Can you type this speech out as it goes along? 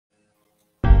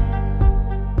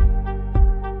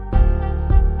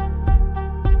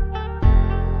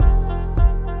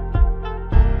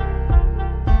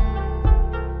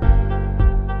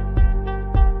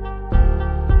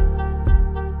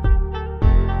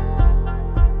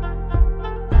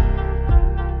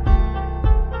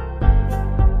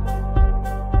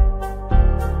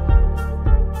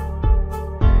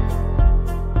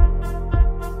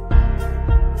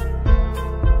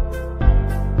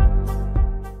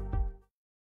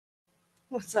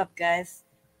What's up, guys?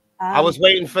 I was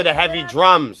waiting for the heavy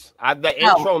drums. The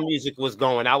Oh, intro music was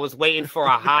going. I was waiting for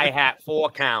a hi-hat 4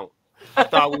 count. I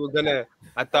thought we were gonna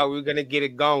get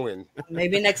it going.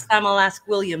 maybe next time I'll ask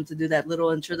William to do that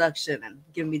little introduction and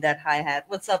give me that hi hat.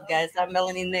 What's up, guys? I'm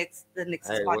Melanie Nix, the NYXUS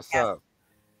Hey, what's podcast. up?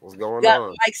 What's going Got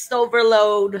on? Mike's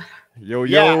overload. Yo,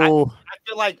 Yeah, yo.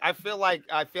 I feel like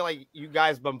you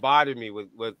guys bombarded me with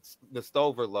the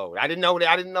Stover load. I didn't know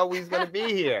he was gonna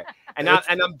be here, and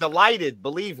I'm delighted.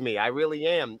 Believe me, I really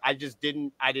am. I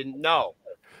didn't know.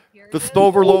 The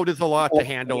Stover load is a lot to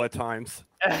handle at times.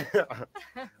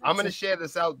 I'm gonna share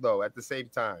this out though at the same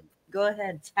time. Go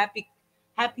ahead. It's happy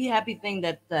thing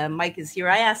that Mike is here.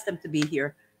 I asked him to be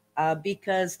here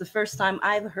because the first time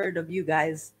I've heard of you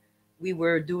guys, we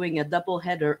were doing a double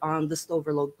header on the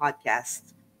Stoverload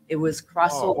podcast. It was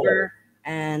crossover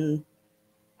and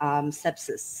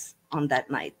sepsis on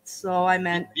that night. So I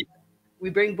meant we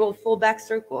bring both full back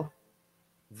circle.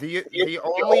 The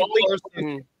only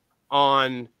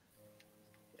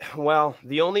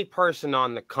person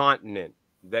on the continent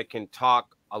that can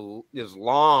talk as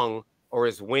long or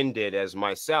as winded as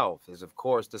myself is, of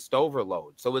course, the Stover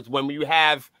load. So it's when you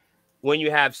have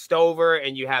Stover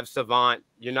and you have Savant,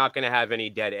 you're not going to have any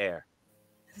dead air.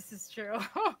 This is true.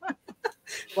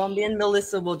 Well, me and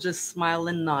Melissa will just smile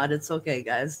and nod. It's okay,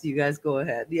 guys. You guys go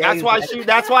ahead. Yeah,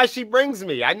 That's why she brings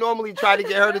me. I normally try to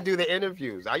get her to do the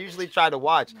interviews. I usually try to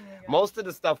watch. Most of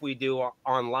the stuff we do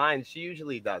online, she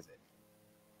usually does it.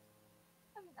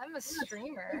 I'm a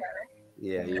streamer.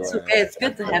 Yeah, it's okay. It's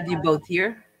good to have you both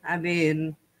here. I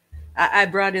mean, I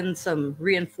brought in some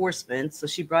reinforcement, so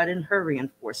she brought in her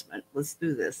reinforcement. Let's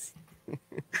do this.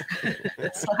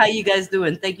 So how you guys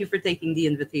doing? Thank you for taking the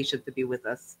invitation to be with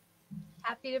us.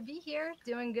 Happy to be here.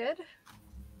 Doing good.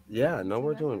 Yeah, no,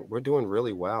 we're doing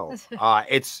really well.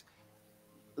 I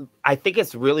think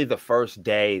it's really the first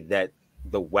day that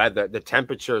the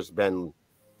temperature's been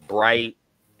bright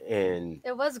and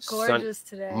it was gorgeous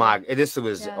today. This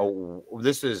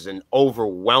is an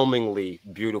overwhelmingly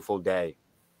beautiful day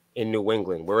in New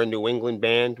England. We're a New England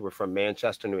band. We're from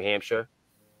Manchester, New Hampshire.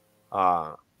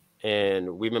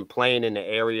 And we've been playing in the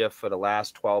area for the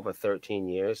last 12 or 13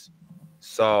 years.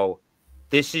 So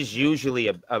this is usually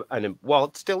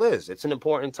it still is. It's an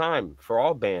important time for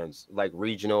all bands, like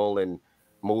regional and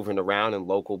moving around and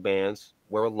local bands.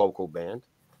 We're a local band.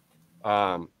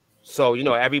 So,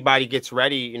 everybody gets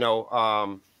ready,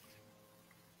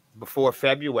 before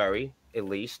February, at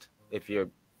least, if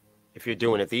you're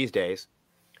doing it these days.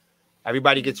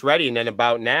 Everybody gets ready, and then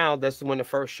about now, that's when the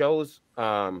first shows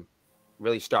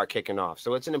really start kicking off.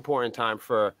 So it's an important time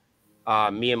for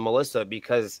me and Melissa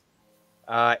because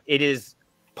it is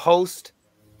post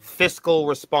fiscal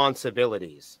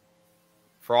responsibilities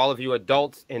for all of you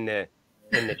adults in the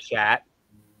chat.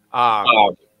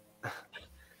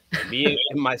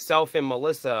 Myself and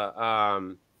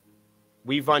Melissa,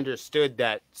 we've understood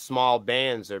that small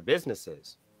bands are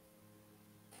businesses.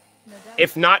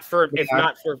 If not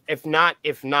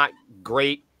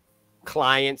great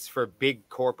clients for big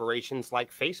corporations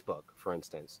like Facebook, for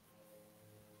instance.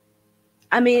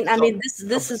 I mean,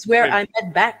 this is where I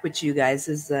met back with you guys.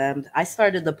 Is I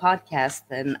started the podcast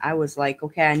and I was like,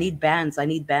 okay, I need bands,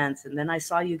 and then I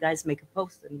saw you guys make a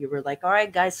post and you were like, all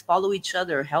right, guys, follow each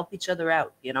other, help each other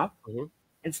out, Mm-hmm.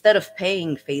 Instead of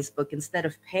paying Facebook, instead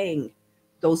of paying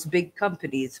those big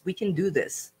companies, we can do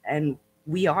this, and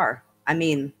we are. I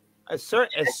mean, it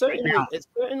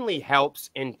certainly helps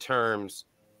in terms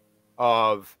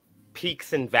of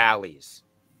peaks and valleys.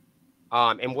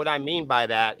 And what I mean by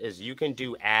that is you can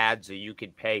do ads or you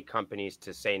could pay companies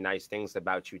to say nice things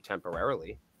about you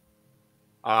temporarily.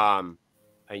 And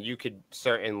you could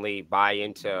certainly buy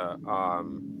into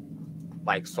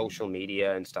like social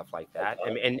media and stuff like that.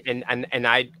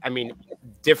 I mean,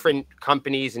 different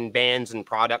companies and bands and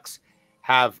products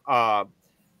have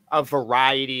a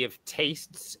variety of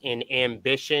tastes and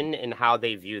ambition in how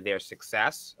they view their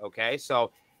success. Okay,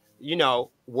 so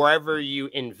wherever you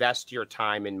invest your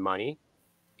time and money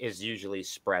is usually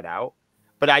spread out.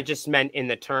 But I just meant in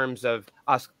the terms of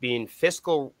us being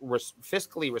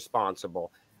fiscally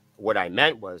responsible. What I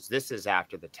meant was this is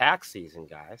after the tax season,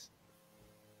 guys.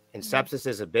 And Sepsiss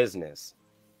is a business.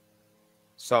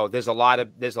 So there's a lot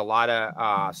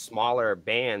of smaller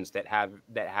bands that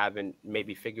haven't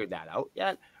maybe figured that out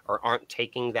yet or aren't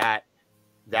taking that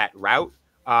route.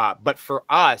 But for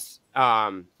us,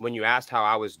 when you asked how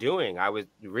I was doing,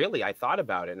 I thought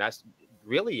about it, and that's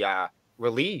really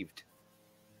relieved.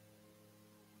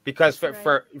 Because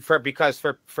for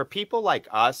people like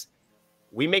us,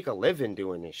 we make a living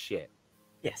doing this shit.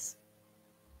 yes.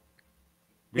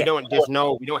 We don't. There's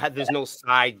no. We don't have. There's no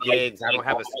side gigs. I don't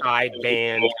have a side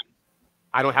band.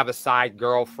 I don't have a side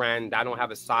girlfriend. I don't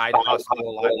have a side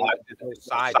hustle. There's no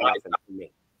side nothing for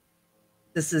me.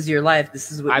 This is your life.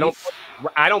 This is what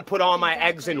I don't put all my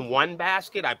eggs in one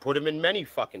basket. I put them in many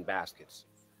fucking baskets.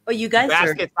 Oh, you guys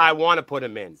baskets I want to put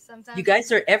them in. You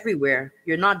guys are everywhere.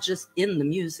 You're not just in the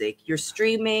music. You're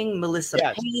streaming. Melissa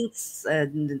paints,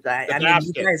 and I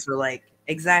mean, you guys are like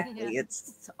exactly. Yeah.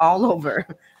 It's all over.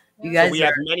 You guys. So we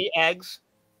have many eggs,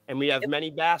 and we have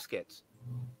many baskets,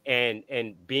 and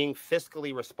being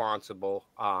fiscally responsible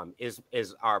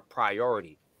is our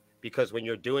priority, because when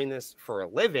you're doing this for a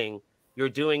living, you're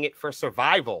doing it for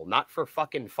survival, not for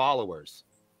fucking followers.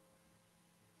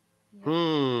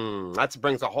 That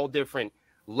brings a whole different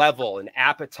level and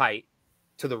appetite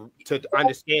to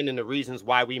understanding the reasons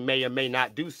why we may or may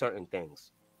not do certain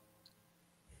things.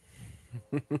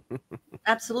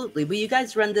 Absolutely. But you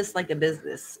guys run this like a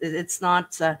business. It's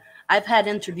not, I've had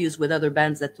interviews with other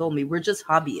bands that told me we're just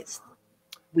hobbyists.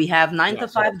 We have 9 to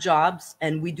 5 jobs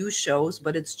and we do shows,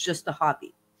 but it's just a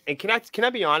hobby. And can I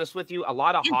be honest with you? A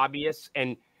lot of hobbyists,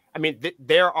 and I mean,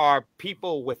 there are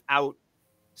people without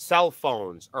cell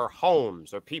phones or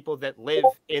homes, or people that live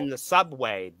in the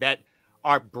subway that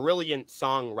are brilliant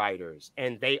songwriters,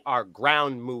 and they are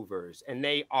ground movers, and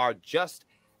they are just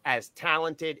as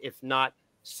talented, if not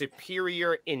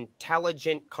superior,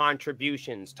 intelligent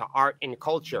contributions to art and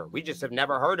culture. We just have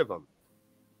never heard of them.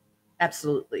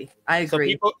 Absolutely. I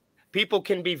agree. So people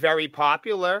can be very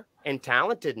popular and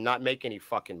talented and not make any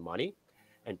fucking money.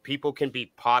 And people can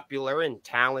be popular and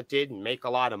talented and make a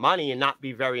lot of money and not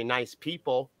be very nice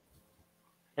people.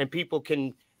 And people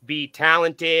can be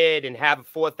talented and have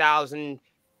 4,000,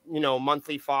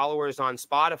 monthly followers on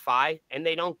Spotify, and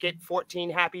they don't get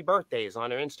 14 happy birthdays on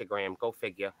their Instagram. Go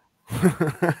figure.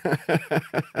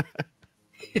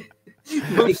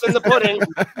 Proof's in the pudding.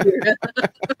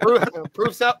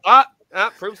 Proof's up.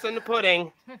 Proof's in the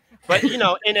pudding. But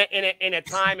in a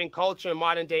time and culture in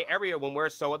modern day area when we're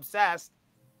so obsessed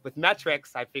with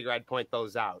metrics, I figure I'd point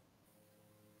those out.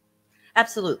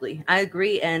 Absolutely. I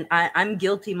agree. And I'm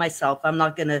guilty myself. I'm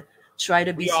not going to try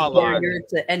to be superior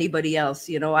to anybody else.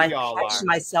 I catch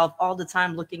myself all the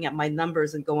time looking at my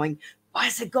numbers and going, why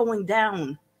is it going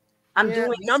down? I'm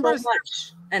doing numbers so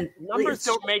much. And numbers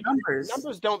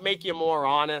don't make you more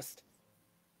honest,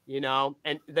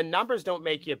 and the numbers don't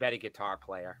make you a better guitar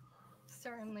player.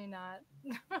 Certainly not.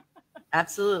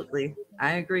 Absolutely.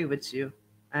 I agree with you.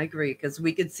 I agree, because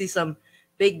we could see some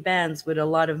big bands with a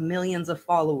lot of millions of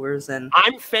followers, and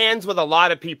I'm fans with a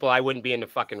lot of people I wouldn't be in the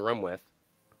fucking room with.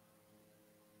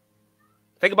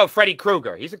 Think about Freddy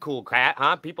Krueger. He's a cool cat,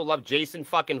 huh? People love Jason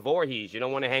fucking Voorhees. You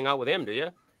don't want to hang out with him, do you?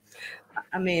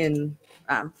 I mean,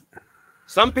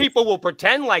 some people will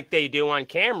pretend like they do on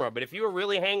camera, but if you were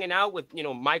really hanging out with,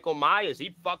 Michael Myers,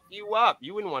 he'd fuck you up.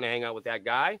 You wouldn't want to hang out with that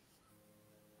guy.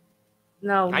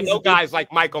 No, I know guys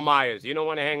like Michael Myers. You don't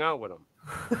want to hang out with him.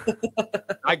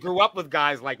 I grew up with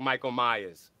guys like Michael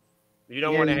Myers. You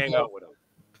don't want to hang out with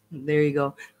them. There you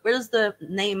go. Where does the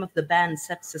name of the band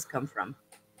Sepsiss come from?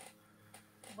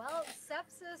 Well,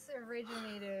 Sepsiss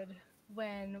originated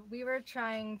when we were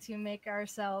trying to make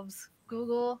ourselves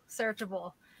Google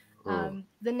searchable.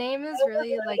 The name is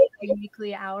really like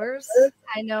uniquely ours.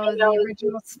 I know the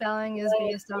original spelling is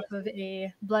based off of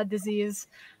a blood disease,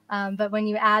 but when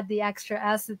you add the extra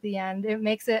S at the end, it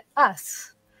makes it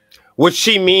us. What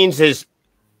she means is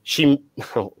she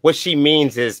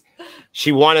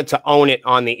wanted to own it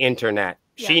on the internet.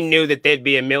 Yes. She knew that there'd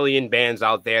be a million bands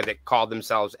out there that called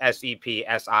themselves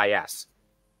SEPSIS.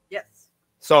 Yes.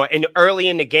 So early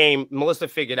in the game, Melissa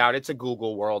figured out it's a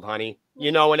Google world, honey.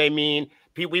 You know what I mean?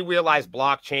 We realized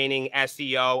blockchaining,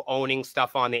 SEO, owning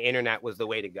stuff on the internet was the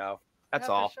way to go. That's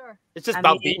all. Sure. It's just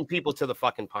about beating people to the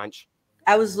fucking punch.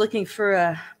 I was looking for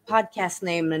a podcast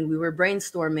name, and we were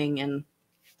brainstorming,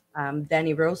 and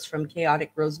Danny Rose from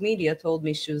Chaotic Rose Media told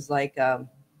me, she was like,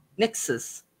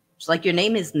 NYXUS. She's like, your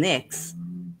name is Nyx.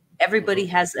 Everybody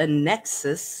has a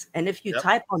Nexus. And if you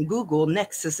type on Google,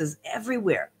 Nexus is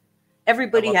everywhere.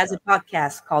 Everybody has a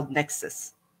podcast called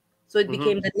NYXUS. So it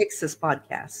became the NYXUS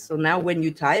podcast. So now when you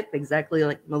type, exactly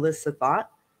like Melissa thought,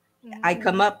 I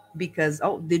come up because,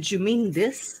 oh, did you mean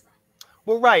this?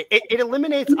 Well, right. It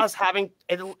eliminates us having,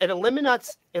 it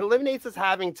eliminates us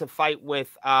having to fight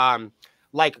with,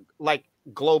 like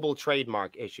global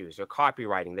trademark issues or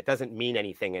copywriting that doesn't mean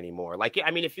anything anymore. Like, I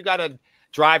mean, if you got a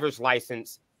driver's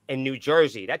license in New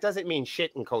Jersey, that doesn't mean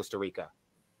shit in Costa Rica.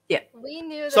 Yeah. We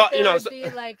knew that there would be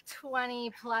like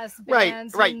 20 plus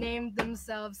bands who named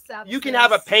themselves Sepsiss. You can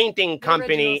have a painting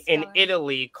company in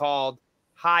Italy called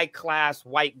high-class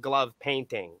white glove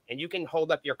painting, and you can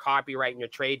hold up your copyright and your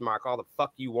trademark all the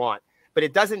fuck you want, but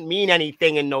it doesn't mean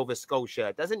anything in Nova Scotia.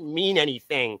 It doesn't mean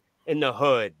anything in the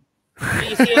hood.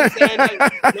 You see what I'm saying?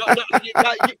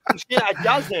 It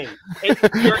doesn't.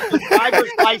 Your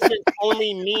driver's license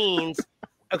only means,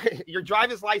 okay, your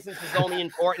driver's license is only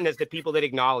important as the people that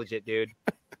acknowledge it, dude.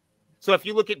 So if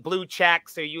you look at blue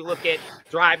checks, or you look at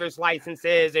driver's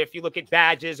licenses, or if you look at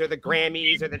badges or the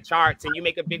Grammys or the charts, and you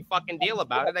make a big fucking deal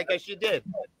about it, I guess you did.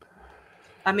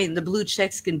 I mean, the blue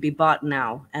checks can be bought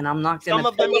now, and I'm not going to. Some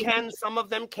of them can, some of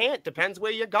them can't. Depends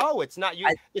where you go. It's not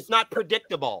it's not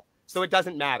predictable, so it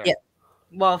doesn't matter. Yeah.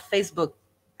 Well, Facebook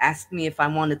asked me if I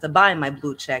wanted to buy my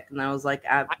blue check, and I was like,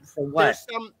 "For what?"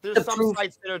 There's some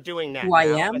sites that are doing that. Who I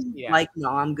am? Yeah. Like,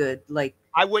 no, I'm good. Like,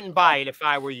 I wouldn't buy it if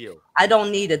I were you. I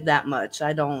don't need it that much.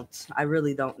 I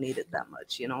really don't need it that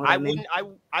much. You know what I mean?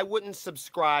 I wouldn't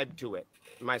subscribe to it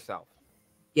myself.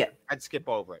 Yeah. I'd skip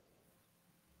over it.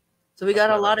 So we got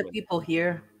a lot of people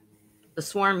here. The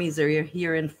Swarmies are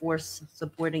here in force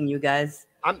supporting you guys.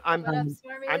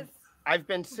 I've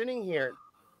been sitting here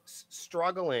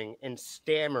struggling and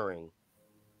stammering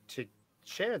to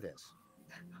share this.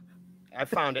 I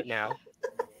found it now.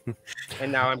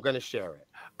 And now I'm going to share it.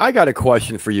 I got a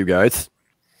question for you guys.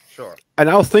 Sure.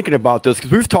 And I was thinking about this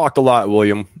because we've talked a lot,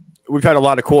 William. We've had a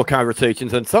lot of cool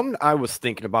conversations, and something I was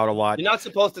thinking about a lot. You're not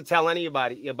supposed to tell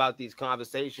anybody about these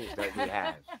conversations that we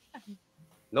have.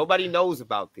 Nobody knows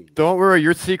about these. Don't worry,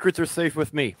 your secrets are safe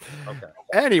with me. Okay.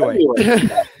 Anyway.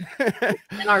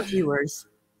 And our viewers.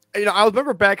 You know, I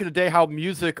remember back in the day how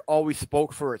music always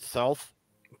spoke for itself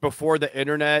before the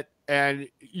internet, and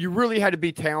you really had to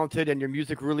be talented, and your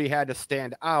music really had to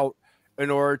stand out in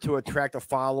order to attract a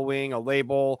following, a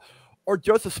label, or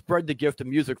just to spread the gift of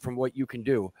music from what you can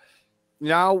do.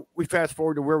 Now we fast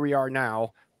forward to where we are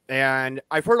now, and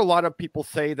I've heard a lot of people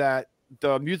say that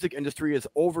the music industry is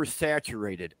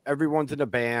oversaturated. Everyone's in a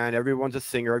band, everyone's a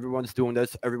singer, everyone's doing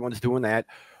this, everyone's doing that.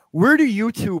 Where do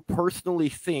you two personally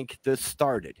think this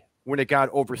started when it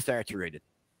got oversaturated?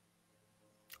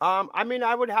 I mean,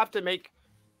 I would have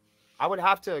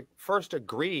to first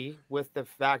agree with the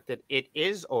fact that it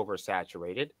is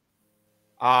oversaturated.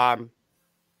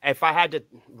 If I had to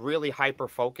really hyper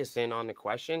focus in on the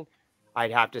question,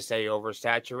 I'd have to say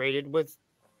oversaturated with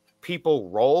people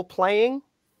role playing.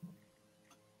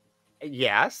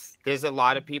 Yes, there's a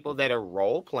lot of people that are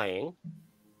role playing.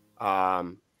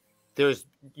 There's,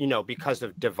 you know, because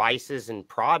of devices and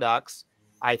products,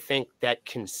 I think that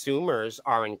consumers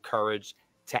are encouraged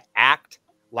to act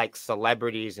like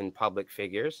celebrities and public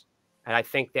figures. And I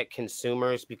think that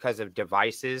consumers, because of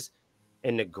devices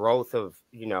and the growth of,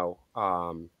 you know,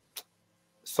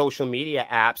 social media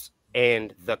apps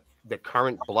and the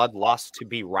current bloodlust to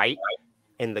be right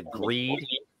and the greed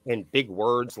and big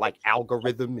words like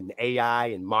algorithm and AI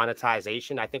and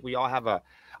monetization, I think we all have a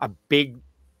big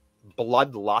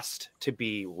bloodlust to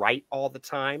be right all the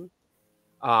time.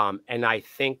 And I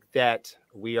think that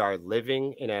we are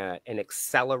living in an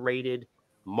accelerated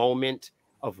moment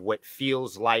of what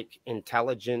feels like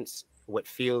intelligence, what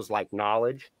feels like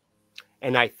knowledge.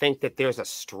 And I think that there's a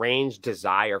strange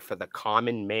desire for the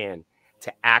common man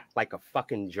to act like a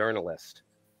fucking journalist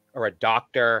or a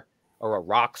doctor or a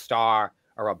rock star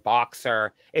or a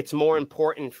boxer. It's more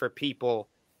important for people,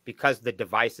 because the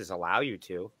devices allow you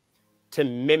to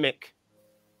mimic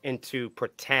and to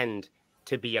pretend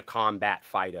to be a combat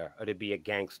fighter or to be a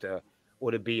gangster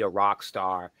or to be a rock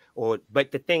star.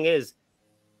 But the thing is,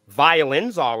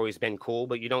 violin's always been cool,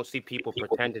 but you don't see people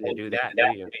pretending to do that,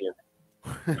 do you?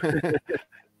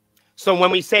 So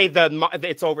when we say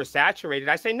it's oversaturated,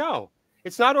 I say no,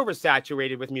 it's not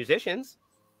oversaturated with musicians.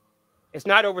 It's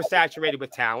not oversaturated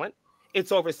with talent.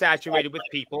 It's oversaturated with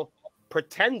people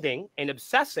pretending and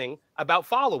obsessing about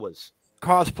followers,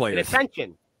 cosplayers, and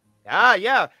attention.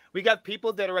 Yeah. We got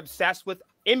people that are obsessed with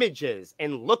images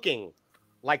and looking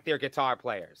like they're guitar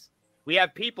players. We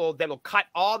have people that will cut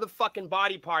all the fucking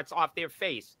body parts off their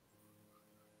face.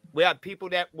 We have people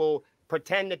that will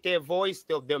pretend that their voice,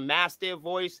 they'll mask their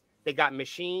voice. They got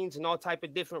machines and all type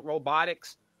of different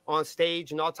robotics on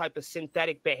stage and all type of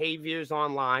synthetic behaviors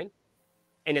online.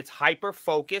 And it's hyper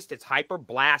focused. It's hyper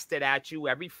blasted at you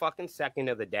every fucking second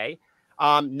of the day.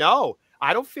 No,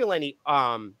 I don't feel any.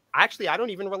 Actually, I don't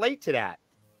even relate to that.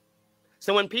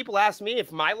 So when people ask me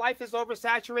if my life is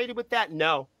oversaturated with that,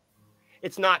 no,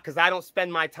 it's not, because I don't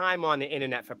spend my time on the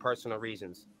internet for personal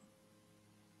reasons.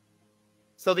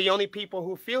 So the only people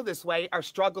who feel this way are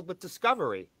struggled with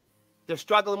discovery. They're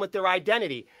struggling with their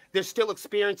identity. They're still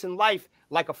experiencing life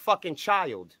like a fucking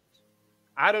child.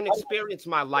 I don't experience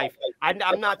my life. I'm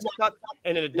not stuck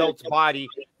in an adult's body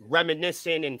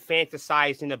reminiscing and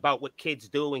fantasizing about what kids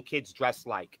do and kids dress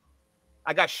like.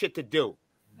 I got shit to do.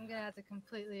 I'm gonna have to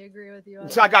completely agree with you on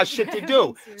So I that. got shit to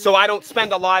do. So I don't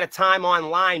spend a lot of time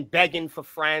online begging for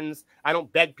friends. I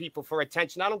don't beg people for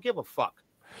attention. I don't give a fuck.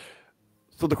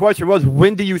 So the question was,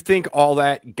 when do you think all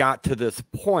that got to this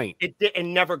point? It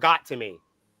never got to me.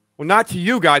 Well, not to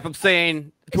you guys. I'm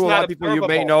saying to a lot of people you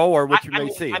may know or what you may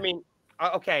see. I mean,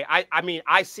 okay.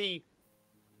 I see.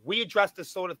 We address this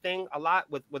sort of thing a lot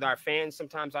with our fans.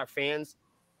 Sometimes our fans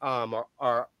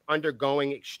are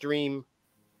undergoing extreme,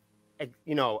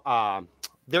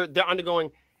 they're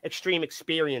undergoing extreme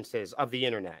experiences of the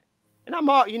internet. And I'm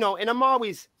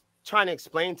always trying to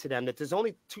explain to them that there's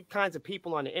only two kinds of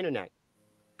people on the internet: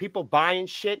 people buying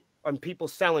shit and people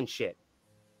selling shit.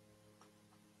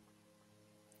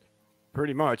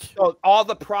 Pretty much. So all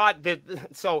the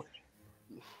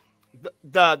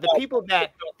people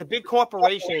the big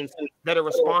corporations that are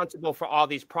responsible for all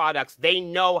these products, they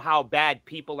know how bad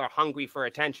people are hungry for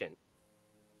attention.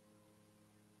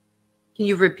 Can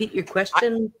you repeat your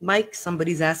question, Mike?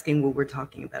 Somebody's asking what we're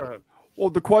talking about. Well,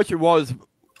 the question was,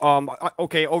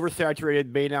 okay,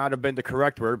 oversaturated may not have been the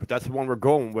correct word, but that's the one we're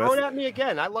going with. Throw it at me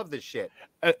again. I love this shit.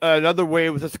 Another way it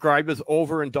was described as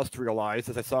over-industrialized,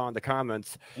 as I saw in the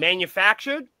comments.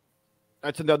 Manufactured?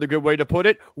 That's another good way to put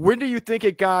it. When do you think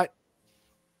it got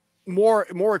more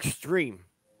extreme?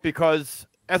 Because,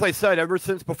 as I said, ever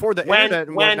since before the internet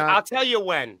and whatnot, I'll tell you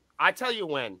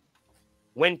when.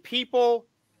 When people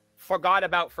forgot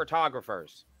about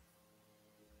photographers.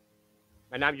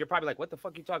 And now you're probably like, what the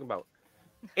fuck are you talking about?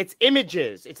 It's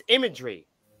images. It's imagery.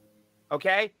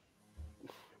 Okay?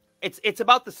 It's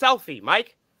about the selfie,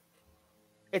 Mike.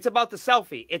 It's about the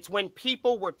selfie. It's when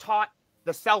people were taught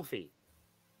the selfie.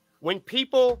 When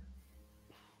people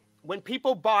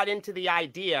bought into the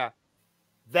idea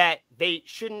that they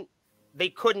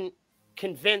couldn't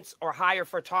convince or hire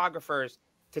photographers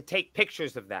to take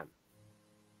pictures of them.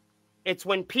 It's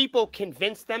when people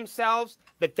convinced themselves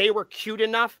that they were cute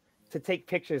enough to take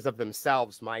pictures of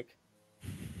themselves, Mike.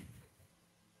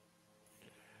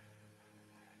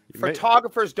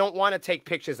 Photographers don't want to take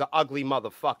pictures of ugly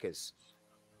motherfuckers.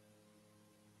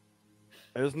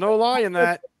 There's no lie in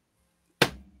that.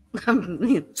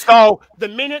 So the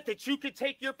minute that you could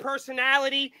take your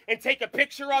personality and take a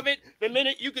picture of it, the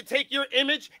minute you could take your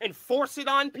image and force it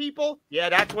on people, yeah,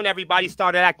 that's when everybody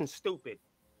started acting stupid.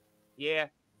 Yeah,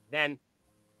 then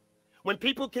when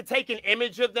people could take an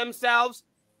image of themselves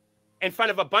in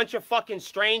front of a bunch of fucking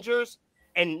strangers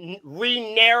and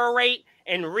re-narrate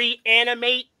and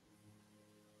reanimate,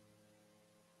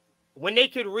 when they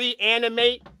could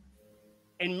reanimate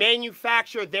and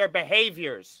manufacture their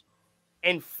behaviors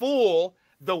and fool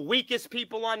the weakest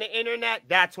people on the internet,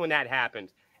 that's when that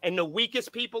happened. And the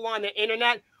weakest people on the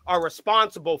internet are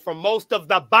responsible for most of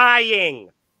the buying.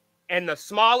 And the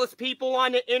smallest people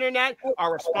on the internet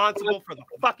are responsible for the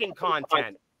fucking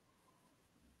content.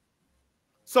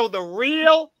 So the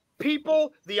real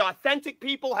people, the authentic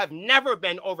people, have never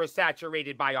been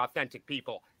oversaturated by authentic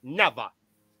people. Never.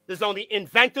 There's only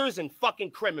inventors and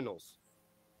fucking criminals.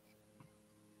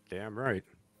 Damn right.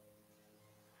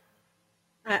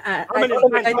 I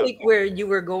think where you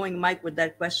were going, Mike, with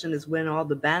that question is when all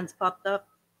the bands popped up.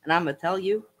 And I'm going to tell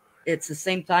you, it's the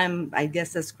same time, I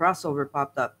guess, as crossover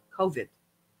popped up. COVID.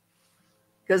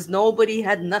 Because nobody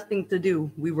had nothing to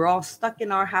do. We were all stuck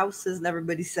in our houses and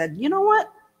everybody said, you know what?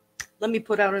 Let me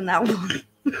put out an album.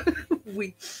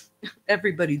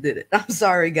 Everybody did it. I'm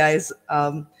sorry, guys.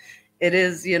 It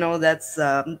is,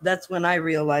 that's when I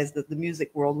realized that the music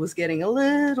world was getting a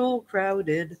little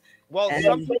crowded. Well,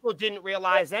 some people didn't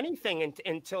realize anything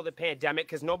until the pandemic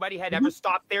because nobody had ever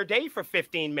stopped their day for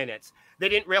 15 minutes. They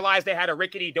didn't realize they had a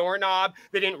rickety doorknob.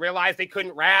 They didn't realize they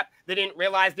couldn't rap. They didn't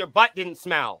realize their butt didn't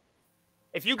smell.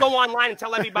 If you go online and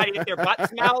tell everybody that their butt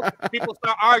smells, people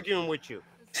start arguing with you.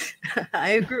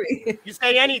 I agree. You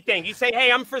say anything. You say, hey,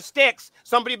 I'm for sticks.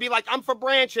 Somebody be like, I'm for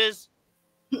branches.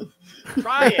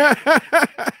 Try it.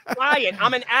 Try it.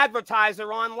 I'm an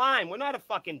advertiser online. We're not a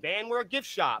fucking band. We're a gift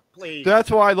shop, please.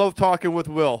 That's why I love talking with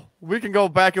Will. We can go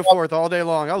back and forth all day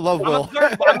long. I love Will.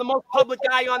 I'm the most public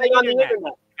guy on the internet.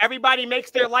 Everybody makes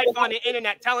their life on the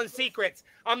internet telling secrets.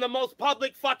 I'm the most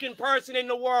public fucking person in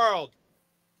the world.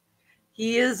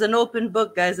 He is an open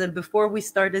book, guys. And before we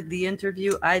started the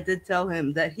interview, I did tell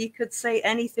him that he could say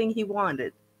anything he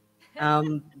wanted.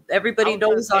 Everybody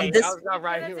knows on this.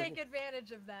 Take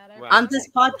advantage of that. On this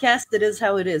podcast, it is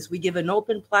how it is. We give an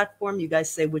open platform. You guys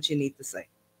say what you need to say.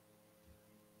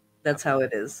 That's how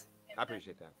it is. I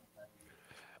appreciate that.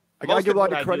 I gotta give a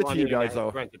lot of credit to you guys,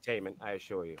 though. For entertainment, I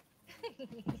assure you.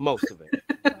 Most of it.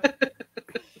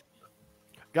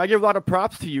 Gotta give a lot of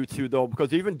props to you two, though,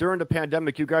 because even during the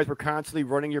pandemic, you guys were constantly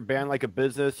running your band like a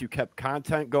business. You kept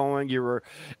content going.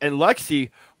 And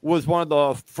Lexi was one of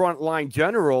the frontline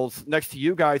generals next to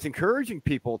you guys, encouraging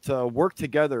people to work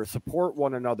together, support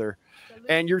one another.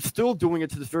 And you're still doing it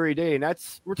to this very day. And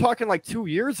we're talking like 2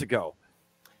 years ago.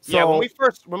 So, yeah, when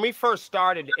we first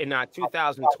started in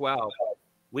 2012,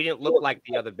 we didn't look like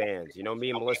the other bands. You know, me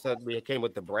and Melissa, we came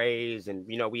with the braids, and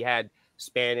you know, we had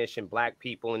Spanish and black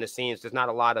people in the scenes. There's not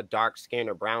a lot of dark skin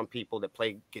or brown people that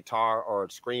play guitar or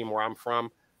scream where I'm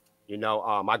from. You know,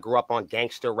 I grew up on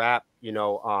gangster rap. You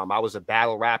know, I was a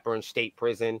battle rapper in state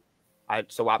prison.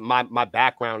 My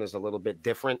background is a little bit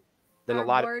different than Our a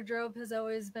lot. Wardrobe has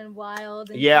always been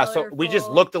wild. And yeah, colorful. So we just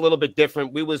looked a little bit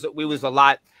different. We was a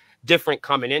lot different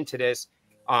coming into this.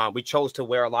 We chose to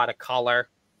wear a lot of color.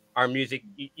 Our music,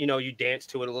 you know, you dance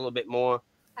to it a little bit more.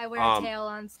 I wear a tail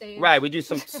on stage. Right, we do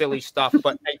some silly stuff,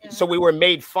 but so we were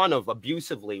made fun of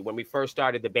abusively when we first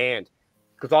started the band,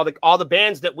 because all the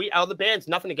bands,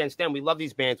 nothing against them. We love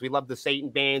these bands. We love the Satan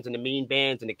bands and the mean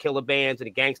bands and the killer bands and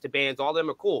the gangster bands. All of them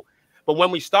are cool. But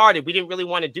when we started, we didn't really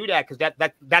want to do that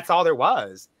because that's all there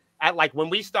was. When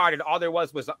we started, all there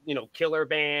was you know, killer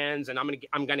bands and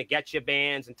I'm gonna get you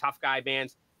bands and tough guy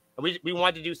bands. And we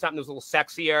wanted to do something that was a little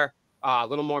sexier, a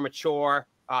little more mature.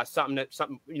 Something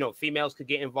you know, females could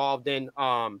get involved in,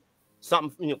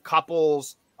 something, you know,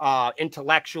 couples,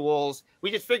 intellectuals.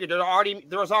 We just figured there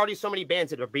was already so many bands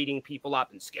that are beating people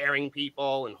up and scaring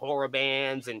people, and horror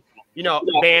bands, and you know,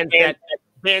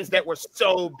 bands that were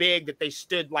so big that they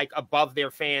stood like above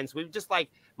their fans. We just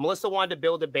Melissa wanted to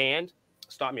build a band.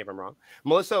 Stop me if I'm wrong.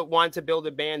 Melissa wanted to build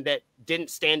a band that we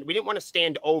didn't want to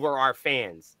stand over our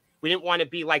fans. We didn't want to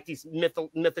be like these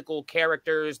mythical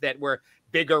characters that were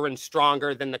bigger and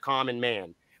stronger than the common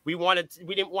man. We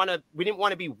didn't want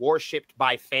to be worshipped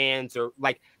by fans, or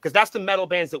because that's the metal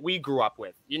bands that we grew up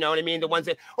with. You know what I mean? The ones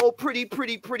that, oh, pretty,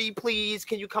 please,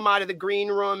 can you come out of the green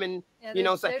room? And you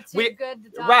know, they're too good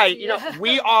to talk right? To you know,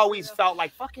 we always felt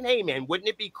like, fucking, hey man, wouldn't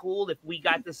it be cool if we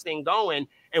got this thing going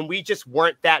and we just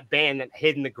weren't that band that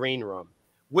hid in the green room?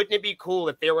 Wouldn't it be cool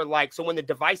if they were so when the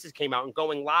devices came out and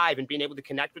going live and being able to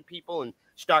connect with people and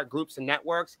start groups and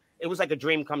networks, it was like a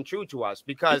dream come true to us,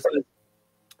 because,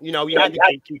 you know, we had the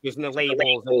gatekeepers and the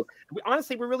labels. And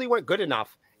honestly, we really weren't good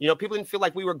enough. You know, people didn't feel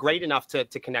like we were great enough to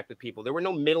connect with people. There were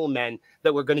no middlemen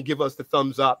that were going to give us the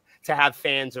thumbs up to have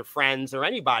fans or friends or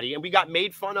anybody. And we got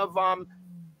made fun of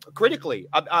critically,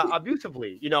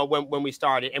 abusively, you know, when we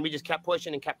started, and we just kept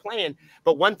pushing and kept playing.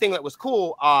 But one thing that was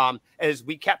cool is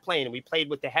we kept playing, and we played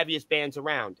with the heaviest bands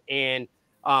around. And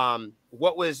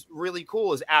what was really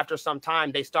cool is after some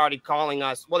time, they started calling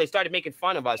us, they started making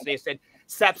fun of us. They said,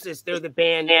 Sepsiss, they're the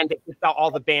band that gets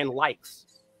all the band likes.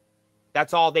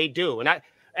 That's all they do.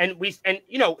 And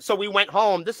you know, so we went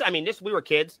home. We were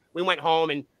kids. We went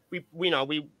home, and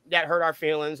that hurt our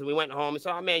feelings, and we went home and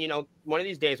said, oh man, you know, one of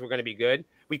these days we're going to be good.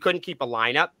 We couldn't keep a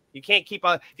lineup. You can't keep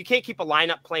a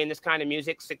lineup playing this kind of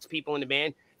music, 6 people in the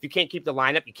band. If you can't keep the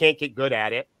lineup, you can't get good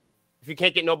at it. If you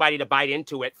can't get nobody to bite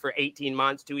into it for 18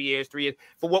 months, 2 years, 3 years,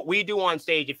 for what we do on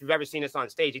stage, if you've ever seen us on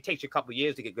stage, it takes you a couple of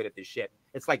years to get good at this shit.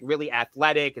 It's like really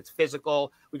athletic. It's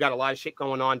physical. We got a lot of shit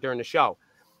going on during the show.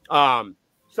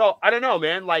 So I don't know,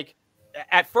 man. Like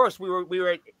at first we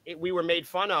were made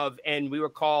fun of, and we were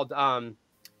called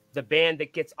the band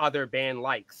that gets other band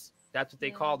likes. That's what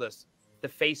they called us, the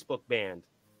Facebook band.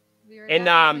 We were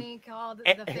called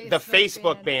the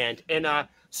Facebook band. And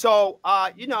so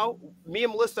you know, me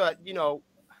and Melissa, you know,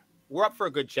 we're up for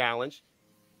a good challenge,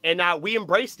 and we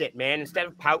embraced it, man. Instead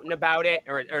of pouting about it,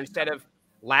 or instead of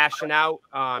lashing out,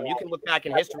 you can look back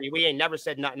in history. We ain't never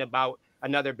said nothing about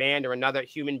another band or another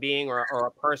human being or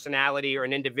a personality or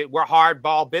an individual. We're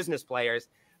hardball business players.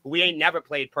 We ain't never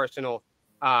played personal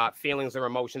feelings or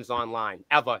emotions online,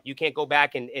 ever. You can't go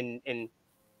back in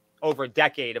over a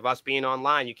decade of us being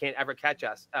online. You can't ever catch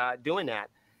us doing that.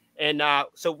 And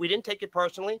so we didn't take it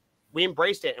personally. We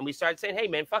embraced it, and we started saying, hey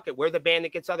man, fuck it. We're the band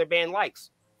that gets other band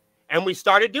likes. And we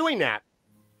started doing that.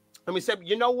 And we said,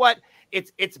 you know what?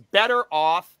 It's better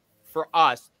off for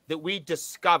us that we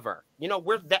discover, you know,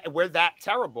 we're that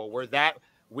terrible.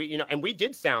 And we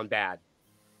did sound bad.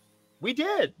 We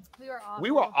did.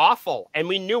 We were awful, and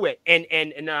we knew it. And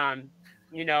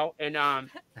you know, and as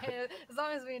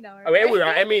long as we know.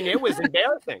 I mean, it was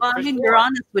embarrassing. Well, I mean, you're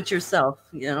honest with yourself,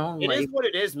 you know. It is what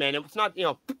it is, man. It's not, you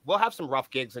know, we'll have some rough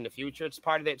gigs in the future. It's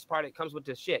part of it. It comes with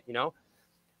this shit, you know.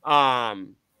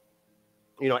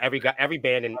 You know, every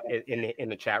band in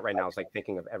the chat right now is like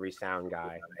thinking of every sound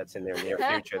guy that's in their near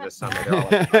future this summer. They're all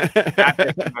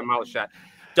like, my mouth shut.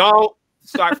 Don't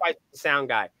start fighting the sound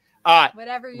guy.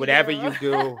 Whatever you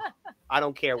do, I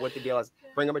don't care what the deal is.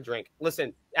 Bring them a drink.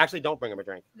 Listen, actually, don't bring them a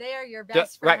drink. They are your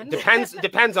best friend. Right?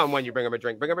 Depends on when you bring them a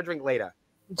drink. Bring them a drink later.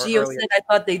 Gio said I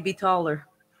thought they'd be taller.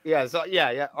 Yeah. So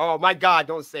yeah. Oh my God,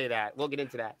 don't say that. We'll get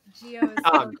into that. Gio is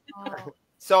so tall.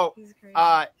 So He's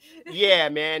crazy. yeah,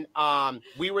 man.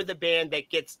 We were the band that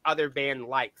gets other band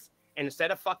likes. And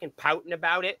instead of fucking pouting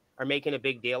about it or making a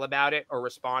big deal about it or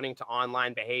responding to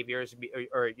online behaviors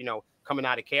or you know, coming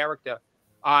out of character,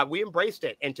 we embraced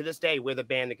it. And to this day, we're the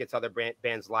band that gets other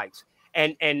bands likes.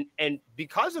 And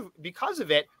because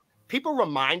of it, people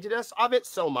reminded us of it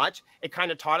so much. It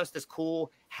kind of taught us this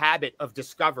cool habit of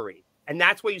discovery. And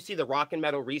that's where you see the rock and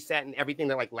metal reset and everything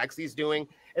that like Lexi's doing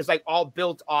is like all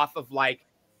built off of like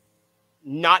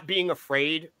not being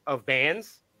afraid of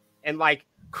bands and like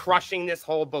crushing this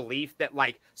whole belief that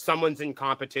like someone's in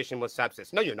competition with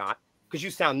Sepsiss. No, you're not, because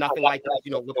you sound nothing like us.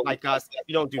 You don't look like us.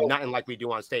 You don't do nothing like we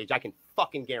do on stage. I can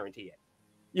fucking guarantee it.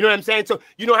 You know what I'm saying? So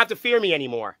you don't have to fear me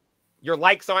anymore. Your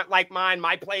likes aren't like mine.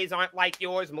 My plays aren't like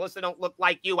yours. Melissa don't look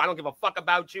like you. I don't give a fuck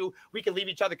about you. We can leave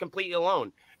each other completely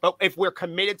alone. But if we're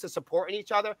committed to supporting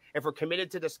each other, if we're committed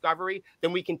to discovery,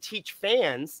 then we can teach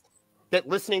fans that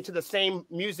listening to the same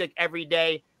music every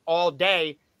day, all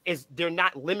day, is they're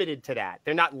not limited to that.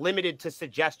 They're not limited to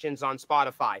suggestions on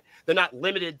Spotify. They're not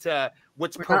limited to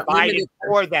what's provided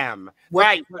for them.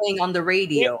 Right. Playing on the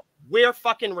radio. We're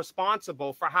fucking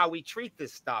responsible for how we treat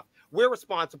this stuff. We're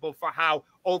responsible for how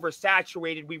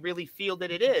oversaturated we really feel that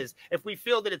it is. If we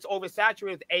feel that it's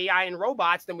oversaturated with AI and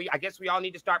robots, then I guess we all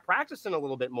need to start practicing a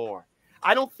little bit more.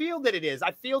 I don't feel that it is.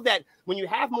 I feel that when you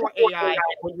have more AI,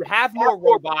 when you have more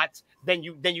robots, then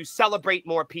you celebrate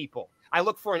more people. I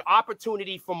look for an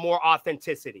opportunity for more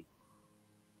authenticity.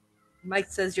 Mike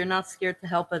says you're not scared to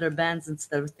help other bands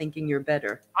instead of thinking you're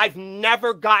better. I've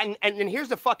never gotten, and here's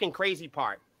the fucking crazy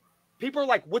part. People are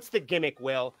like, what's the gimmick,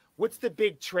 Will? What's the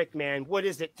big trick, man? What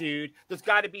is it, dude? There's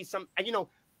got to be some, you know,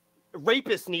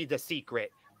 rapists need a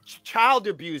secret. Child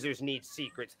abusers need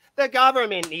secrets. The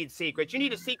government needs secrets. You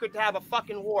need a secret to have a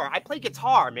fucking war. I play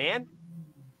guitar, man.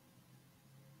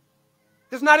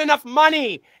 There's not enough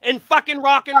money in fucking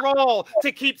rock and roll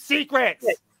to keep secrets.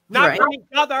 Not from each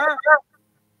other.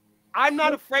 I'm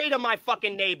not afraid of my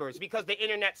fucking neighbors because the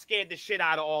internet scared the shit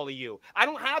out of all of you. I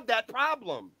don't have that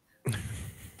problem.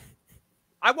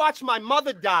 I watched my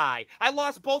mother die. I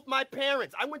lost both my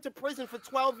parents. I went to prison for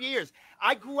 12 years.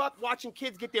 I grew up watching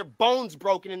kids get their bones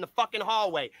broken in the fucking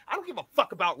hallway. I don't give a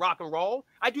fuck about rock and roll.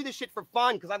 I do this shit for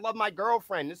fun because I love my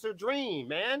girlfriend. It's her dream,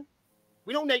 man.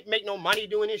 We don't make no money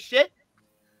doing this shit.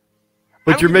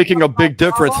 But you're making a big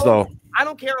difference, though. I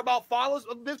don't care about followers.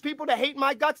 There's people that hate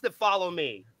my guts that follow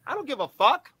me. I don't give a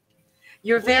fuck.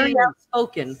 You're very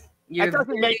outspoken. It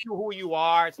doesn't make you who you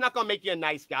are. It's not going to make you a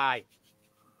nice guy.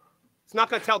 It's not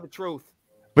going to tell the truth.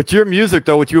 But your music,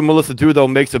 though, what you and Melissa do, though,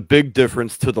 makes a big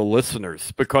difference to the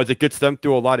listeners because it gets them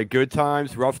through a lot of good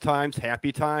times, rough times,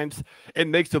 happy times. It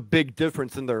makes a big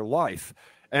difference in their life.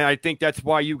 And I think that's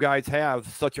why you guys have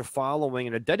such a following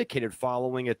and a dedicated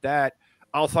following at that,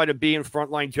 outside of being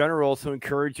frontline generals, so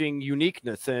encouraging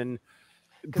uniqueness and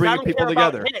bringing people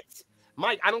together.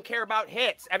 Mike, I don't care about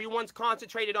hits. Everyone's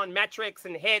concentrated on metrics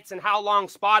and hits and how long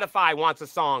Spotify wants a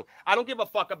song. I don't give a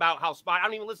fuck about how I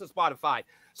don't even listen to Spotify.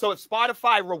 So if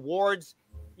Spotify rewards,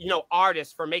 you know,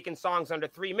 artists for making songs under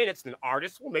 3 minutes, then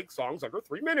artists will make songs under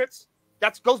 3 minutes.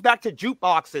 That goes back to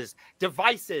jukeboxes,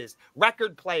 devices,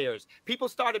 record players. People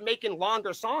started making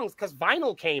longer songs because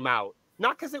vinyl came out,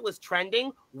 not because it was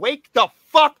trending. Wake the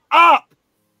fuck up.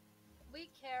 We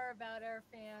care about our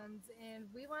fans and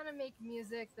we want to make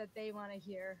music that they want to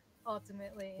hear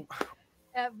ultimately.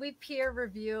 We peer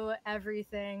review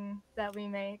everything that we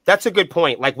make. That's a good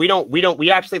point. Like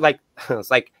we actually like, it's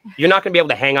like, you're not going to be able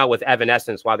to hang out with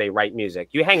Evanescence while they write music.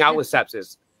 You hang out with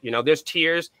Sepsiss, you know, there's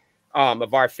tiers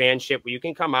of our fanship where you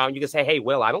can come out and you can say, hey,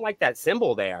 Will, I don't like that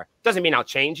symbol there. Doesn't mean I'll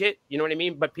change it. You know what I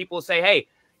mean? But people say, hey,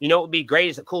 you know, it would be great.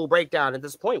 It's a cool breakdown at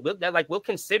this point. We'll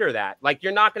consider that. Like,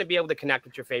 you're not going to be able to connect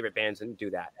with your favorite bands and do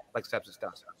that like Sepsiss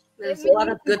does. There's a lot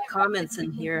of good comments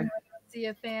in here. See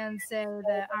a fan say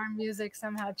that our music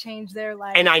somehow changed their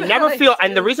life. And I never feel,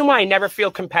 and the reason why I never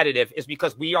feel competitive is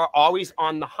because we are always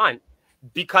on the hunt,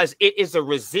 because it is a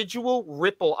residual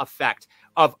ripple effect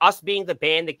of us being the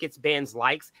band that gets bands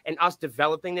likes and us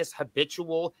developing this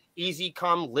habitual, easy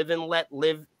come, live and let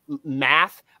live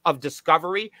math of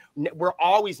discovery. We're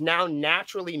always now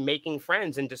naturally making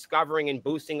friends and discovering and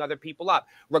boosting other people up,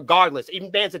 regardless.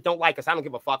 Even bands that don't like us, I don't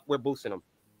give a fuck. We're boosting them.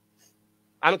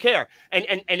 I don't care.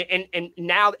 And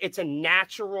now it's a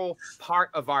natural part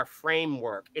of our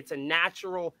framework. It's a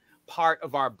natural part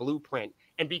of our blueprint.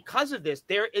 And because of this,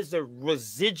 there is a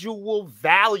residual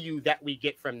value that we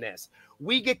get from this.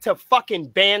 We get to fucking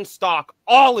band stalk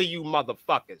all of you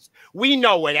motherfuckers. We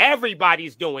know what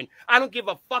everybody's doing. I don't give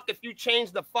a fuck if you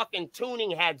change the fucking tuning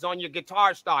heads on your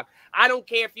guitar stock. I don't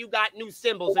care if you got new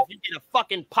cymbals, if you get a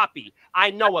fucking puppy.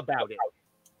 I know about it.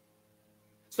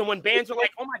 So when bands are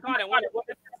like, oh my God, I want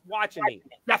to watching me,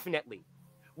 definitely.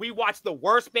 We watch the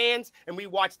worst bands and we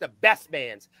watch the best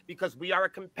bands because we are a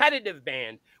competitive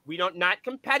band. We don't not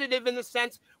competitive in the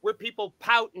sense where people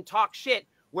pout and talk shit.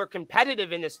 We're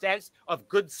competitive in the sense of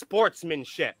good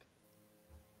sportsmanship.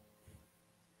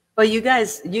 Well, you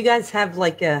guys have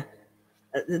like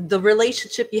the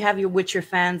relationship you have with your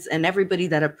fans and everybody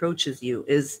that approaches you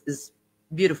is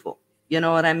beautiful. You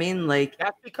know what I mean? Like,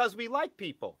 that's because we like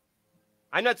people.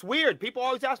 I know it's weird. People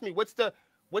always ask me, what's the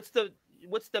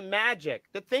magic?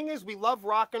 The thing is, we love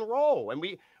rock and roll, and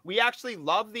we actually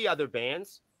love the other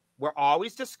bands. We're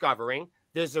always discovering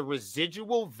there's a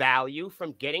residual value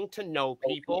from getting to know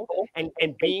people and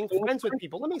being friends with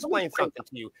people. Let me explain something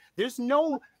to you. There's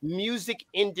no music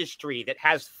industry that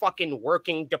has fucking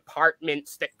working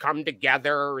departments that come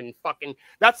together and fucking,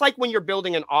 that's like when you're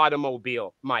building an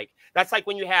automobile, Mike. That's like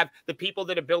when you have the people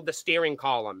that build the steering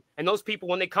column. And those people,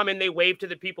 when they come in, they wave to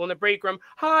the people in the break room.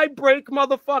 Hi, break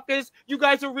motherfuckers. You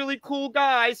guys are really cool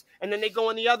guys. And then they go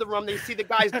in the other room. They see the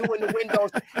guys doing the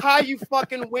windows. Hi, you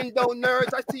fucking window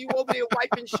nerds. I see you over there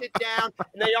wiping shit down.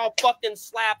 And they all fucking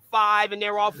slap five and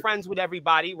they're all friends with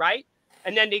everybody, right?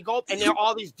 And then they go and there are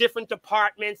all these different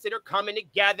departments that are coming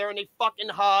together and they fucking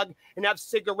hug and have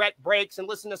cigarette breaks and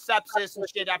listen to Sepsiss and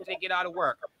shit after they get out of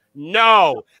work.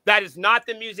 No, that is not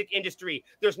the music industry.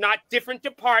 There's not different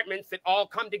departments that all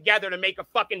come together to make a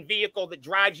fucking vehicle that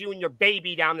drives you and your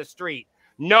baby down the street.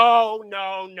 No,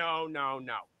 no, no, no,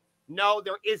 no. No,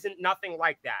 there isn't nothing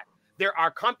like that. There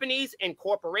are companies and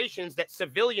corporations that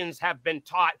civilians have been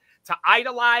taught to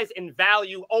idolize and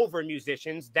value over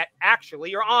musicians that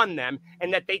actually are on them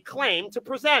and that they claim to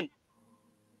present.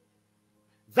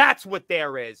 That's what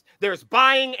there is. There's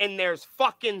buying and there's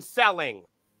fucking selling.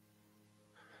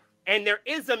 And there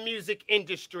is a music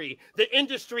industry. The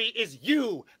industry is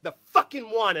you, the fucking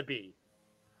wannabe.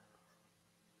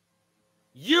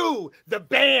 You, the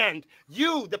band,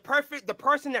 you, the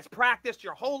person that's practiced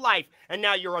your whole life, and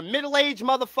now you're a middle-aged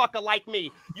motherfucker like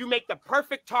me. You make the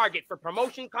perfect target for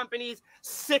promotion companies,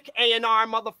 sick A&R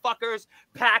motherfuckers,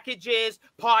 packages,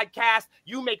 podcasts.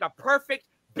 You make a perfect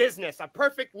business, a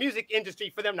perfect music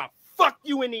industry for them to fuck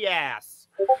you in the ass.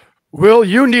 Will,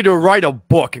 you need to write a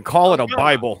book and call it a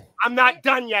Bible. I'm not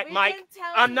done yet, Mike.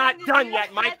 I'm not done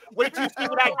yet, Mike. Wait till you see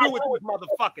what I do with these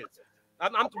motherfuckers.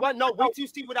 No, wait till you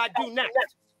see what I do next.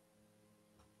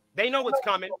 They know what's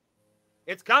coming.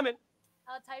 It's coming.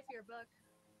 I'll type your book.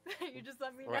 You just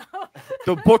let me know.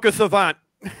 The Book of Savant.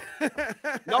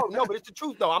 No, but it's the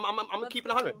truth though. I'm gonna keep it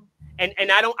 100.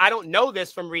 And I don't know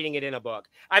this from reading it in a book.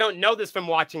 I don't know this from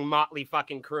watching Motley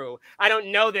fucking Crue. I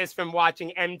don't know this from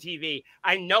watching MTV.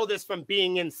 I know this from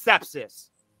being in Sepsiss.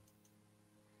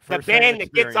 The band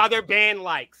that gets other band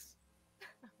likes.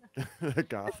 The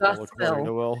gospel according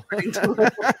to Will.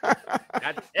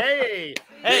 Hey,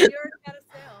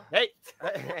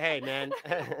 man.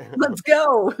 Let's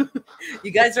go.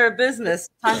 You guys are a business.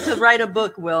 Time to write a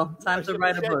book, Will. Time to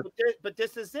write a book. But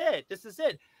this is it. This is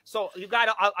it. So you got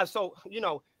to,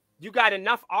 you got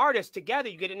enough artists together.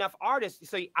 You get enough artists.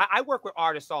 So I work with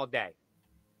artists all day.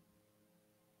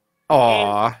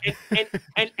 Aww.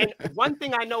 And one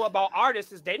thing I know about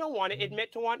artists is they don't want to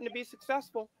admit to wanting to be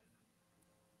successful.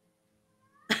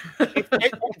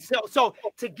 So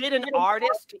to get an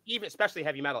artist, even especially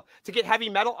heavy metal, to get heavy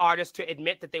metal artists to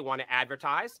admit that they want to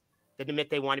advertise, that admit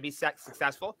they want to be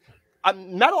successful,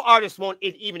 metal artists won't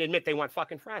even admit they want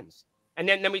fucking friends. And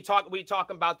then we talk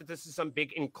about that this is some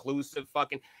big inclusive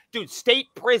fucking dude. State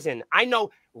prison. I know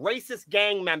racist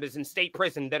gang members in state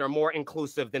prison that are more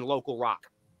inclusive than local rock.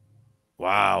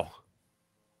 Wow.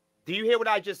 Do you hear what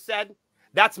I just said?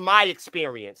 That's my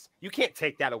experience. You can't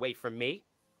take that away from me.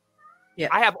 Yeah.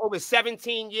 I have over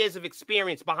 17 years of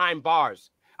experience behind bars.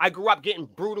 I grew up getting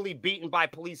brutally beaten by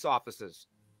police officers.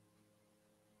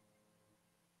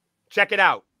 Check it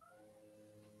out.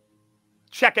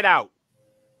 Check it out.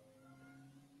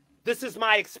 This is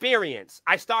my experience.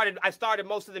 I started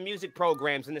most of the music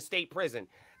programs in the state prison.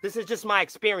 This is just my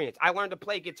experience. I learned to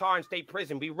play guitar in state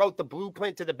prison. We wrote the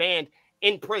blueprint to the band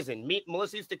in prison.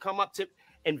 Melissa used to come up to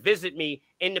and visit me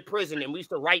in the prison, and we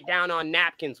used to write down on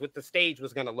napkins what the stage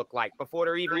was going to look like before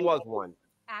there even was one.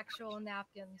 Actual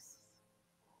napkins.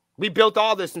 We built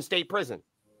all this in state prison.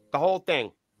 The whole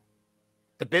thing.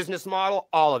 The business model,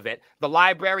 all of it. The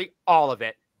library, all of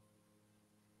it.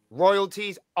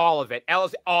 royalties, all of it.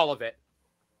 LLC, all of it.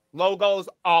 Logos,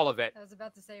 all of it. I was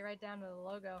about to say right down to the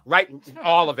logo. Right,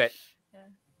 all of it. Yeah.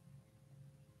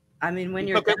 I mean, when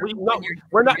you're,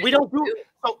 we're not. We don't do.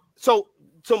 So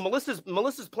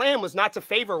Melissa's plan was not to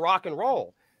favor rock and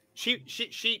roll.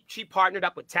 She partnered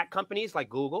up with tech companies like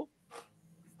Google.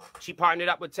 She partnered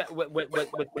up with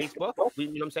Facebook. You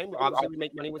know what I'm saying? Obviously, we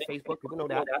make money with Facebook. People know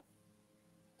that.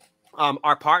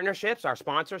 Our partnerships, our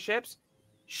sponsorships.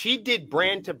 She did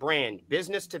brand to brand,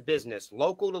 business to business,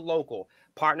 local to local,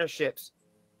 partnerships,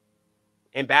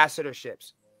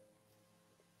 ambassadorships,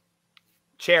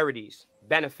 charities,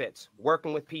 benefits,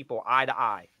 working with people eye to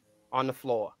eye on the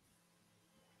floor.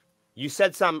 You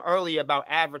said something earlier about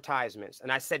advertisements,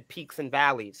 and I said peaks and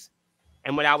valleys.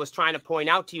 And what I was trying to point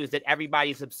out to you is that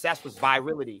everybody's obsessed with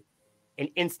virality and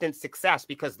instant success,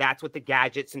 because that's what the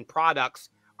gadgets and products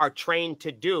are trained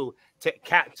to do to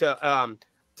capture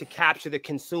the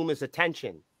consumer's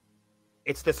attention.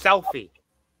 It's the selfie.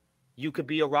 You could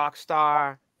be a rock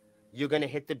star. You're going to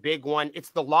hit the big one. It's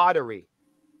the lottery.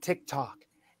 TikTok,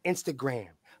 Instagram,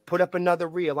 put up another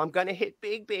reel. I'm going to hit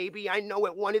big, baby. I know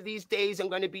it. One of these days I'm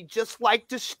going to be just like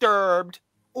Disturbed.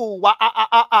 Ooh,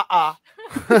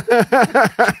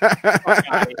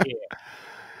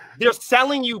 They're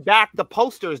selling you back the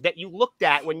posters that you looked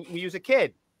at when you was a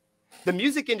kid. The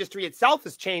music industry itself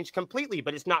has changed completely,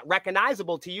 but it's not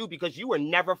recognizable to you because you were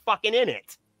never fucking in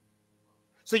it.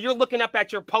 So you're looking up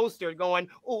at your poster going,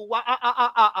 ooh,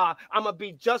 I'm going to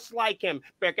be just like him.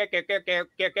 You're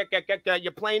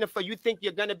playing it for, you think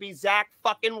you're going to be Zach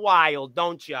fucking Wild,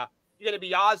 don't you? You're going to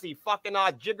be Ozzy fucking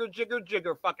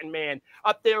jigger fucking man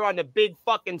up there on the big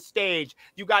fucking stage.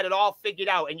 You got it all figured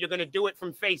out, and you're going to do it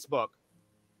from Facebook.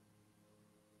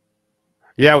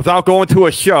 Yeah, without going to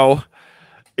a show.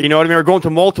 You know what I mean? We're going to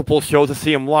multiple shows to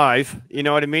see him live. You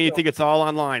know what I mean? You think it's all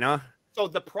online, huh? So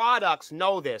the products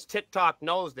know this. TikTok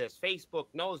knows this. Facebook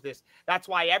knows this. That's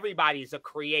why everybody's a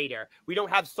creator. We don't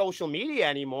have social media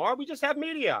anymore. We just have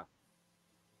media.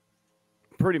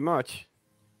 Pretty much.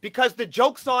 Because the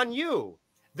joke's on you.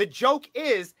 The joke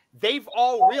is they've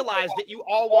all realized that you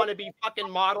all want to be fucking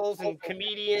models and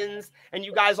comedians, and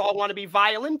you guys all want to be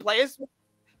violin players,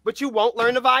 but you won't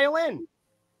learn the violin.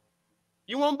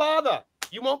 You won't bother.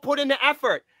 You won't put in the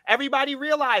effort. Everybody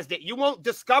realized it. You won't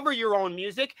discover your own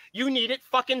music. You need it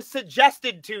fucking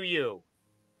suggested to you.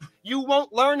 You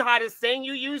won't learn how to sing.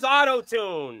 You use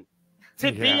auto-tune.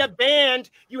 To be a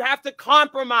band, you have to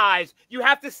compromise. You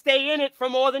have to stay in it for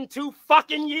more than 2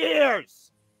 fucking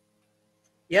years.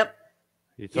 Yep.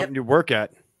 It's something you work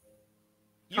at.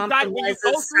 When you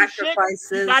go through shit,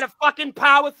 you got to fucking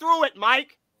power through it,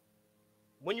 Mike.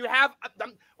 When you have,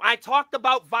 I talked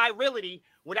about virility.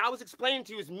 What I was explaining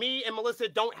to you is me and Melissa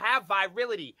don't have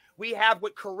virility. We have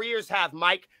what careers have,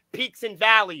 Mike. Peaks and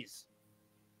valleys.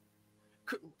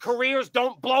 Careers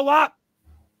don't blow up.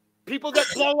 People that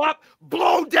blow up,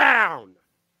 blow down.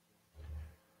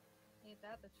 Ain't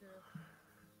that the truth?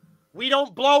 We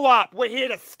don't blow up. We're here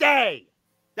to stay.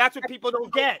 That's what people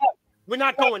don't get. We're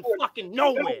not going fucking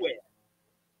nowhere.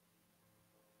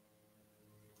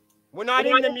 We're not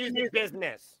in the music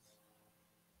business.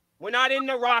 We're not in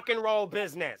the rock and roll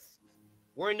business.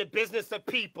 We're in the business of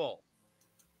people.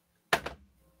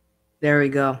 There we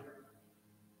go.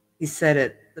 He said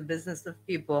it. The business of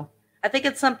people. I think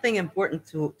it's something important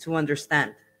to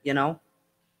understand, you know.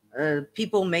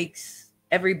 People makes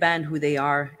every band who they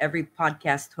are, every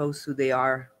podcast host who they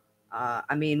are.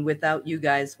 I mean, without you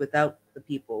guys, without the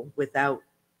people,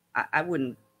 I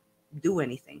wouldn't do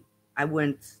anything. I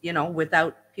wouldn't, you know,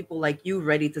 without people like you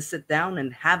ready to sit down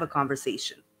and have a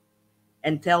conversation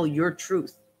and tell your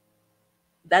truth.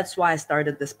 That's why I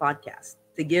started this podcast,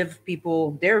 to give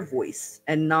people their voice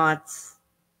and not,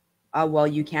 well,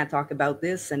 you can't talk about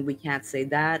this and we can't say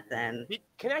that. And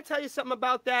can I tell you something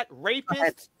about that?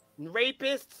 Rapists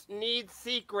need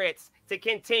secrets to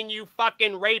continue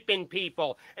fucking raping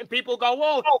people. And people go,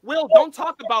 whoa, Will, don't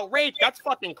talk about rape. That's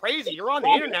fucking crazy. You're on the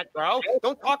internet, bro.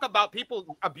 Don't talk about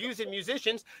people abusing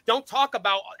musicians. Don't talk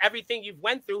about everything you've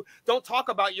went through. Don't talk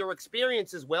about your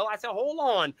experiences, Will. I said, hold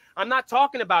on. I'm not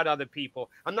talking about other people.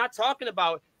 I'm not talking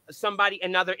about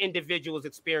another individual's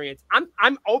experience.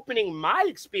 I'm opening my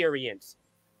experience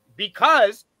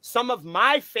because some of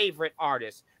my favorite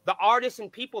artists, the artists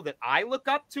and people that I look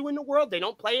up to in the world, they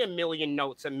don't play 1 million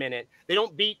notes a minute. They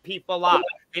don't beat people up.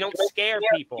 They don't scare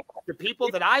people. The people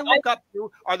that I look up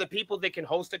to are the people that can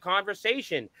host a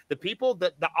conversation.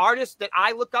 The artists that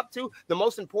I look up to, the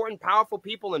most important, powerful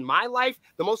people in my life,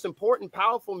 the most important,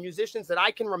 powerful musicians that I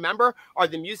can remember are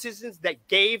the musicians that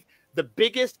gave the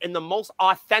biggest and the most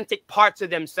authentic parts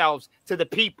of themselves to the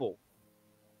people.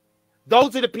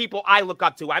 Those are the people I look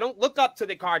up to. I don't look up to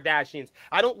the Kardashians.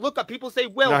 I don't look up. People say,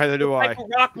 Will, Neither do what I. type of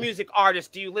rock music artists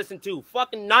do you listen to?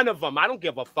 Fucking none of them. I don't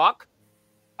give a fuck.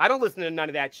 I don't listen to none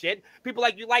of that shit. People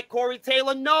like, you like Corey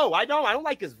Taylor? No, I don't. I don't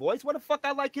like his voice. What the fuck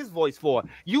I like his voice for?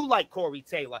 You like Corey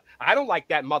Taylor. I don't like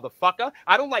that motherfucker.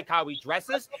 I don't like how he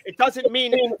dresses. It doesn't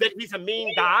mean that he's a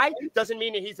mean guy. It doesn't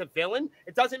mean that he's a villain.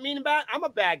 It doesn't mean I'm a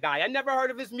bad guy. I never heard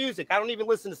of his music. I don't even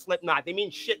listen to Slipknot. They mean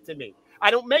shit to me.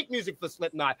 I don't make music for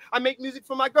Slipknot. I make music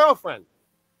for my girlfriend.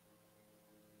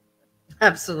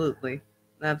 Absolutely.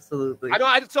 Absolutely.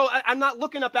 I'm not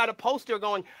looking up at a poster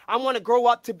going, I want to grow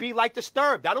up to be like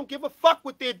Disturbed. I don't give a fuck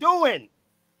what they're doing.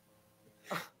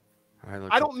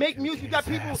 I don't make music. You got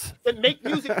people that make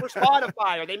music for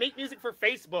Spotify, or they make music for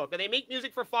Facebook, or they make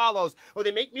music for follows, or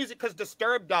they make music because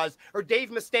Disturbed does, or Dave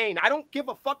Mustaine. I don't give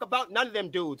a fuck about none of them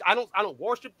dudes. I don't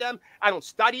worship them. I don't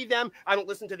study them. I don't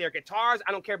listen to their guitars.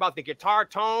 I don't care about the guitar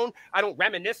tone. I don't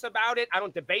reminisce about it. I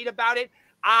don't debate about it.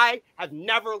 I have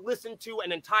never listened to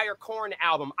an entire Korn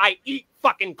album. I eat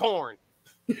fucking corn.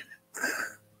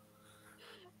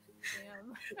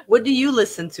 What do you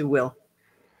listen to, Will?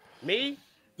 Me?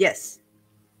 Yes.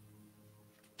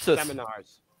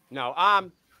 Seminars. No. I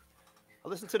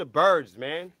listen to the Birds,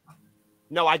 man.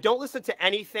 No, I don't listen to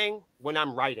anything when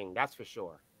I'm writing. That's for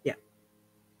sure. Yeah.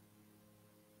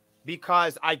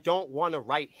 Because I don't want to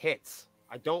write hits.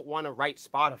 I don't want to write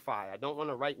Spotify. I don't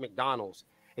want to write McDonald's.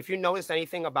 If you notice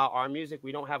anything about our music,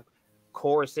 we don't have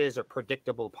choruses or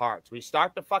predictable parts. We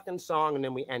start the fucking song and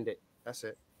then we end it. That's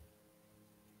it.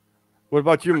 What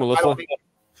about you, Melissa?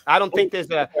 I don't think there's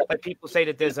like people say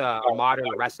that there's a modern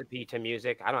recipe to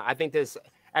music. I think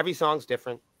every song's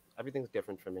different. Everything's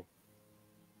different for me.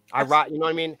 You know what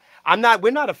I mean?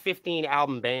 We're not a 15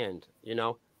 album band, you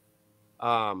know?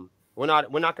 We're not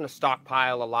going to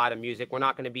stockpile a lot of music. We're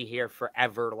not going to be here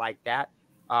forever like that.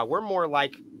 We're more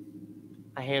like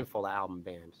a handful of album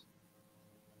bands.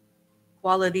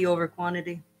 Quality over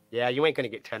quantity. Yeah, you ain't gonna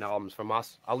get 10 albums from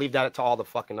us. I'll leave that to all the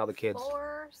fucking other kids.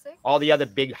 4, 6. All the other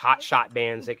big hot shot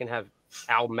bands, they can have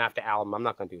album after album. I'm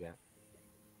not gonna do that.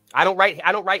 I don't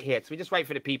write hits. We just write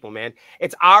for the people, man.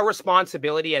 It's our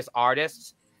responsibility as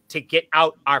artists to get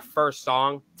out our first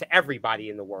song to everybody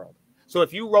in the world. So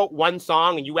if you wrote one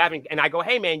song and I go,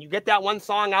 hey man, you get that one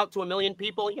song out to 1 million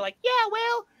people, and you're like, yeah,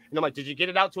 well. And I'm like, did you get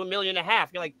it out to 1.5 million?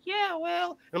 You're like, yeah,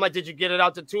 well. And I'm like, did you get it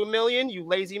out to 2 million, you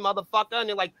lazy motherfucker? And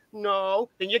you're like, no.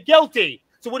 Then you're guilty.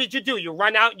 So what did you do? You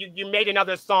run out, you made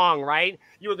another song, right?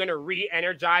 You were going to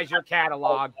re-energize your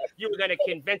catalog. You were going to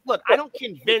convince. Look, I don't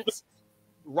convince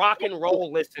rock and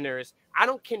roll listeners. I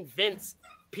don't convince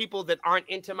people that aren't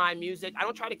into my music. I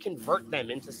don't try to convert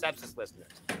them into Sepsiss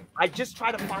listeners. I just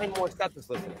try to find more Sepsiss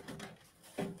listeners.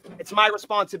 It's my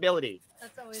responsibility.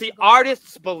 See,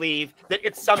 artists believe that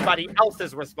it's somebody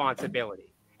else's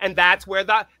responsibility. And that's where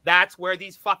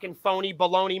these fucking phony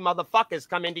baloney motherfuckers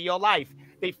come into your life.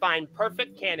 They find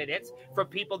perfect candidates for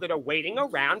people that are waiting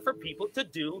around for people to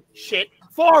do shit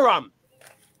for them.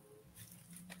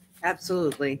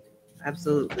 Absolutely.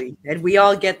 Absolutely. And we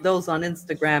all get those on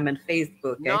Instagram and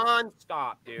Facebook.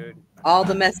 Non-stop, dude. All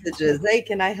the messages. Hey,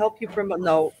 can I help you promote?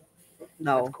 No.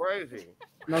 That's crazy.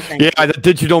 No, thank you. The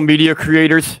digital media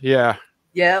creators. Yeah.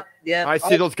 Yep. I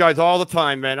see those guys all the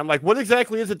time, man. I'm like, what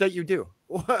exactly is it that you do?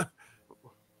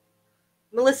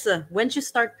 Melissa, when did you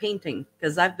start painting?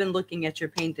 Because I've been looking at your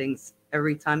paintings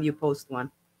every time you post one.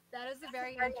 That is a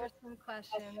very interesting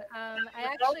question.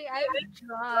 I've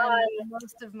drawn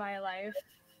most of my life.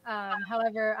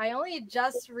 However, I only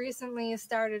just recently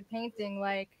started painting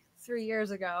like 3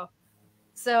 years ago.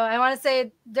 So I want to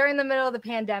say during the middle of the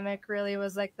pandemic really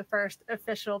was like the first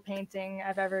official painting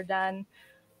I've ever done.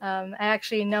 I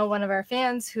actually know one of our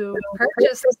fans who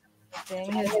purchased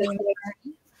painting. His name is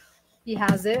Ernie. He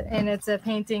has it, and it's a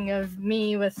painting of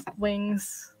me with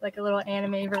wings, like a little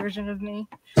anime version of me.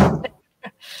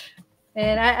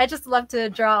 And I just love to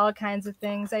draw all kinds of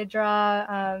things. I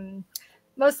draw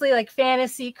mostly like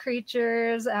fantasy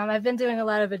creatures. I've been doing a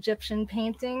lot of Egyptian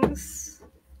paintings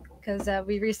because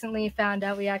we recently found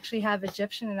out we actually have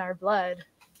Egyptian in our blood.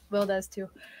 Will does too,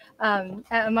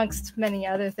 amongst many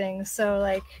other things. So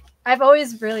like I've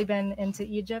always really been into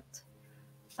Egypt,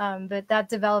 but that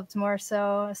developed more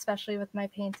so, especially with my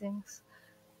paintings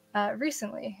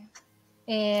recently.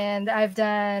 And I've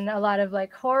done a lot of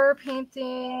like horror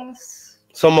paintings.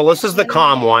 So Melissa's the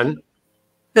calm one.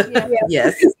 Yeah.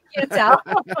 Yes. Can't tell.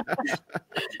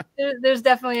 There's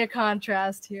definitely a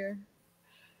contrast here.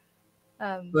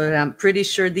 But I'm pretty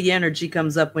sure the energy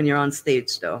comes up when you're on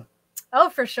stage, though. Oh,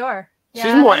 for sure. Yeah,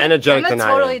 she's more energetic than I am.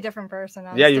 I'm a totally different person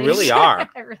on stage. You really are.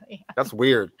 I really am. That's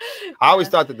weird. I always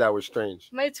thought that was strange.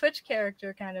 My Twitch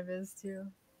character kind of is too.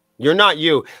 You're not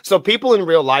you. So people in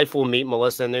real life will meet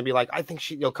Melissa and they'll be like, I think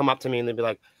you'll come up to me and they'll be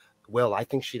like, Will, I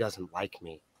think she doesn't like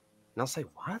me. And I'll say,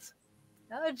 what?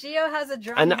 Oh, Gio has a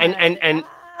drum.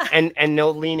 And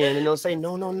they'll lean in and they'll say,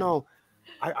 no.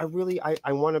 I really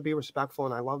want to be respectful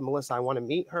and I love Melissa. I want to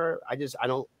meet her. I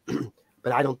don't,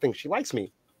 but I don't think she likes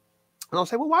me. And I'll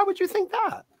say, well, why would you think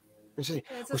that? And she'll say,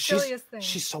 it's the silliest thing.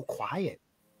 She's so quiet.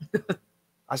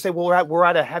 I say, well, we're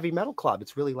at a heavy metal club.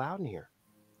 It's really loud in here.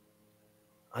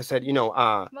 I said, I'm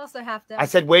also half deaf. I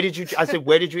said, where did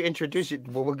you introduce you?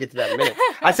 Well, we'll get to that in a minute.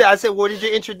 I said, where did you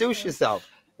introduce yourself?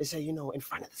 They say, in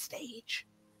front of the stage.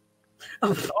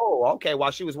 Oh, okay.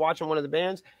 While she was watching one of the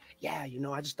bands. Yeah,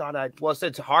 I just thought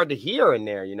it's hard to hear in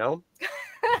there,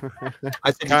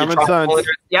 I said, common sense.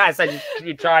 I said,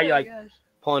 you try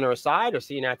pulling her aside or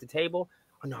seeing her at the table?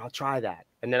 Oh no, I'll try that.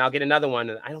 And then I'll get another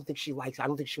one. And I don't think she wants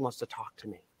to talk to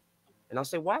me. And I'll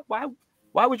say, why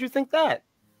would you think that?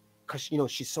 Because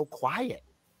she's so quiet.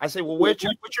 I say, well, what's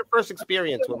your first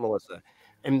experience with Melissa?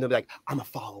 And they'll be like, I'm a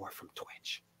follower from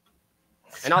Twitch.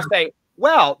 And I'll say,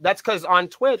 well, that's because on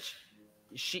Twitch,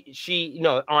 she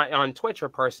on Twitch, her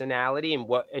personality and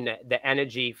the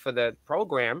energy for the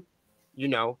program,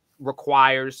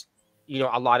 requires,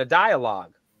 a lot of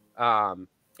dialogue.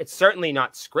 It's certainly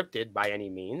not scripted by any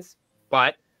means,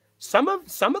 but some of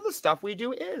the stuff we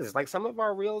do is like some of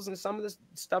our reels and some of the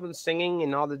stuff and singing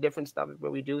and all the different stuff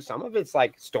that we do. Some of it's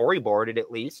like storyboarded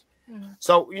at least. Mm-hmm.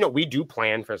 So, we do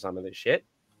plan for some of this shit.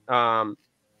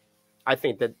 I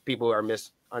think that people are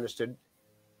misunderstood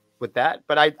with that,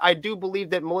 but I do believe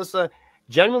that Melissa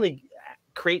generally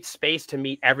creates space to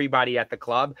meet everybody at the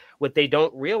club. What they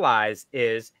don't realize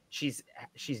is she's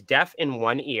deaf in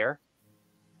one ear.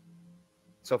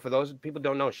 So for those people who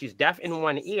don't know, she's deaf in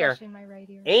one ear. Especially my right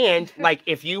ear. And like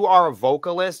if you are a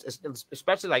vocalist,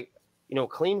 especially like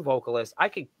clean vocalist, I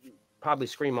could probably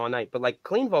scream all night, but like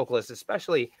clean vocalists,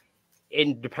 especially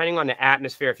depending on the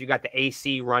atmosphere, if you got the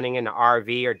AC running in the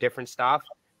RV or different stuff,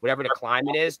 whatever the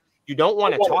climate is, you don't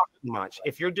want to talk too much.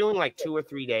 If you're doing like 2 or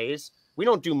 3 days, we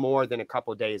don't do more than a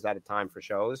couple of days at a time for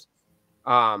shows.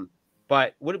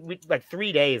 But like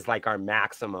 3 days, like our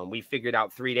maximum. We figured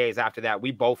out 3 days after that,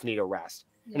 we both need a rest.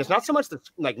 Yeah. And it's not so much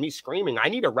like me screaming. I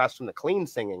need a rest from the clean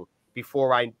singing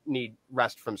before I need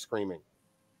rest from screaming.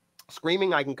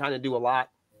 Screaming, I can kind of do a lot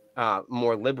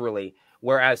more liberally.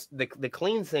 Whereas the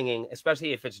clean singing,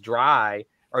 especially if it's dry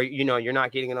or, you're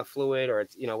not getting enough fluid or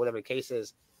it's, whatever the case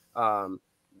is,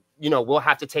 we'll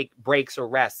have to take breaks or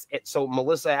rests. So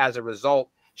Melissa, as a result,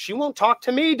 she won't talk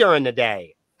to me during the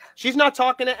day. She's not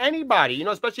talking to anybody,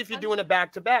 especially if you're doing a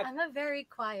back-to-back. I'm a very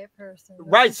quiet person.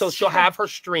 Right. So she'll have her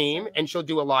stream and she'll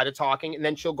do a lot of talking and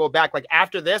then she'll go back. Like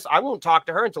after this, I won't talk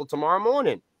to her until tomorrow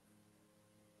morning.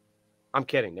 I'm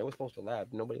kidding. They were supposed to laugh.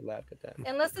 Nobody laughed at that.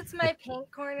 Unless it's my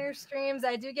Pink Corner streams,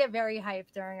 I do get very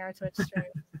hyped during our Twitch stream.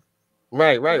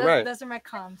 Right. Those are my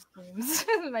calm streams.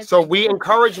 So we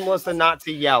encourage Melissa not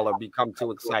to yell or become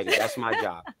too excited. That's my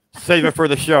job. Save it for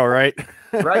the show, right?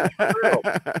 Right.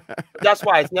 That's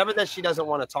why it's never that she doesn't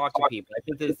want to talk to people. I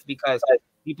think it's because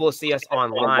people see us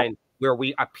online where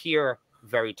we appear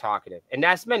very talkative. And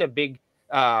that's been a big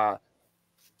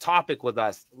topic with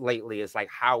us lately, is like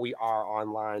how we are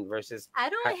online versus I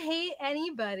don't hate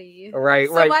anybody. Right.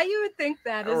 Why you would think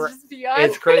that is just beyond.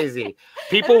 It's crazy.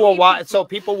 People will watch. So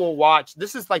people will watch.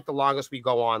 This is like the longest we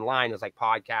go online is like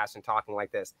podcasts and talking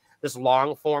like this. This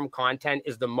long form content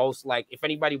is the most, like, if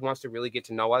anybody wants to really get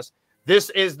to know us, this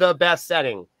is the best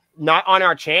setting. Not on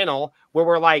our channel where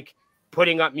we're like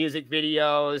putting up music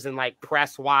videos and like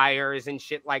press wires and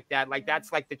shit like that. Like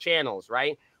that's like the channels,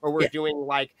 right? Or we're doing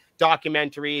like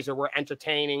documentaries or we're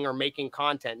entertaining or making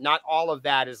content. Not all of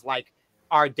that is like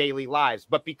our daily lives.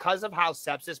 But because of how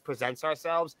Sepsiss presents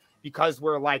ourselves, because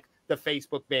we're like the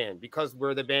Facebook band, because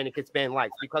we're the band that gets band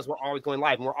likes, because we're always going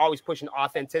live and we're always pushing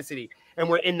authenticity and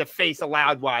we're in the face of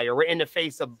Loudwire, we're in the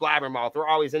face of Blabbermouth, we're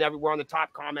always we're on the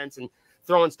top comments and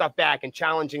throwing stuff back and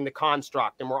challenging the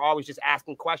construct, and we're always just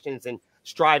asking questions and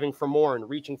striving for more and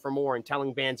reaching for more and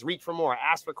telling bands reach for more,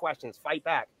 ask for questions, fight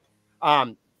back.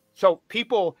 So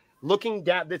people looking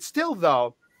down, that still,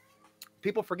 though,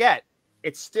 people forget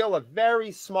it's still a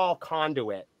very small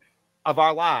conduit of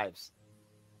our lives.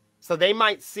 So they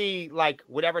might see like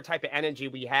whatever type of energy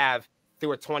we have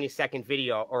through a 20-second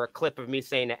video or a clip of me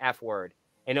saying the F word,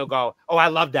 and they'll go, oh, I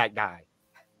love that guy,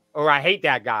 or I hate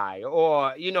that guy,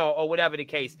 or, or whatever the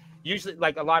case. Usually,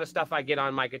 like a lot of stuff I get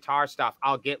on my guitar stuff,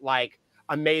 I'll get like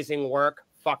amazing work,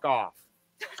 fuck off.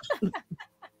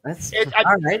 That's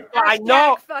all right. I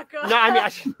know. Fuck off. No, I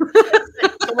mean,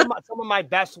 some of my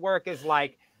best work is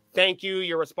like, thank you.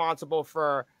 You're responsible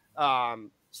for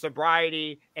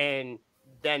sobriety and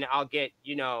then I'll get,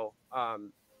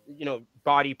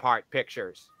 body part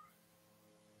pictures.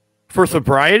 For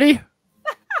sobriety?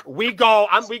 We go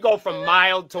from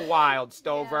mild to wild,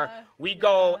 Stover. Yeah, We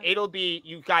go, it'll be,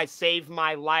 you guys saved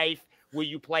my life. Will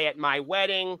you play at my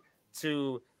wedding?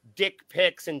 To dick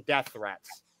pics and death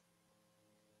threats.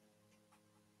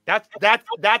 That's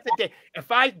the day.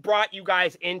 If I brought you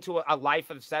guys into a life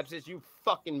of sepsis, you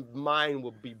fucking mind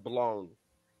would be blown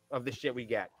of the shit we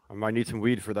get. I might need some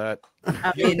weed for that.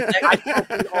 I mean,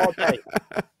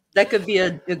 that could be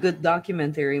a good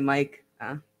documentary, Mike.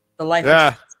 The life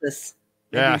of sepsis.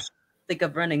 Maybe you should think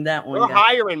of running that one. We're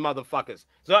hiring motherfuckers.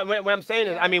 So what I'm saying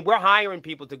is, I mean, we're hiring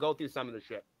people to go through some of the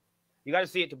shit. You got to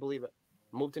see it to believe it.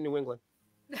 Move to New England.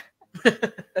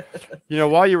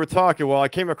 While you were talking, I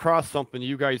came across something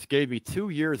you guys gave me 2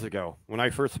 years ago when I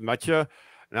first met you,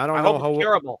 and I don't know how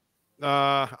curable.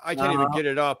 I can't even get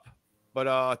it up,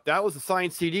 but that was a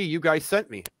signed CD you guys sent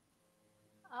me.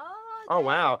 Oh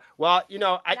wow! Well,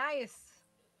 nice.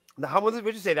 How was it?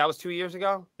 Would you say that was 2 years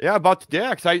ago? Yeah,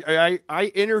 because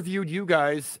I interviewed you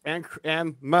guys and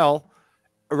Mel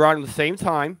around the same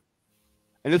time.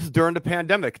 And this is during the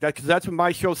pandemic. That's when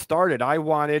my show started. I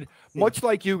wanted, much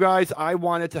like you guys, I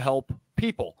wanted to help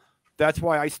people. That's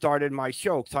why I started my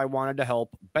show, because I wanted to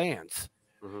help bands.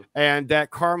 Mm-hmm. And that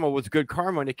karma was good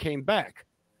karma, and it came back.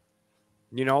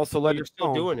 So you're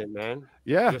still doing it, man.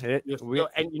 Yeah.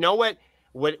 And you know what?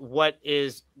 What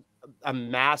is a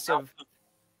massive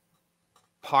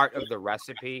part of the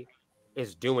recipe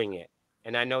is doing it.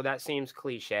 And I know that seems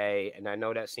cliche, and I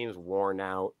know that seems worn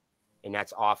out, and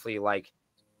that's awfully like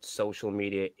social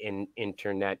media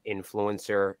internet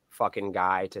influencer fucking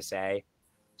guy to say.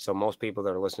 So most people that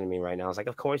are listening to me right now is like,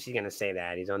 of course he's gonna say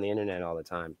that. He's on the internet all the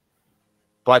time.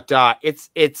 But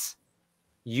it's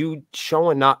you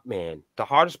showing up, man. The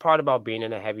hardest part about being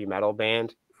in a heavy metal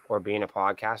band or being a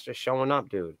podcaster, showing up,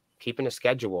 dude. Keeping a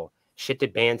schedule. Shit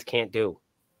that bands can't do.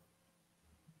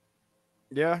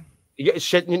 Yeah.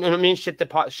 Shit, you know what I mean? Shit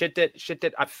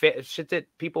that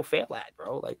people fail at,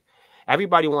 bro. Like,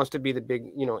 everybody wants to be the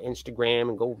big, Instagram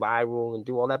and go viral and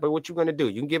do all that. But what you going to do?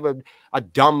 You can give a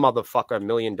dumb motherfucker $1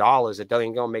 million. It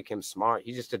doesn't go make him smart.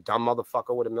 He's just a dumb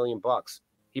motherfucker with $1 million.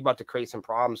 He about to create some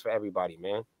problems for everybody,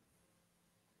 man.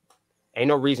 Ain't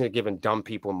no reason to giving dumb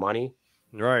people money.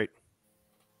 Right.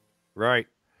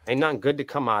 Ain't nothing good to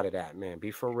come out of that, man.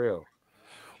 Be for real.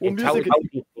 Well, intelligent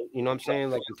people, you know what I'm saying?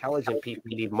 Like, intelligent people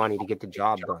need money to get the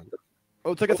job done.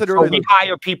 Oh, it's like I said earlier. We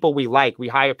hire people we like. We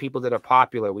hire people that are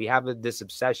popular. We have this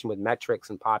obsession with metrics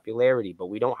and popularity, but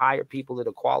we don't hire people that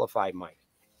are qualified, Mike.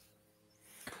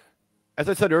 As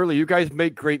I said earlier, you guys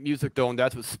make great music, though, and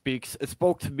that's what speaks. It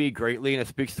spoke to me greatly, and it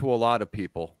speaks to a lot of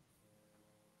people.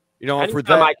 And for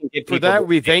that,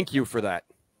 we thank you for that.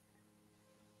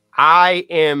 I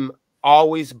am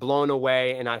always blown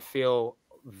away, and I feel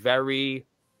very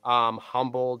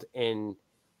humbled and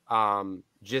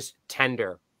just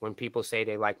tender when people say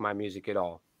they like my music at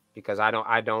all, because I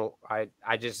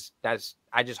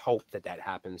just hope that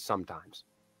happens sometimes.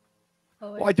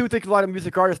 Well, I do think a lot of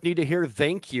music artists need to hear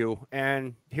thank you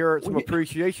and hear some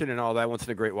appreciation and all that once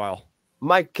in a great while.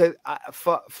 Mike,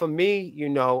 for me,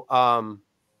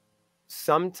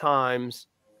 sometimes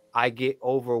I get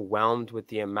overwhelmed with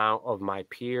the amount of my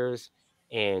peers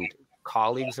and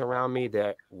colleagues around me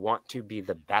that want to be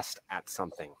the best at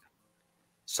something.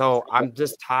 So I'm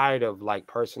just tired of like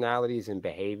personalities and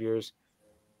behaviors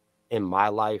in my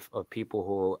life of people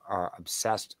who are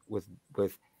obsessed with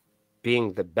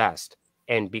being the best.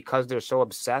 And because they're so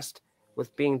obsessed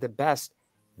with being the best,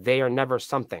 they are never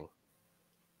something.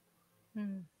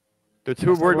 They're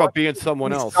too worried about being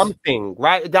someone else. Something,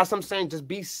 right? That's what I'm saying. Just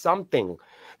be something.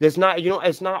 There's not,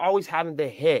 it's not always having the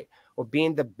hit or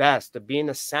being the best or being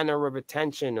the center of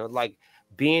attention or like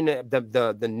being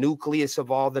the nucleus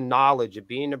of all the knowledge of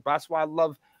being the. That's why I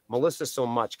love Melissa so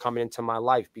much coming into my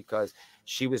life, because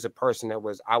she was a person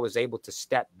that I was able to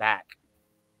step back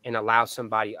and allow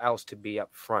somebody else to be up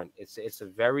front. It's a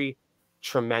very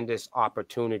tremendous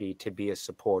opportunity to be a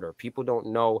supporter. People don't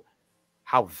know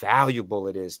how valuable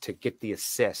it is to get the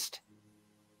assist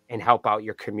and help out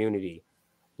your community.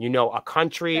 A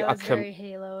country, that was very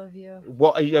Halo of you.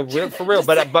 Well, yeah, for real,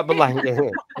 but like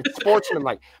it's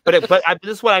sportsmanlike. But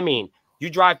this is what I mean. You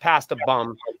drive past a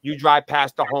bum, you drive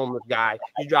past a homeless guy,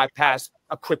 you drive past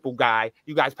a crippled guy,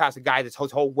 you guys pass a guy that's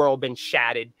his whole world been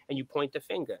shattered, and you point the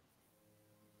finger.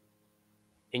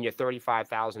 In your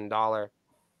 $35,000,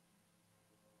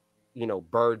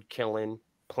 bird killing,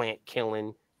 plant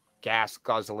killing, gas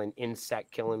guzzling,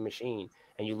 insect killing machine.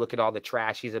 And you look at all the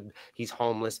trash. He's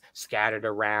homeless, scattered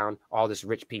around all this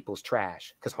rich people's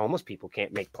trash, because homeless people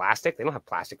can't make plastic. They don't have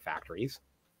plastic factories.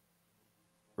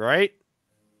 Right?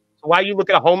 So why you look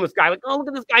at a homeless guy like, oh, look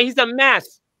at this guy, he's a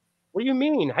mess. What do you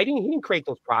mean? He didn't create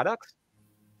those products.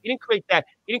 He didn't create that.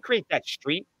 He didn't create that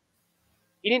street.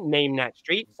 He didn't name that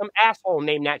street. Some asshole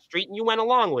named that street, and you went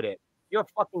along with it. You're a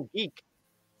fucking geek.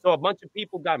 So a bunch of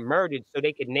people got murdered so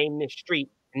they could name this street,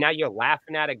 and now you're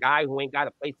laughing at a guy who ain't got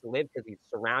a place to live because he's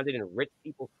surrounded in rich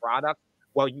people's products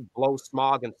while you blow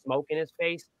smog and smoke in his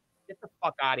face. Get the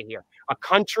fuck out of here. A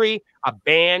country, a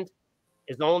band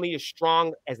is only as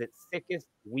strong as its sickest,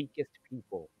 weakest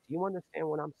people. Do you understand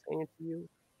what I'm saying to you?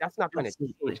 That's not going to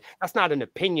change. That's not an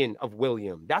opinion of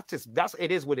William.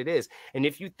 It is what it is. And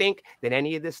if you think that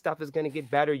any of this stuff is going to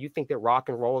get better, you think that rock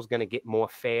and roll is going to get more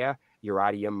fair, you're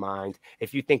out of your mind.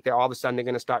 If you think that all of a sudden they're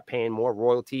going to start paying more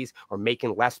royalties or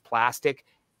making less plastic,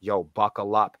 yo,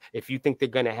 buckle up. If you think they're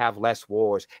going to have less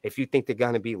wars, if you think they're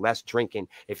going to be less drinking,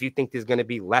 if you think there's going to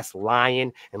be less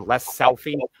lying and less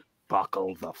selfie,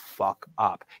 buckle the fuck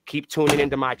up. Keep tuning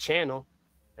into my channel,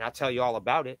 and I'll tell you all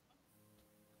about it.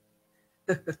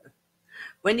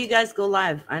 When do you guys go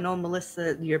live? I know,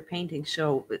 Melissa, your painting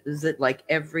show, is it like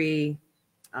every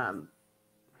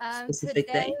specific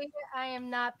today, day? I am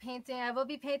not painting. I will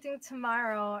be painting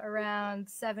tomorrow around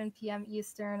 7 p.m.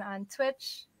 Eastern on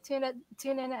Twitch. Tune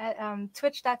in at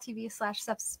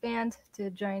twitch.tv/sepsissband to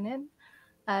join in.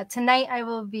 Tonight, I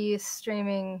will be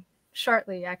streaming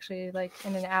shortly, actually, like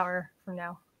in an hour from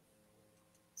now.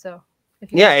 So,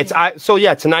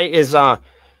 tonight is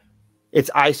it's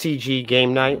ICG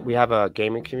game night. We have a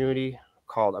gaming community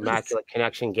called Immaculate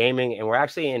Connection Gaming, and we're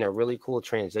actually in a really cool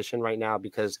transition right now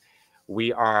because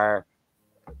we are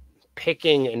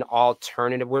picking an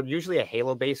alternative. We're usually a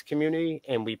Halo-based community,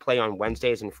 and we play on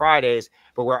Wednesdays and Fridays,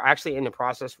 but we're actually in the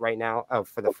process right now of,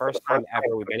 for the first time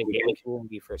ever, we've been in gaming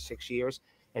community for 6 years,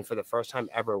 and for the first time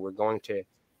ever, we're going to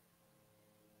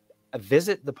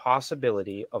visit the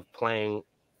possibility of playing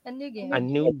a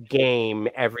new game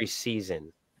every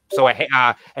season. So an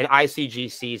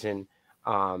ICG season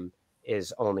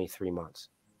is only 3 months.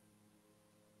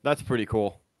 That's pretty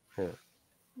cool. Yeah.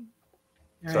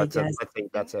 All So right,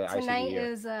 that's a tonight ICG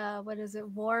year. is what is it,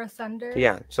 War Thunder?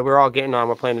 Yeah. So we're all getting on.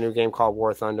 We're playing a new game called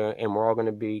War Thunder, and we're all going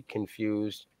to be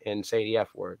confused and say the F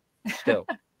word still.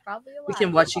 Probably a lot. We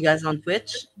can watch you guys on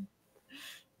Twitch.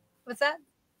 What's that?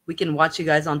 We can watch you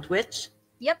guys on Twitch.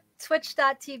 Yep,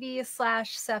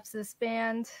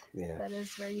 twitch.tv/sepsissband. Yeah. That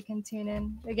is where you can tune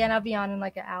in. Again, I'll be on in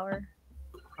like an hour.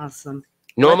 Awesome.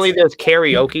 Normally there's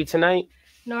karaoke tonight.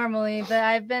 Normally, but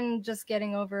I've been just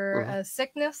getting over a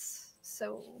sickness,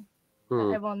 so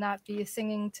I will not be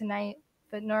singing tonight.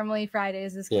 But normally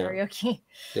Fridays is karaoke.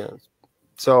 Yeah.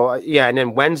 So and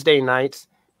then Wednesday nights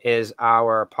is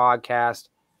our podcast,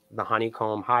 The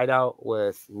Honeycomb Hideout,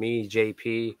 with me,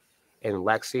 JP, and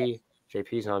Lexi.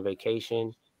 JP's on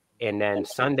vacation. And then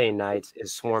Sunday nights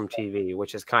is Swarm TV,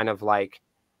 which is kind of like,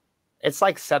 it's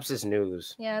like Sepsiss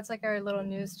News. Yeah, it's like our little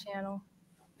news channel.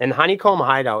 And Honeycomb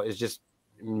Hideout is just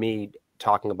me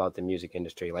talking about the music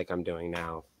industry like I'm doing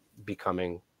now,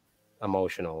 becoming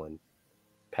emotional and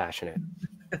passionate.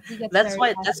 That's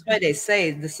why they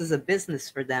say this is a business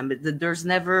for them. But there's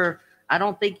never, I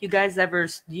don't think do you guys ever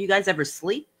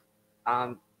sleep?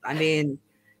 I mean,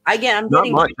 again, I'm not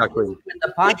getting much actually.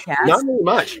 The podcast. Not really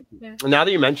much. Yeah. Now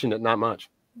that you mentioned it, not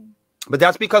much. But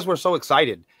that's because we're so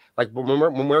excited. Like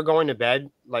when we're going to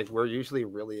bed, like we're usually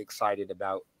really excited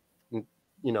about,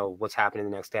 what's happening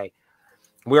the next day.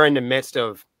 We're in the midst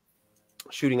of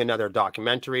shooting another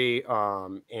documentary,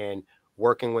 and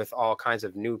working with all kinds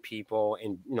of new people,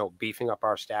 and beefing up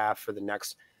our staff for the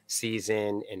next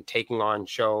season and taking on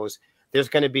shows. There's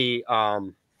going to be,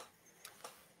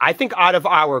 I think, out of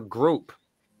our group.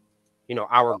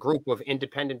 Our group of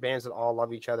independent bands that all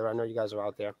love each other. I know you guys are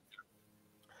out there.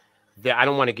 I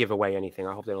don't want to give away anything.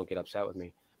 I hope they don't get upset with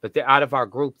me. But out of our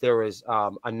group, there is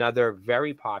another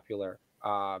very popular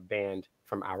band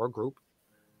from our group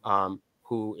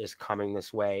who is coming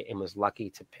this way and was lucky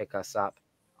to pick us up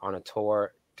on a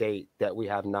tour date that we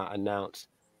have not announced.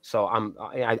 So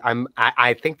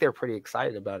I think they're pretty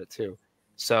excited about it too.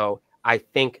 So I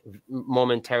think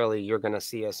momentarily you're going to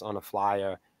see us on a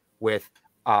flyer with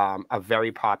a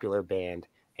very popular band,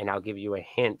 and I'll give you a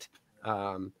hint.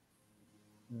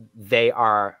 They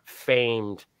are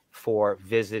famed for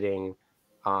visiting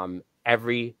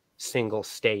every single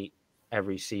state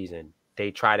every season.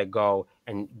 They try to go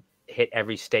and hit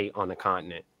every state on the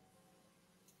continent.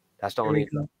 That's the only.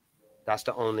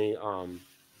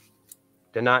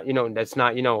 They're not. That's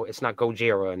not. It's not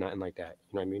Gojira or nothing like that.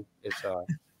 You know what I mean? It's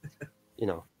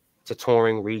it's a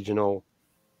touring regional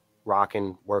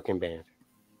rockin' working band.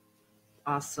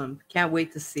 Awesome. Can't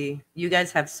wait to see. You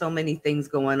guys have so many things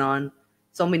going on.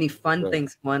 so many fun Good.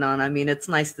 things going on. I mean, it's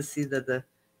nice to see that the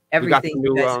We got everything some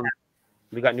you new guys have.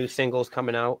 we got new singles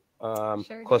coming out. Of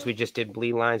Sure course, do. we just did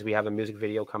Bleed Lines. We have a music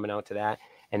video coming out to that,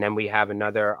 and then we have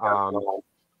another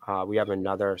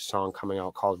song coming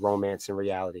out called Romance and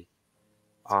Reality.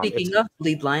 Speaking of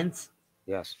lead lines,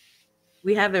 yes,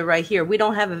 we have it right here. We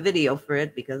don't have a video for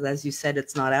it because, as you said,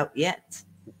 it's not out yet.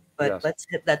 But yes. let's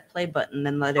hit that play button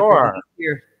and let Sure. everybody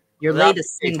hear your Well,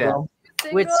 latest appreciate that.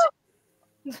 single. Which,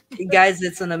 guys,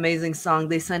 it's an amazing song.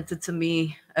 They sent it to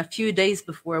me a few days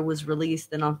before it was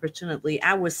released, and unfortunately,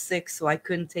 I was sick, so I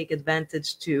couldn't take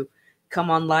advantage to come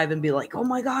on live and be like, "Oh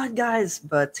my God, guys!"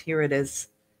 But here it is.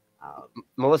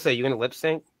 Melissa, you gonna lip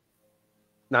sync?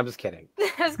 No, I'm just kidding.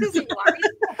 That's because you are.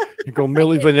 You go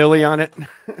Milli Vanilli on it.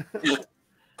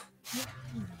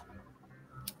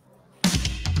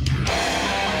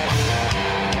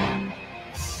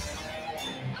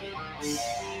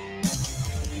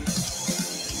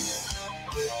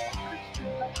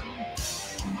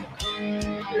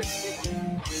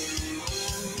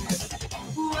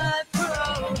 What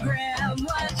program,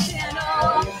 what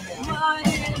channel, what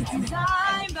is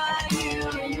designed by you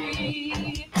and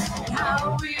me?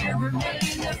 How we remain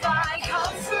to find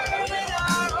comfort in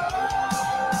our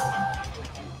own.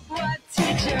 What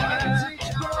teacher,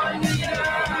 or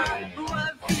leader,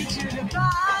 what feature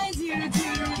defines you to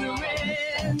the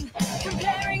win?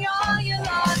 Comparing all your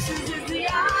losses is the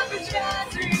average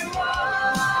man's reward.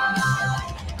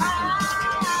 I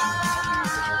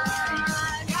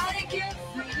got a gift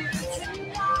for you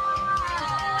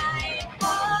tonight.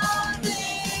 All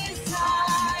this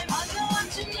time, I know what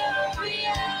you know,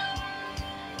 yeah.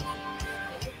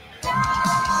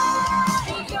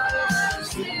 I got a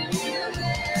simulator,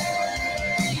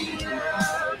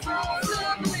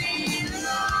 possibly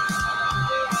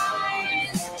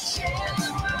lies. Share the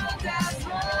world that's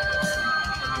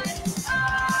one. I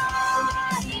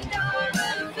know the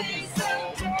face of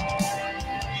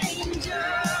danger,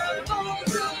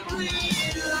 possibly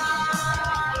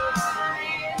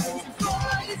lies. For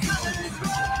the colors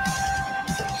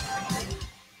run.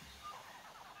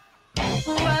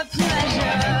 What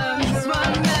pleasure,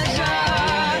 one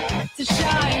measure to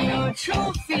shine your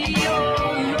trophy, oh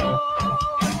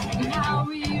Lord. And how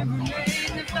we remain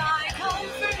to find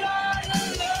comfort all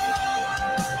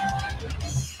alone.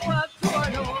 What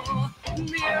portal,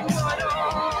 mere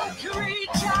mortal, can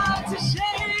reach out to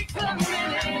shake the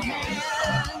minute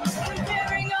hand.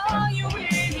 Comparing all your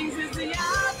wings is the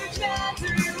average man's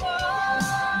reward.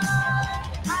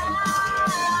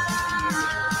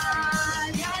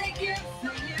 I got a gift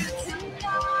for you tonight.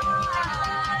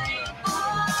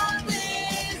 All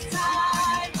this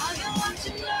time, I know what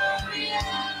you love,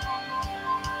 yeah.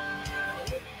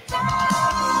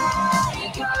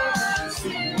 I got a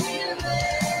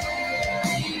simulator,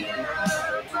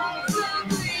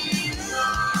 possibly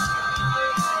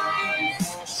lies.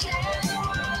 Share the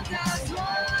world as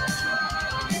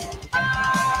one. I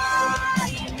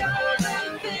know the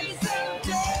face of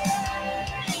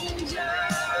danger,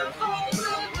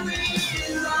 possibly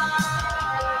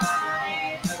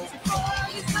lies. For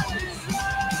the colors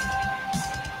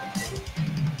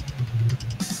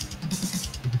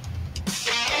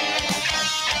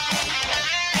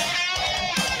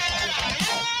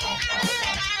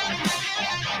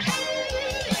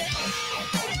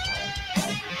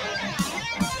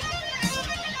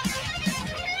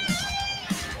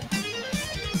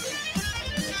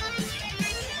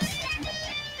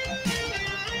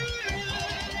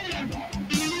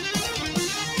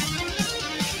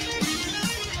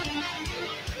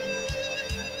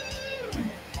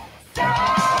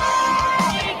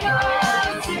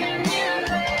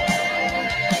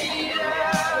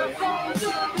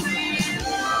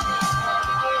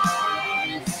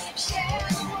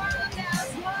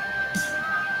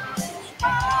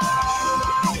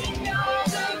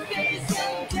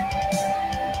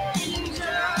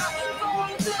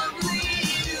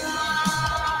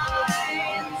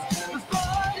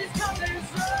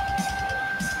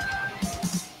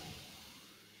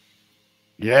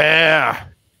Yeah.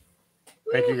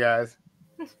 Thank you, guys.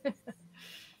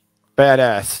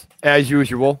 Badass. As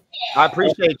usual. I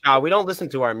appreciate y'all. We don't listen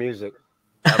to our music.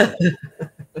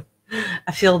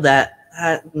 I feel that.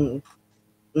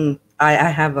 I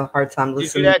have a hard time Do you do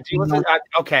listening. that? Do you listen?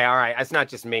 Okay, all right. It's not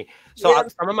just me. So Yeah.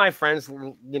 some of my friends,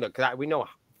 you know, because we know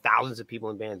thousands of people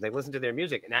in bands, they listen to their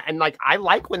music, and like I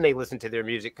like when they listen to their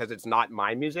music because it's not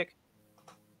my music.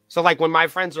 So like when my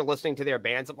friends are listening to their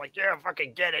bands, I'm like, yeah,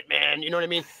 fucking get it, man. You know what I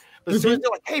mean? But as soon as they're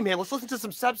like, hey, man, let's listen to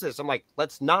some Sepsiss, I'm like,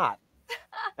 let's not.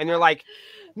 And they're like,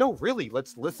 no, really,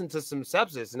 let's listen to some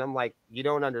Sepsiss. And I'm like, you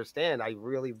don't understand. I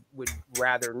really would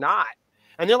rather not.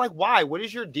 And they're like, why? What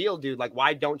is your deal, dude? Like,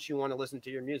 why don't you want to listen to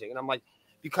your music? And I'm like,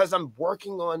 because I'm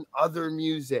working on other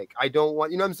music. I don't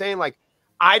want, you know what I'm saying? Like,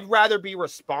 I'd rather be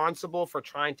responsible for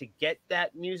trying to get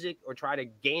that music or try to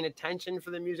gain attention for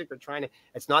the music or trying to,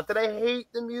 it's not that I hate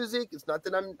the music. It's not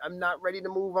that I'm not ready to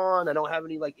move on. I don't have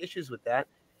any like issues with that.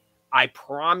 I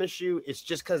promise you, it's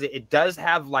just because it does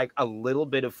have like a little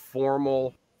bit of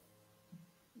formal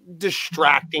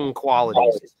distracting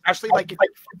qualities, especially like if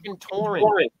you're fucking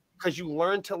touring, because you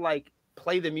learn to like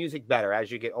play the music better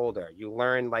as you get older. You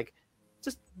learn like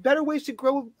just better ways to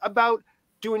grow about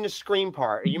doing the scream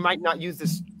part. You might not use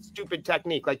this stupid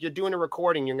technique. Like you're doing a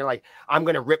recording, you're like, I'm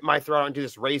going to rip my throat out and do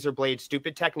this razor blade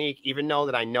stupid technique, even though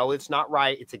that I know it's not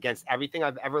right. It's against everything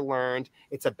I've ever learned.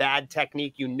 It's a bad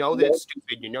technique. You know that it's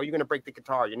stupid. You know you're going to break the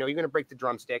guitar. You know you're going to break the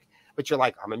drumstick. But you're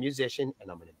like, I'm a musician and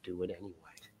I'm going to do it anyway.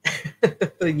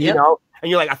 You know? And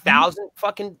you're like 1,000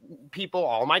 fucking people,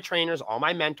 all my trainers, all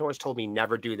my mentors told me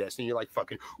never do this. And you're like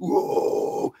fucking,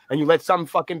 whoa. And you let some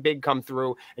fucking big come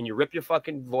through and you rip your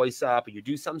fucking voice up or you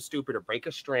do something stupid or break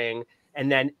a string.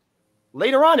 And then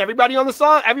later on, everybody on the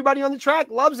song, everybody on the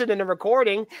track loves it in the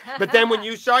recording. But then when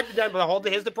you start to,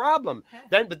 here's the problem.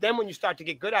 But then when you start to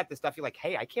get good at this stuff, you're like,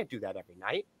 hey, I can't do that every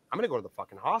night. I'm going to go to the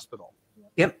fucking hospital.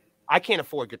 Yep. I can't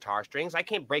afford guitar strings. I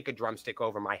can't break a drumstick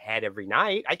over my head every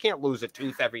night. I can't lose a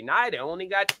tooth every night. I only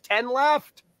got 10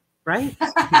 left. Right.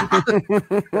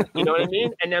 You know what I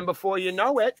mean? And then before you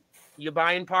know it, you're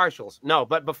buying partials. No,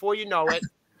 but before you know it,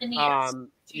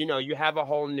 you know, you have a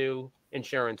whole new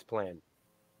insurance plan.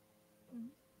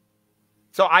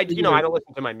 So I don't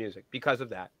listen to my music because of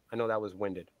that. I know that was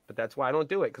winded, but that's why I don't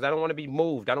do it, because I don't want to be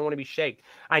moved. I don't want to be shaken.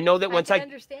 I know that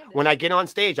when I get on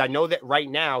stage, I know that right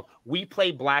now we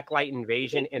play Blacklight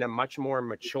Invasion in a much more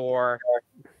mature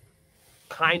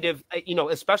kind of, you know,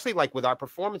 especially like with our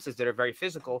performances that are very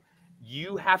physical,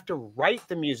 you have to write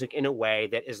the music in a way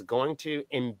that is going to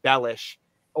embellish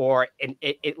or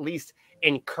at least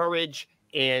encourage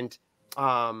and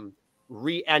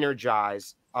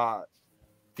re-energize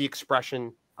the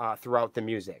expression throughout the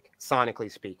music,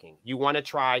 sonically speaking. You want to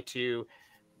try to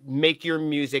make your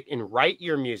music and write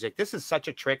your music. This is such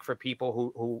a trick for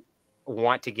people who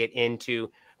want to get into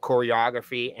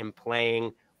choreography and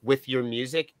playing with your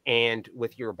music and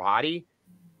with your body.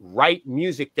 Write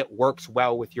music that works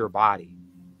well with your body.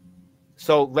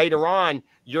 So later on,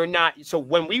 you're not, so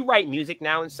when we write music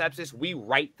now in Sepsiss, we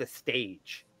write the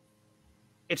stage.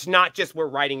 It's not just we're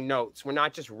writing notes. We're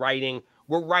not just writing,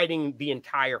 we're writing the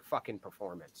entire fucking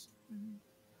performance. Mm-hmm.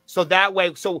 So that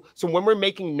way, so when we're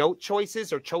making note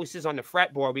choices or choices on the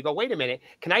fretboard, we go, wait a minute,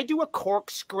 can I do a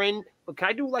corkscrew? Can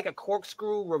I do like a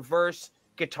corkscrew reverse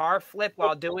guitar flip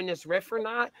while doing this riff or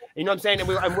not? You know what I'm saying? And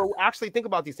we'll actually think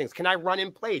about these things. Can I run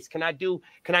in place? Can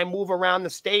I move around the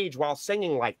stage while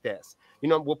singing like this? You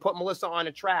know, we'll put Melissa on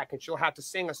a track and she'll have to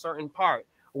sing a certain part.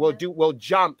 We'll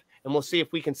jump and we'll see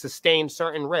if we can sustain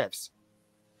certain riffs.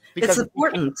 Because it's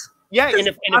important. Yeah.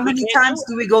 And how many times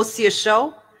do we go see a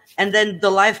show and then the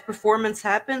live performance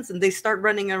happens and they start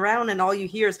running around and all you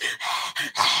hear is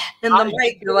in the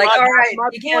mic. You're like, all right,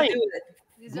 you can't do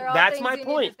it. That's my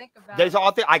point. There's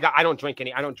all things I don't drink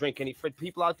any. For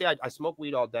people out there, I smoke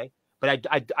weed all day, but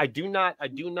I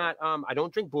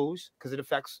don't drink booze because it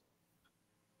affects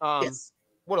yes.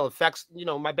 Well, it affects, you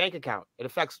know, my bank account. It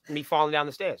affects me falling down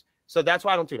the stairs. So that's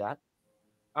why I don't do that.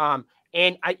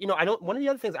 And one of the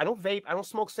other things, I don't vape, I don't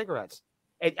smoke cigarettes.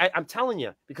 I'm telling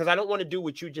you, because I don't want to do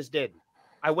what you just did.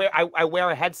 I wear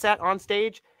a headset on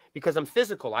stage because I'm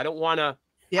physical. I don't want to.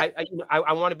 Yeah.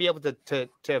 I want to be able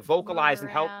to vocalize and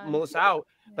help Melissa out.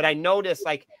 Yeah. But I noticed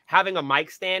like having a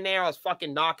mic stand there, I was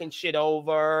fucking knocking shit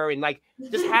over and like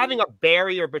just having a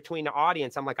barrier between the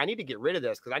audience. I'm like, I need to get rid of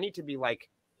this because I need to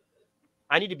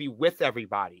be with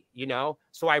everybody, you know?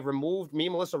 So me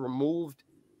and Melissa removed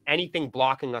anything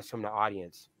blocking us from the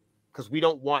audience because we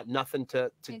don't want nothing to.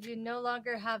 And you no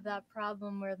longer have that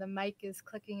problem where the mic is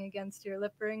clicking against your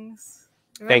lip rings.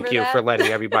 Thank you for letting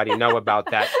everybody know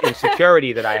about that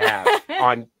insecurity that I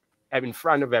have in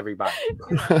front of everybody.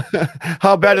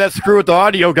 How bad did that screw with the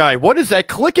audio guy? What is that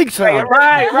clicking sound?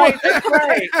 Right. That's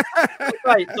right.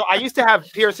 Right. So I used to have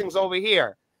piercings over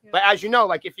here, but as you know,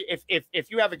 like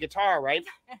if you have a guitar, right?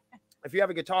 If you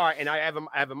have a guitar and I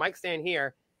have a mic stand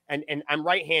here and I'm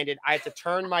right-handed, I have to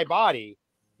turn my body.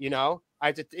 You know,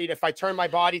 if I turn my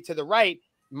body to the right,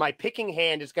 my picking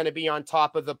hand is going to be on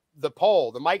top of the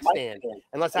pole, the mic stand,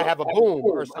 unless I have a boom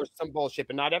or some bullshit.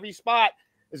 But not every spot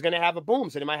is going to have a boom.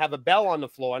 So they might have a bell on the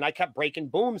floor, and I kept breaking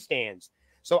boom stands.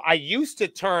 So I used to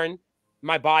turn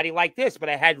my body like this, but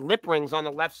I had lip rings on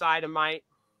the left side of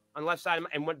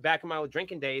and went back in my old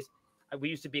drinking days. We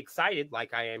used to be excited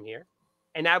like I am here.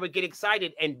 and I would get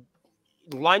excited and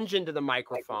lunge into the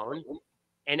microphone,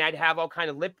 and I'd have all kind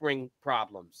of lip ring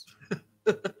problems.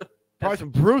 Probably some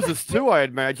bruises too, I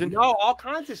imagine. No, all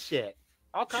kinds of shit.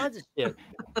 All kinds of shit.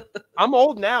 I'm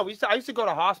old now. I used to go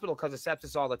to hospital because of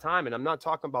sepsis all the time, and I'm not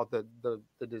talking about the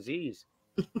disease.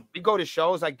 We go to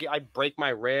shows, I break my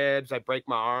ribs, I break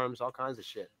my arms, all kinds of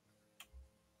shit.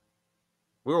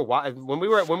 We were when we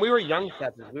were young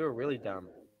sepsis, we were really dumb.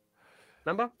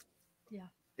 Remember? Yeah.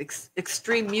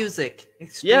 Extreme music.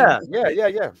 Yeah.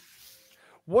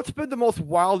 What's been the most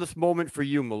wildest moment for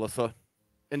you, Melissa,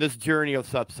 in this journey of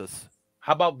sepsis?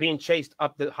 How about being chased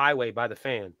up the highway by the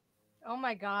fan? Oh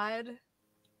my God.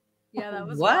 Yeah, that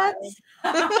was what?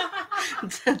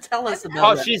 Tell us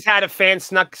about that. She's had a fan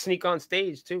sneak on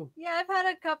stage too. Yeah, I've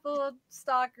had a couple of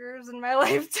stalkers in my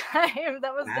lifetime.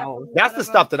 That was That's the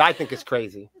stuff that I think is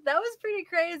crazy. That was pretty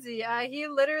crazy. He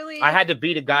literally. I had to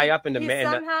beat a guy up in the man.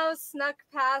 He somehow snuck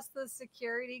past the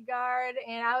security guard,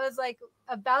 and I was like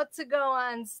about to go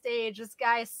on stage. This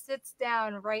guy sits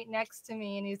down right next to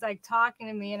me, and he's like talking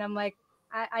to me, and I'm like,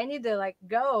 I need to like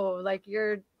go, like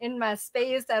you're in my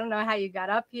space. I don't know how you got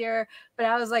up here, but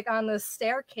I was like on the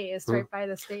staircase right by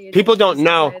the stage. People don't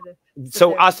know.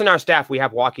 So us and our staff, we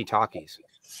have walkie-talkies.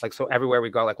 Like, so everywhere we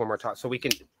go, like when we're talking, so we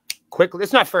can quickly,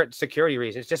 it's not for security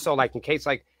reasons. It's just so like in case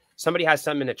like somebody has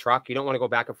something in the truck, you don't want to go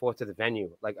back and forth to the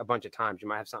venue like a bunch of times. You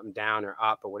might have something down or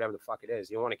up or whatever the fuck it is.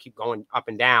 You don't want to keep going up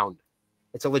and down.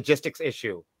 It's a logistics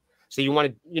issue. So you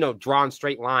want to, draw in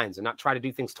straight lines and not try to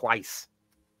do things twice.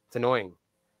 It's annoying.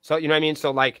 So, you know what I mean?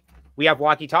 So, like, we have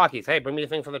walkie-talkies. Hey, bring me the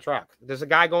thing for the truck. There's a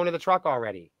guy going to the truck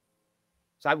already.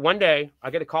 So, one day,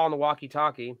 I get a call on the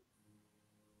walkie-talkie.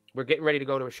 We're getting ready to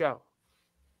go to a show.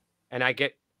 And I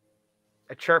get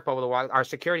a chirp over the walkie. Our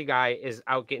security guy is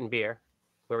out getting beer,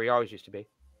 where he always used to be.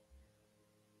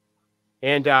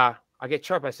 And I get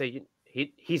chirp. I say,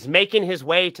 he's making his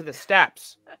way to the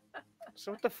steps.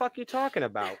 So, what the fuck are you talking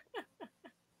about?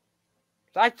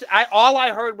 All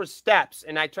I heard was steps,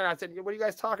 and I turned. I said, "What are you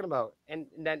guys talking about?" And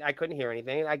then I couldn't hear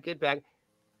anything. And I get back,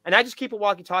 and I just keep a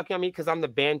walkie-talkie on me because I'm the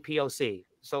band POC.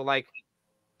 So like,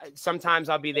 sometimes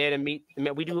I'll be there to meet.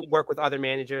 We do work with other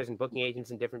managers and booking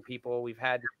agents and different people. We've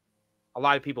had a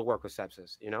lot of people work with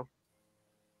Sepsiss,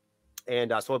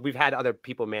 and so we've had other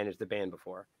people manage the band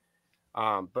before.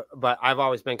 But I've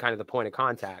always been kind of the point of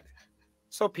contact.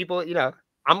 So people,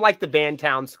 I'm like the band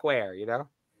town square,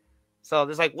 So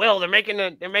there's like, Will, they're making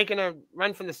a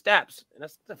run from the steps. And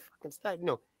that's the fucking step.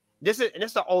 This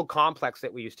is the old complex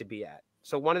that we used to be at.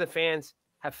 So one of the fans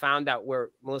have found out where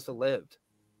Melissa lived.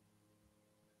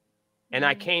 And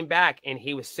I came back and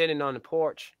he was sitting on the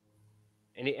porch.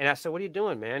 And I said, "What are you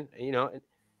doing, man?"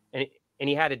 And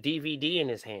he had a DVD in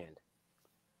his hand.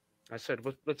 I said,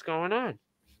 What's going on?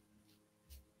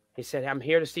 He said, "I'm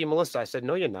here to see Melissa." I said,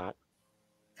 "No, you're not."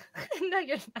 No,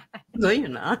 you're not. No, you're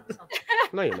not.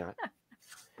 No, you're not.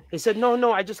 He said,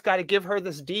 no, I just got to give her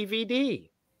this DVD.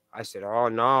 I said, "Oh,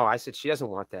 no." I said, "She doesn't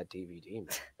want that DVD,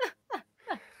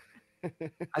 man."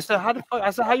 I said, "How the fuck?"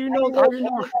 I said, How you know?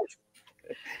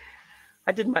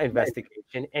 I did my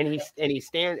investigation, and he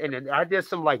stands, and I did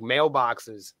some like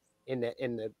mailboxes in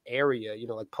the area,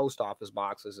 like post office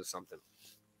boxes or something.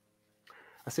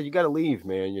 I said, "You got to leave,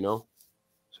 man,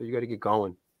 so you got to get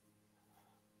going.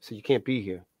 So you can't be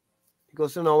here." He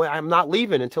goes, "No, I'm not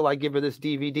leaving until I give her this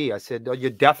DVD." I said, "Oh, you're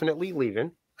definitely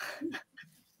leaving."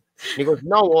 He goes,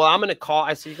 "No, well, I'm going to call."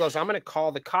 I'm going to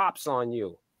call the cops on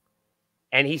you.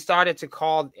 And he started to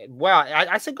call. Well,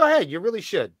 I said, "Go ahead. You really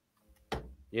should."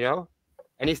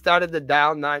 And he started to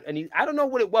dial 9. And I don't know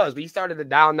what it was, but he started to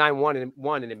dial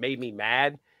 911, and it made me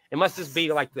mad. It must just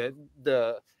be like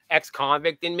the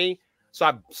ex-convict in me. So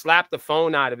I slapped the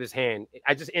phone out of his hand.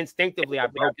 I just instinctivly, I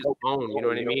broke his phone. You know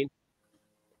what I mean?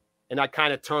 And I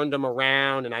kind of turned him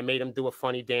around, and I made him do a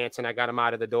funny dance, and I got him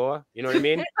out of the door. You know what I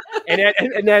mean? and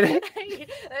then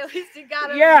at least you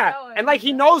got him. Yeah, going. and like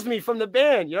he knows me from the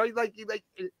band.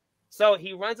 So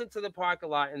he runs into the parking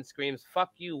lot and screams,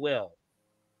 "Fuck you, Will."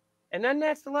 And then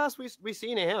that's the last we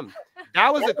seen of him.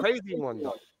 That was a crazy one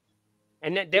though.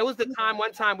 And then there was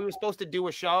one time we were supposed to do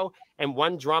a show, and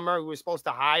one drummer we were supposed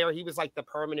to hire, he was like the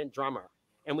permanent drummer.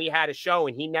 And we had a show,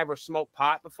 and he never smoked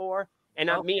pot before. And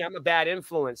I'm a bad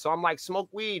influence. So I'm like, "Smoke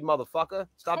weed, motherfucker.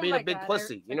 Stop being a big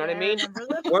pussy." You know what I mean?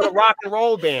 We're a rock and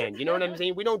roll band. You know what I'm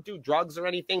saying? We don't do drugs or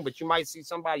anything, but you might see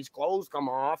somebody's clothes come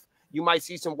off. You might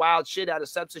see some wild shit at a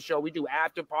Sepsiss show. We do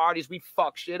after parties. We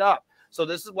fuck shit up. So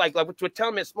this is like we're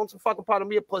telling me, "Smoke some fucking pot and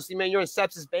be a pussy, man. You're in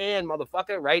Sepsiss band,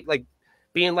 motherfucker," right? Like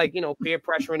being like, peer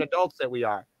pressuring adults that we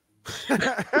are.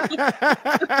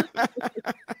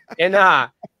 And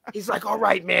He's like, all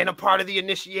right, man, I'm part of the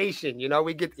initiation. You know,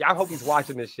 I hope he's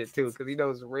watching this shit too, because he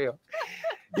knows it's real.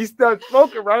 He starts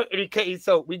smoking, right? And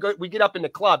so we get up in the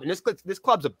club, and this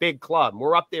club's a big club.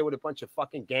 We're up there with a bunch of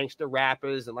fucking gangster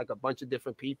rappers and like a bunch of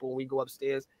different people. We go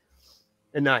upstairs,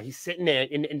 and he's sitting there,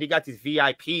 and they got these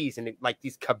VIPs and like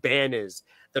these cabanas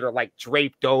that are like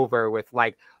draped over with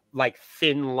like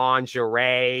thin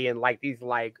lingerie and like these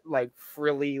like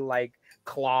frilly like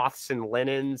cloths and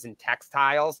linens and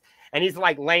textiles. And he's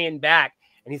like laying back,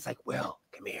 and he's like, Will,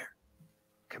 come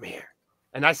here.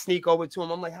 And I sneak over to him.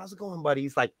 I'm like, how's it going, buddy?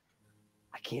 He's like,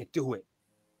 I can't do it.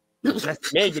 Man,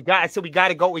 I said, we got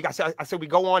to go. I said, we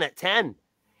go on at 10.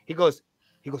 He goes,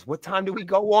 what time do we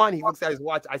go on? He looks at his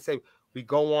watch. I said, we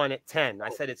go on at 10. I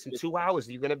said, it's in 2 hours.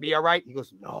 Are you going to be all right? He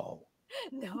goes, no.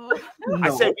 I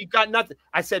said, we got nothing.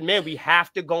 I said, man, we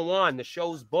have to go on. The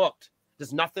show's booked.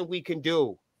 There's nothing we can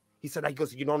do. He said,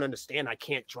 you don't understand. I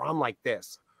can't drum like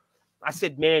this. I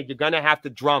said, man, you're going to have to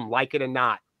drum, like it or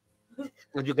not.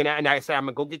 And I said, I'm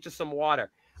going to go get you some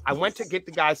water. I went to get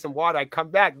the guy some water. I come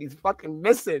back. He's fucking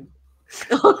missing.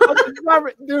 Dude,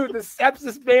 the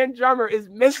Sepsiss band drummer is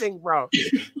missing, bro.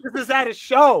 This is at a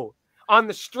show on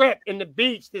the strip in the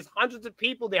beach. There's hundreds of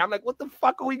people there. I'm like, what the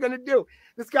fuck are we going to do?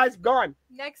 This guy's gone.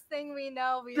 Next thing we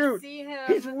know, we see him.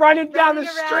 He's running down the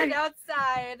street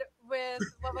outside with,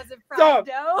 what was it, fried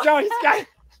dough? Joe,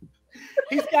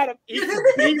 he's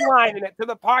beelining it to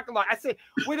the parking lot. I say,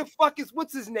 where the fuck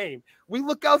what's his name? We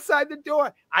look outside the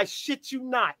door. I shit you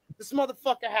not. This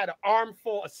motherfucker had an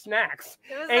armful of snacks.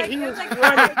 And he was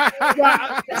running.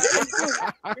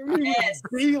 He was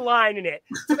beelining it.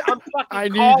 I'm fucking I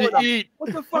need to eat.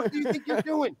 What the fuck do you think you're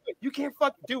doing? You can't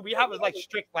dude, we have a like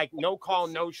strict like no call,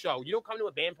 no show. You don't come to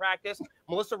a band practice.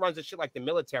 Melissa runs the shit like the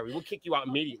military. We'll kick you out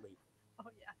immediately. Oh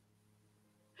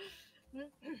yeah.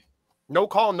 No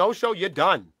call, no show, you're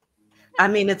done. I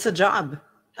mean, it's a job.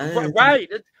 Right.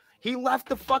 He left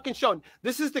the fucking show.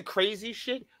 This is the crazy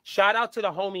shit. Shout out to the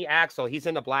homie Axel. He's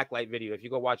in the Blacklight video. If you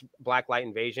go watch Blacklight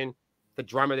Invasion, the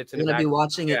drummer that's in the back. You're gonna be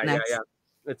watching it next. Yeah.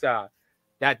 It's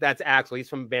that's Axel. He's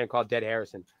from a band called Dead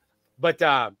Harrison. But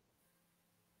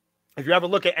if you ever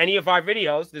look at any of our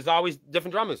videos, there's always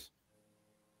different drummers.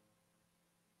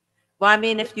 Well, I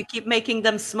mean, if you keep making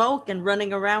them smoke and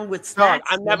running around with snacks,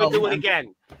 I'll never do it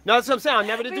again. No, that's what I'm saying. I'll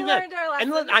never do it again.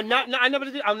 And look,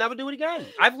 I'll never do it again.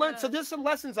 I've learned. So there's some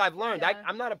lessons I've learned. Yeah.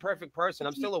 I'm not a perfect person.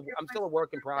 I'm still a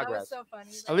work in progress. That was so funny.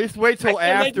 At least wait till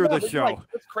after the show. Like,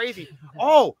 it's crazy.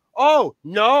 Oh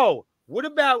no. What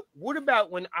about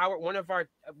when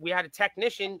we had a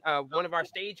technician, one of our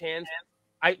stagehands.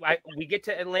 We get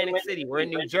to Atlantic City. We're in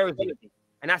New Jersey,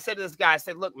 and I said to this guy, I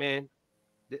said, look, man.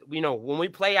 You know, when we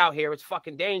play out here, it's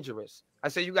fucking dangerous. I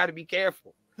said, you got to be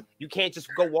careful. You can't just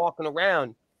go walking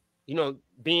around, you know,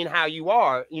 being how you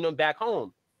are, you know, back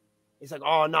home. He's like,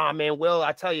 oh, nah, man, Will,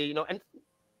 I tell you, you know, and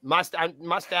my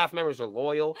staff members are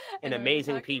loyal and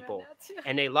amazing people.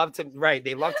 And they love to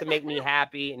make me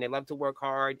happy, and they love to work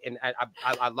hard. And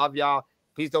I love y'all.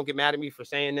 Please don't get mad at me for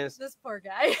saying this. This poor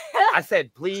guy. I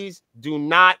said, please do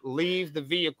not leave the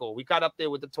vehicle. We got up there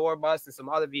with the tour bus and some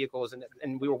other vehicles,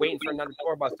 and we were waiting for another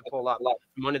tour bus to pull up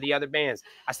from one of the other bands.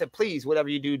 I said, please, whatever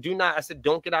you do not. I said,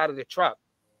 don't get out of the truck.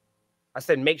 I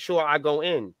said, make sure I go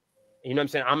in. You know what I'm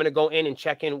saying? I'm going to go in and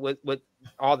check in with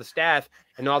all the staff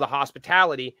and all the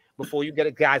hospitality before you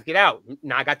guys get out.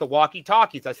 Now I got the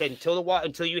walkie-talkies. I said,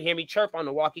 until you hear me chirp on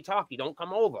the walkie-talkie, don't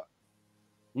come over.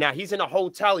 Now he's in a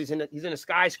hotel. He's in a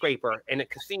skyscraper in a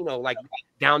casino, like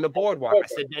down the boardwalk. I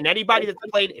said, and anybody that's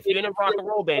played, if you're in a rock and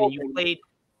roll band and you played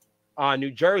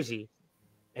New Jersey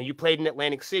and you played in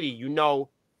Atlantic City, you know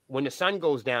when the sun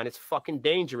goes down, it's fucking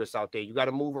dangerous out there. You got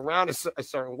to move around a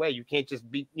certain way. You can't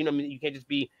just be, you know, you can't just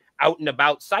be out and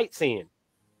about sightseeing.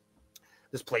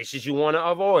 There's places you want to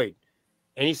avoid.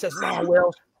 And he says, no,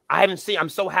 well, I'm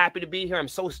so happy to be here. I'm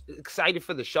so excited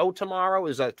for the show tomorrow. It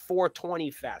was a 420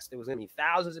 fest. There was going to be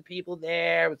thousands of people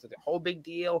there. It was a whole big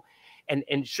deal.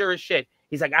 And sure as shit,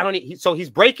 he's like, so he's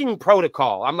breaking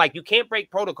protocol. I'm like, you can't break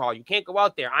protocol. You can't go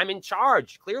out there. I'm in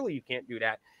charge. Clearly you can't do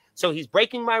that. So he's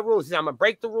breaking my rules. He said, I'm going to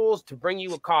break the rules to bring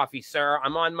you a coffee, sir.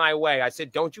 I'm on my way. I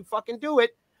said, don't you fucking do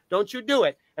it. Don't you do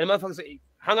it. And the motherfucker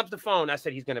hung up the phone. I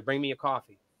said, he's going to bring me a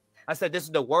coffee. I said, this is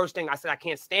the worst thing. I said, I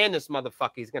can't stand this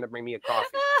motherfucker. He's going to bring me a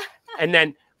coffee. And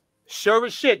then, sure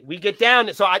as shit, we get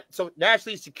down. So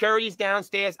naturally, security's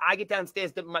downstairs. I get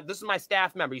downstairs. This is my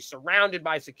staff member. He's surrounded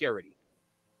by security.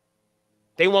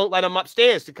 They won't let him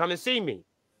upstairs to come and see me.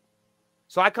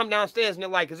 So I come downstairs, and they're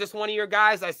like, is this one of your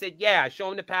guys? I said, yeah. I show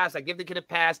him the pass. I give the kid a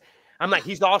pass. I'm like,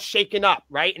 he's all shaken up,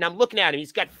 right? And I'm looking at him.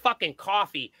 He's got fucking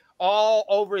coffee all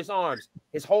over his arms.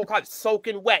 His whole coffee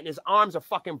soaking wet, and his arms are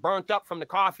fucking burnt up from the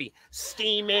coffee,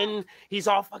 steaming. He's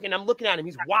all fucking, I'm looking at him.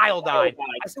 He's wild-eyed.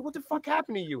 I said, what the fuck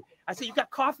happened to you? I said, you got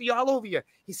coffee all over you.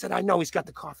 He said, I know. He's got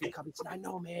the coffee cup. He said, I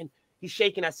know, man. He's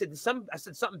shaking. I said,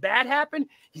 something bad happened?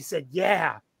 He said,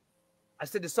 yeah. I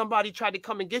said, did somebody try to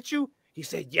come and get you? He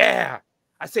said, yeah.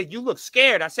 I said, you look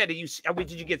scared. I said,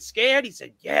 did you get scared? He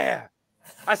said, yeah.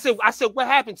 I said, what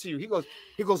happened to you? He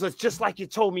goes, it's just like you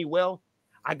told me, Will.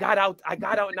 I got out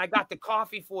and I got the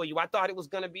coffee for you. I thought it was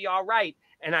going to be all right.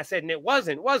 And I said, and it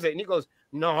wasn't, was it? And he goes,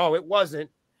 no, it wasn't.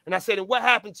 And I said, and what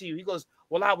happened to you? He goes,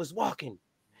 well, I was walking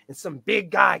and some big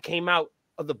guy came out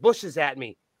of the bushes at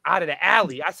me out of the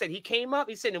alley. I said, he came up.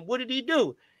 He said, and what did he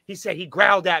do? He said, he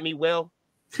growled at me, Will.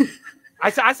 I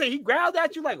said, he growled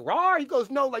at you like raw? He goes,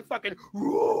 no, like fucking,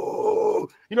 whoa.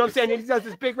 You know what I'm saying? And he does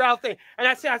this big growl thing. And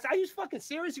I said, are you fucking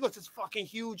serious? He goes, this fucking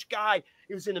huge guy.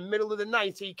 He was in the middle of the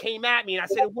night. So he came at me. And I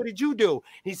said, what did you do? And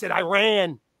he said, I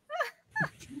ran.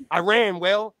 I ran,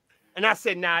 Will. And I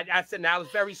said, nah, it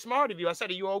was very smart of you. I said,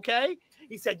 are you okay?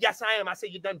 He said, yes, I am. I said,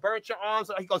 you done burnt your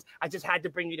arms? He goes, I just had to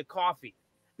bring you the coffee.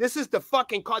 This is the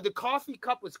fucking car. The coffee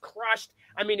cup was crushed.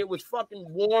 I mean, it was fucking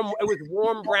warm. It was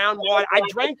warm brown water. I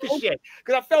drank the shit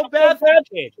because I felt bad for the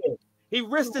kid. He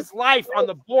risked his life on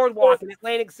the boardwalk in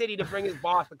Atlantic City to bring his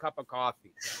boss a cup of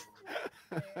coffee.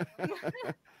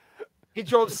 He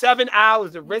drove 7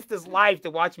 hours and risked his life to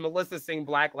watch Melissa sing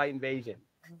Black Light Invasion.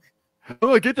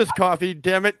 Oh, get this coffee,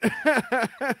 damn it.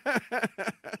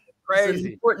 Crazy. It's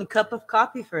an important cup of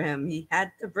coffee for him. He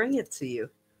had to bring it to you.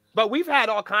 But we've had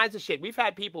all kinds of shit. We've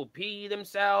had people pee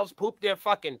themselves, poop their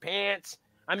fucking pants.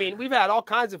 I mean, we've had all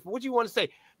kinds of, what do you want to say?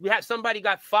 We had somebody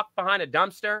got fucked behind a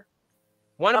dumpster.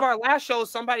 One of our last shows,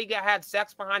 somebody had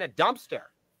sex behind a dumpster.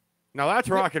 Now that's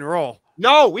rock and roll.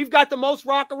 No, we've got the most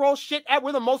rock and roll shit.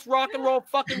 We're the most rock and roll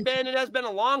fucking band it has been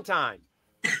a long time.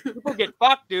 People get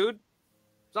fucked, dude.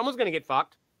 Someone's going to get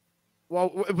fucked.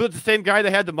 Well, was it the same guy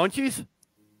that had the munchies?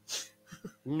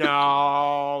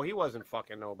 No, he wasn't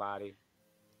fucking nobody.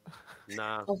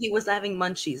 Nah. Well, he was having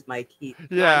munchies, Mike. Yeah.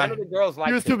 None of the girls liked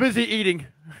he was too busy eating.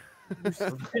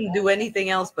 Couldn't do anything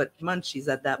else but munchies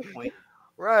at that point.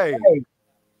 Right.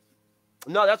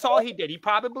 No, that's all he did. He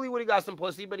probably would have got some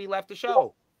pussy, but he left the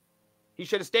show. He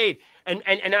should have stayed.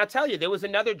 And I'll tell you, there was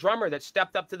another drummer that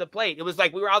stepped up to the plate. It was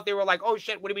like we were out there, we're like, oh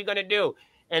shit, what are we gonna do?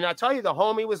 And I'll tell you, the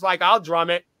homie was like, I'll drum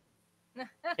it. And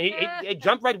he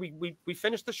jumped right. We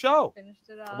finished the show. Finished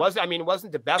it off. It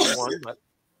wasn't the best one, but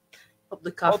hope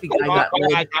the coffee guy got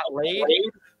laid.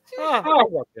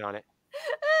 I'm working on it.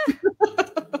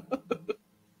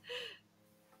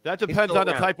 That depends on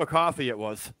the type of coffee it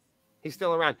was. He's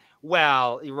still around.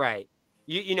 Well, you're right.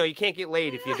 You know, you can't get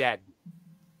laid if you're dead.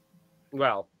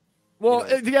 Well,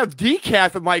 if you have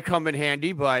decaf, it might come in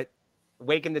handy, but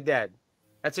waking the dead.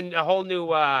 That's a whole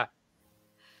new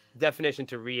definition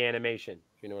to reanimation.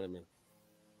 If you know what I mean.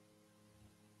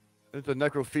 There's a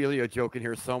necrophilia joke in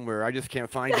here somewhere. I just can't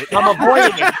find it. I'm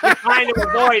avoiding it. I'm trying to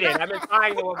avoid it. I've been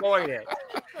trying to avoid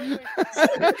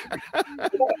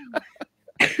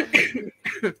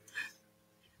it.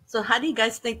 So how do you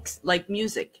guys think, like,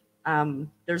 music?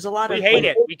 There's a lot of... We hate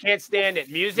it. We can't stand it.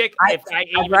 Music, if I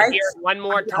even hear it one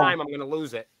more time, I'm going to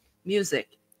lose it.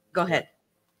 Music. Go ahead.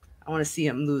 I want to see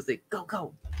him lose it. Go,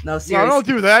 go. No, seriously. No, don't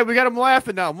do that. We got him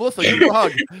laughing now. Melissa, give him a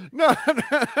hug. No.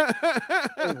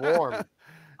 It's warm.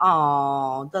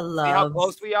 Oh, the love. See how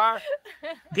close we are?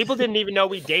 People didn't even know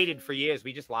we dated for years.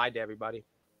 We just lied to everybody.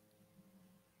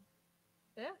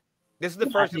 Yeah. This is the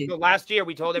first. Last year,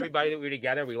 we told everybody that we were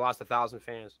together. We lost 1,000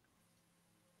 fans.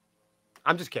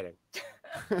 I'm just kidding.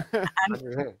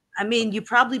 I mean, you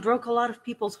probably broke a lot of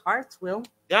people's hearts, Will.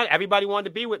 Yeah, everybody wanted to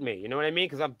be with me. You know what I mean?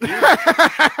 Because I'm.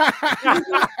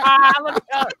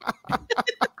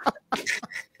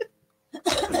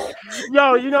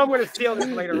 Yo, you know I'm going to steal this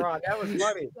later on. That was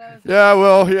funny. Yeah,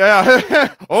 well,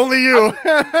 yeah. Only you.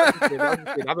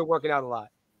 I've been working out a lot.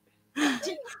 That's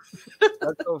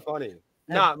so funny.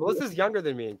 Nah, Melissa's younger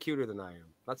than me and cuter than I am.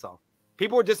 That's all.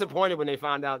 People were disappointed when they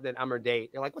found out that I'm her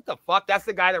date. They're like, what the fuck? That's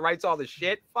the guy that writes all the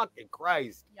shit? Fucking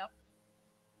Christ. Yep.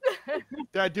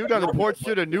 That dude on the porch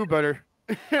should have knew better.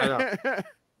 I know.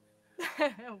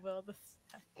 Will the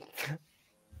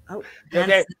Oh,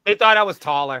 they thought I was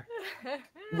taller.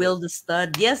 Will the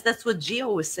stud. Yes, that's what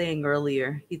Gio was saying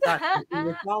earlier. He thought you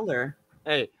were taller.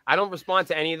 Hey, I don't respond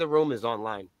to any of the rumors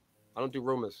online. I don't do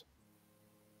rumors.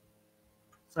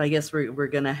 So I guess we're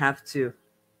gonna have to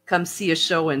come see a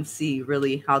show and see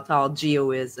really how tall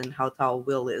Gio is and how tall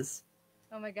Will is.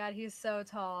 Oh my God, he's so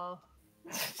tall.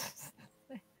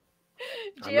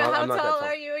 Gio, how tall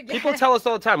are you again? People tell us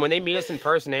all the time when they meet us in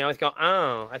person. They always go,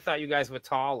 "Oh, I thought you guys were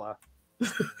taller."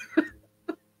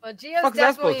 Well, Gio's Fuck's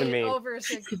that supposed to definitely mean? over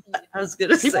 6 feet. I was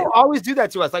gonna say. People always do that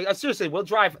to us. Like, seriously, we'll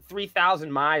drive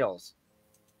 3,000 miles,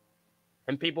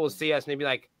 and people will see us and they'd be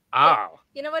like, "Oh,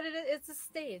 You know what it is? It's a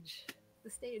stage. The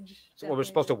stage. so we're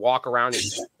supposed to walk around and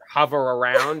hover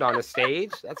around on a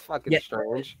stage? That's fucking Yeah.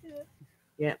 strange."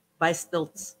 Yeah, by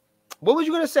stilts. What was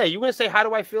you gonna say? You were gonna say, how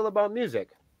do I feel about music?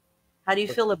 How do you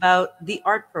feel about the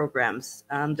art programs?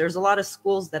 There's a lot of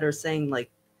schools that are saying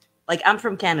like I'm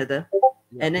from Canada,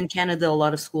 and in Canada, a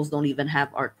lot of schools don't even have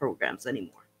art programs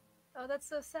anymore. Oh, that's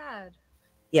so sad.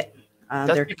 Yeah,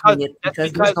 That's they're because- cutting it that's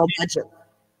because because there's no we- budget.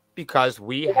 Because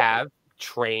we have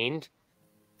trained,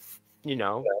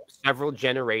 several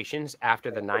generations after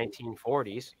the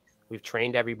 1940s, we've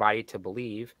trained everybody to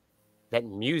believe that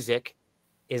music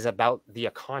is about the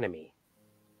economy.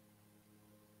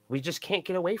 We just can't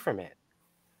get away from it.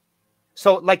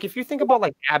 So, like, if you think about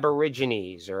like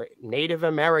Aborigines or Native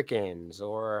Americans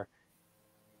or,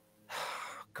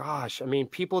 gosh, I mean,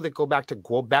 people that go back to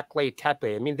Göbekli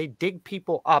Tepe, I mean, they dig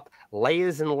people up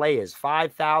layers and layers.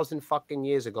 5,000 fucking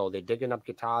years ago, they're digging up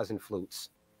guitars and flutes.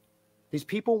 These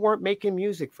people weren't making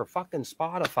music for fucking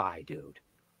Spotify, dude.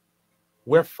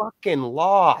 We're fucking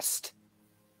lost.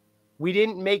 We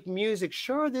didn't make music.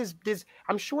 Sure,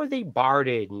 I'm sure they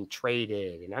bartered and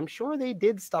traded, and I'm sure they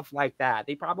did stuff like that.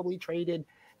 They probably traded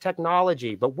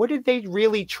technology, but what did they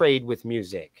really trade with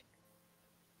music?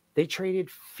 They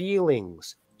traded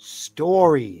feelings,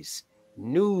 stories,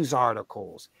 news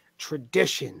articles,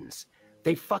 traditions.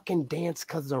 They fucking danced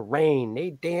because of rain.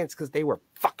 They danced because they were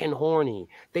fucking horny.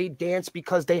 They danced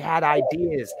because they had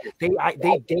ideas. They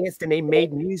danced and they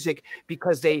made music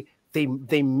because they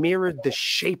mirrored the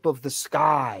shape of the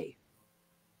sky.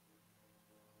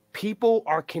 People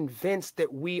are convinced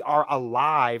that we are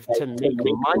alive to make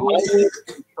money,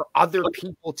 for other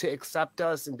people to accept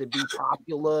us and to be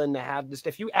popular and to have this.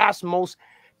 If you ask most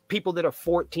people that are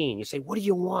 14, you say, "What do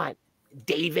you want,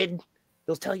 David?"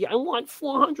 They'll tell you, "I want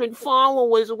 400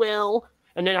 followers, Will."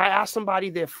 And then I ask somebody,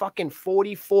 they're fucking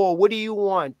 44. "What do you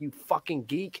want, you fucking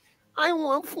geek?" "I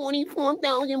want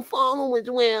 44,000 followers,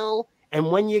 Will." And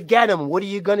when you get them, what are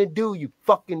you going to do, you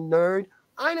fucking nerd?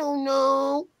 "I don't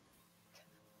know."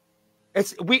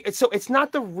 So it's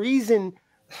not the reason.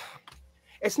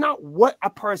 It's not what a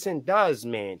person does,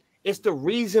 man. It's the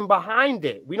reason behind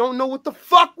it. We don't know what the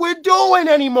fuck we're doing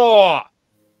anymore.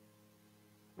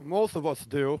 Most of us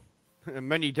do, and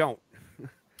many don't.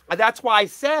 That's why I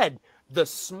said the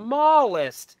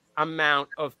smallest amount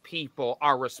of people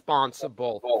are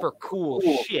responsible for cool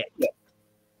shit.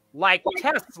 Like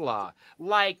Tesla,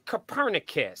 like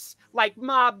Copernicus, like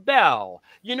Ma Bell.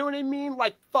 You know what I mean?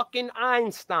 Like fucking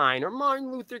Einstein or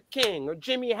Martin Luther King or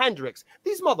Jimi Hendrix.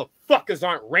 These motherfuckers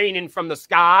aren't raining from the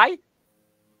sky.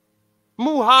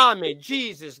 Muhammad,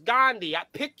 Jesus, Gandhi.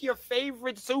 Pick your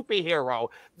favorite superhero.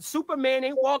 Superman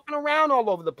ain't walking around all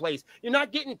over the place. You're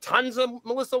not getting tons of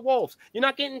Melissa Wolfs. You're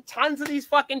not getting tons of these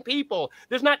fucking people.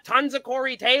 There's not tons of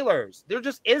Corey Taylors. There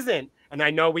just isn't. And I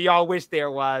know we all wish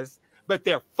there was, but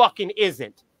there fucking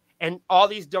isn't. And all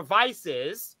these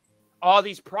devices, all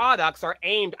these products are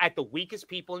aimed at the weakest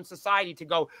people in society to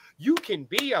go, you can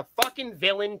be a fucking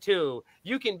villain too.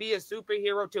 You can be a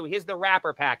superhero too. Here's the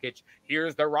rapper package.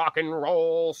 Here's the rock and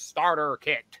roll starter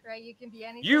kit. Right, you can be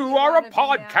anything. You are a wanna be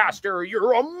now. podcaster.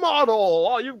 You're a model.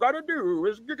 All you've got to do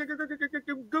is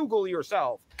Google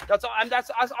yourself. That's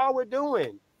all we're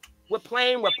doing. We're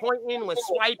playing, we're pointing, we're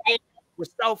swiping, we're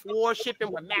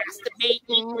self-worshiping, we're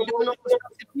masturbating, we're doing all this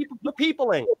stuff. We're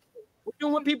peopling. We're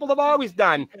doing what people have always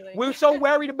done. We're so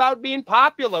worried about being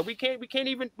popular. We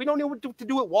don't know what to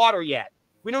do with water yet.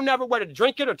 We don't know whether to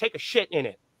drink it or take a shit in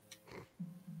it.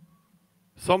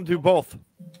 Some do both.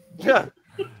 Yeah.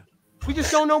 We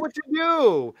just don't know what to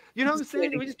do. You know what I'm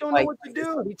saying? We just don't know what to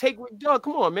do.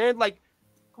 Come on, man.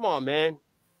 Come on, man.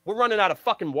 We're running out of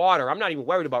fucking water. I'm not even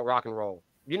worried about rock and roll.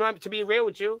 You know, to be real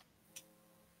with you.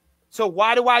 So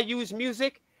why do I use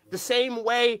music? The same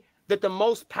way that the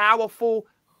most powerful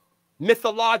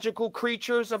mythological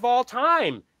creatures of all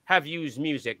time have used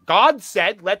music. God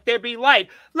said, "Let there be light."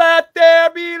 Let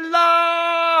there be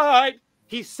light.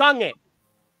 He sung it.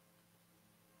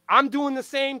 I'm doing the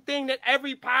same thing that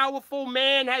every powerful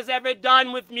man has ever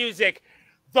done with music.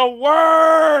 The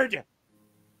word,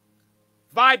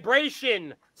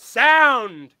 vibration,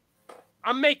 sound.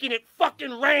 I'm making it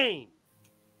fucking rain.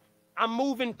 I'm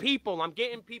moving people. I'm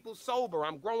getting people sober.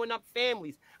 I'm growing up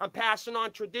families. I'm passing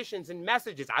on traditions and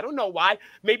messages. I don't know why.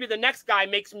 Maybe the next guy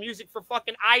makes music for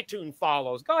fucking iTunes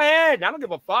follows. Go ahead. I don't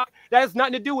give a fuck. That has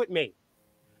nothing to do with me.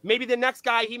 Maybe the next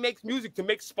guy, he makes music to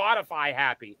make Spotify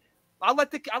happy. I'll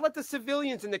let the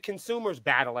civilians and the consumers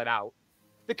battle it out.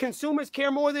 The consumers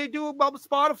care more they do about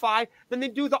Spotify than they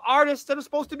do the artists that are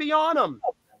supposed to be on them.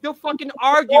 They'll fucking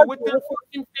argue with their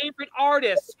fucking favorite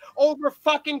artists over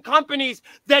fucking companies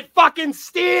that fucking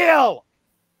steal.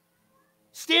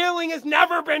 Stealing has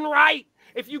never been right.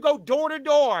 If you go door to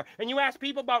door and you ask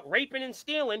people about raping and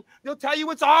stealing, they'll tell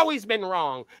you it's always been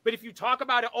wrong. But if you talk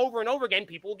about it over and over again,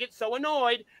 people will get so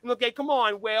annoyed and they'll say, come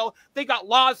on, Will, they got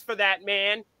laws for that,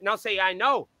 man. And I'll say, I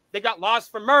know. They got laws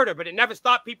for murder, but it never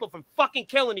stopped people from fucking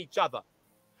killing each other.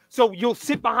 So you'll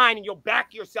sit behind and you'll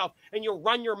back yourself and you'll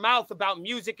run your mouth about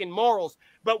music and morals.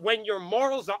 But when your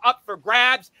morals are up for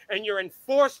grabs and you're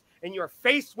enforced and you're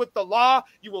faced with the law,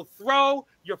 you will throw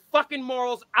your fucking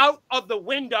morals out of the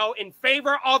window in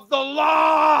favor of the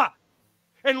law.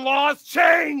 And laws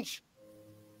change.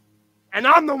 And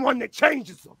I'm the one that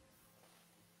changes them.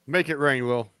 Make it rain,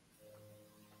 Will.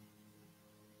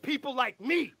 People like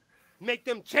me make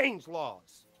them change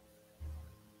laws.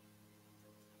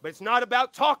 But it's not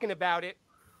about talking about it.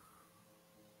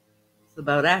 It's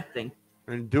about acting.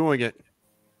 And doing it.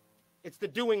 It's the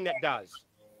doing that does.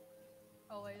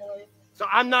 Always. So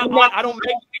I don't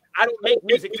make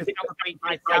music to celebrate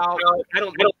myself. I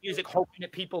don't make music hoping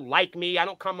that people like me. I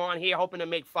don't come on here hoping to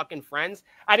make fucking friends.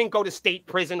 I didn't go to state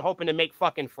prison hoping to make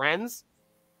fucking friends.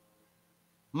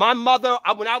 My mother,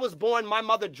 when I was born, my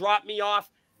mother dropped me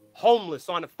off homeless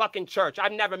on a fucking church.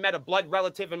 I've never met a blood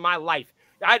relative in my life.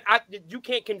 You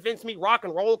can't convince me. Rock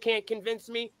and roll can't convince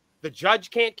me. The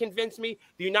judge can't convince me.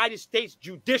 The United States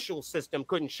judicial system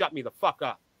couldn't shut me the fuck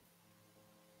up.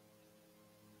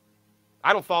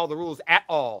 I don't follow the rules at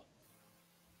all.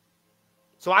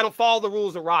 So I don't follow the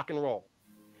rules of rock and roll.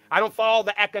 I don't follow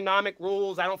the economic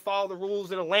rules. I don't follow the rules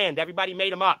of the land. Everybody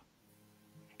made them up.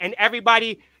 And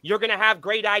everybody, you're going to have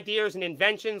great ideas and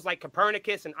inventions like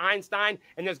Copernicus and Einstein,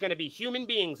 and there's going to be human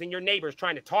beings and your neighbors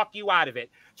trying to talk you out of it,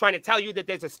 trying to tell you that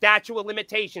there's a statute of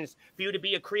limitations for you to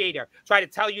be a creator, trying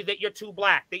to tell you that you're too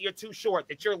black, that you're too short,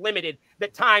 that you're limited,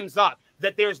 that time's up,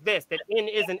 that there's this, that in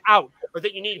isn't out, or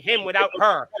that you need him without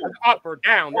her, or up or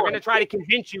down. They're going to try to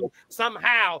convince you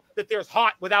somehow that there's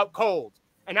hot without cold.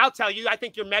 And I'll tell you, I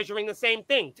think you're measuring the same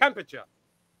thing, temperature.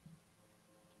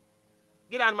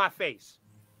 Get out of my face.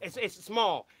 It's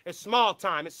small. It's small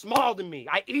time. It's small to me.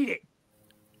 I eat it.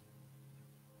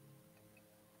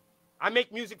 I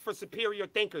make music for superior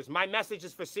thinkers. My message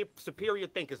is for superior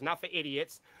thinkers, not for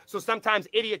idiots. So sometimes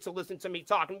idiots will listen to me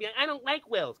talk and be like, I don't like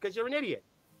Wills because you're an idiot.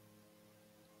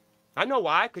 I know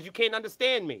why, because you can't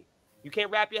understand me. You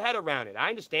can't wrap your head around it. I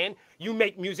understand. You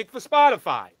make music for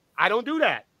Spotify. I don't do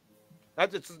that.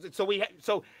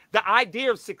 So the idea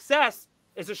of success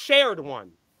is a shared one.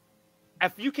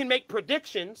 If you can make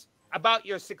predictions about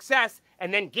your success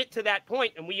and then get to that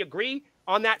point and we agree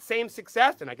on that same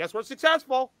success, then I guess we're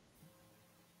successful.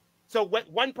 So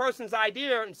what one person's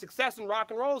idea and success in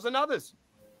rock and roll is another's.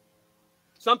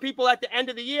 Some people at the end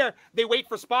of the year, they wait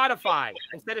for Spotify.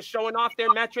 Instead of showing off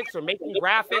their metrics or making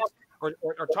graphics or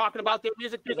talking about their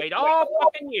music, they wait all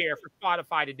fucking year for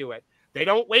Spotify to do it. They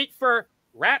don't wait for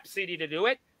Rhapsody to do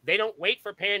it. They don't wait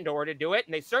for Pandora to do it.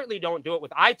 And they certainly don't do it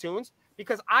with iTunes,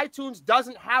 because iTunes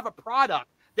doesn't have a product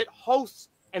that hosts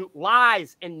and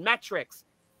lies and metrics.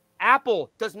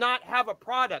 Apple does not have a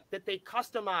product that they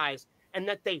customize and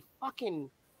that they fucking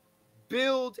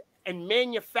build and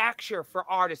manufacture for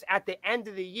artists at the end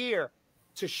of the year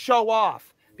to show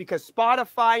off, because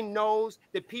Spotify knows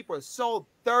that people are so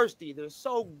thirsty. They're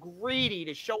so greedy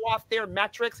to show off their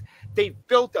metrics. They've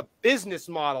built a business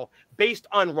model based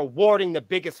on rewarding the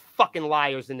biggest fucking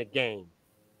liars in the game.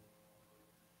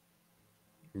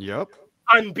 Yep.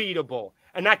 Unbeatable.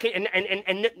 And I can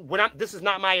this is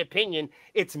not my opinion,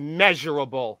 it's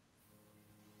measurable.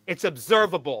 It's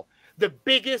observable. The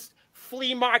biggest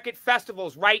flea market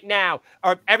festivals right now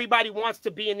are, everybody wants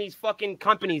to be in these fucking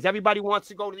companies. Everybody wants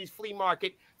to go to these flea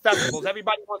market festivals.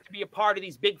 Everybody wants to be a part of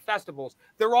these big festivals.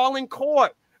 They're all in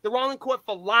court. They're all in court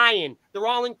for lying. They're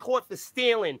all in court for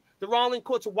stealing. They're all in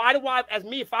court. So why do I, as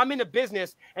me, if I'm in a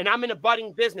business and I'm in a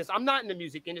budding business, I'm not in the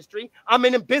music industry, I'm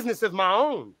in a business of my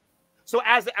own. So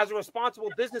as a responsible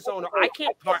business owner, I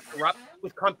can't partner up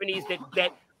with companies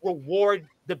that reward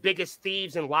the biggest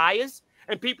thieves and liars.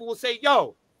 And people will say,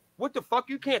 yo, what the fuck?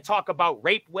 You can't talk about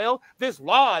rape, Will. There's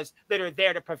laws that are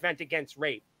there to prevent against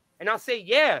rape. And I'll say,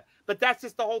 yeah, but that's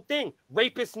just the whole thing.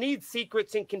 Rapists need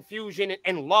secrets and confusion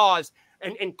and laws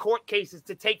and court cases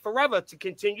to take forever to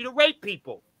continue to rape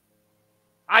people.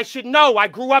 I should know. I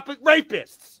grew up with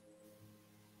rapists.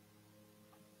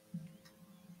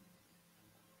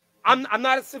 I'm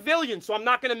not a civilian, so I'm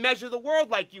not going to measure the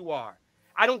world like you are.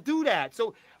 I don't do that.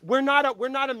 So we're not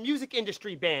a music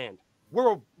industry band.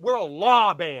 We're a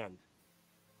law band.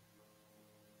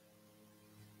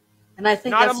 And I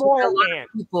think Not a that's why a moral lot band.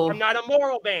 of people. I'm not a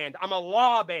moral band. I'm a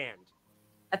law band.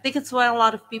 I think it's why a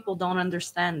lot of people don't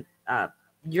understand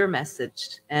your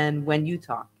message and when you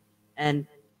talk, and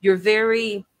you're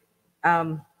very,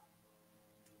 um,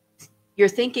 your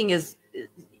thinking is,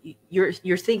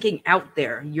 you're thinking out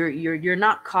there. You're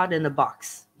not caught in a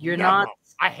box. You're Never. not.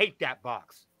 I hate that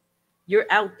box. You're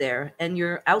out there and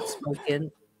you're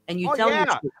outspoken and you Oh tell your yeah,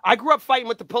 truth. I grew up fighting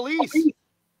with the police.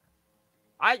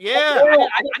 I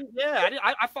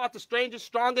fought the strangest,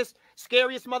 strongest,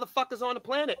 scariest motherfuckers on the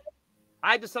planet.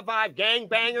 I had to survive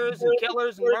gangbangers and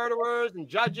killers and murderers and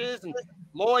judges and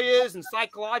lawyers and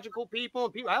psychological people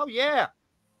and people. Hell yeah,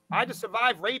 I had to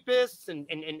survive rapists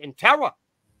and terror.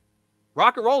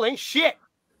 Rock and roll ain't shit.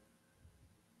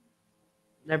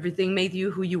 Everything made you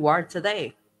who you are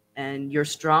today, and you're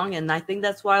strong. And I think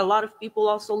that's why a lot of people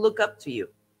also look up to you.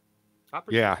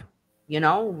 Yeah. You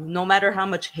know, no matter how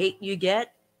much hate you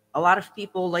get, a lot of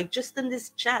people, like just in this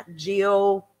chat,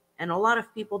 Gio, and a lot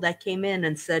of people that came in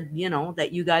and said, you know,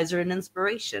 that you guys are an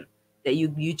inspiration, that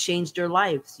you changed their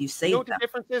lives, you saved You know what them. the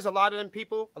difference is? A lot of them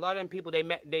people, they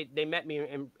met me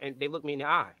and they looked me in the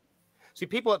eye. See,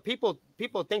 people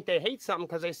think they hate something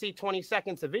because they see 20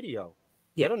 seconds of video.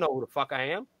 Yeah. They don't know who the fuck I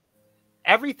am.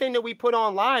 Everything that we put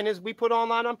online we put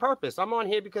online on purpose. I'm on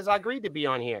here because I agreed to be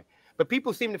on here. But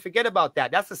people seem to forget about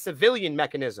that. That's a civilian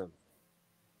mechanism.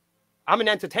 I'm an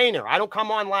entertainer. I don't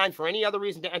come online for any other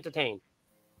reason to entertain.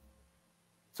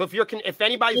 So if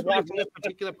anybody's watching this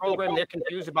particular program, they're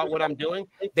confused about what I'm doing,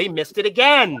 they missed it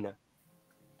again.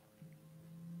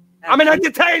 I'm an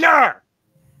entertainer.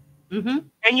 Mm-hmm.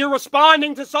 And you're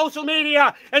responding to social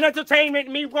media and entertainment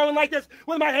and me going like this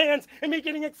with my hands and me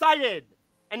getting excited.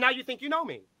 And now you think you know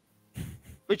me.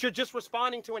 But you're just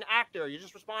responding to an actor. You're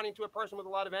just responding to a person with a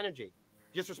lot of energy.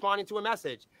 You're just responding to a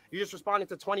message. You're just responding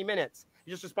to 20 minutes.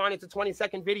 You're just responding to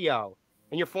 20-second video.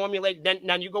 And you're formulating,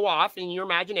 then you go off in your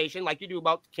imagination like you do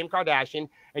about Kim Kardashian,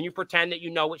 and you pretend that you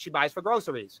know what she buys for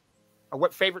groceries or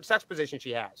what favorite sex position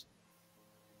she has.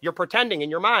 You're pretending in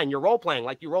your mind. You're role-playing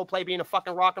like you role-play being a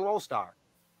fucking rock and roll star.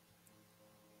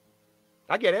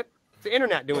 I get it. It's the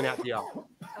internet doing that to y'all.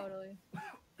 Totally.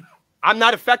 I'm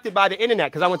not affected by the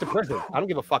internet because I went to prison. I don't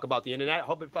give a fuck about the internet. I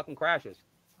hope it fucking crashes.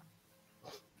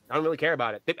 I don't really care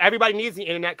about it. Everybody needs the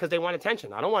internet because they want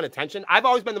attention. I don't want attention. I've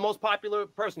always been the most popular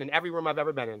person in every room I've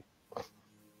ever been in.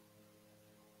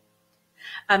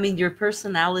 I mean, your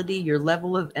personality, your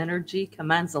level of energy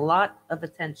commands a lot of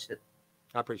attention.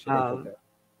 I appreciate it.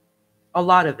 A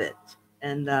lot of it.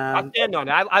 And I stand on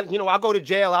it. I'll go to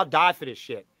jail. I'll die for this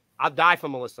shit. I'll die for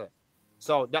Melissa.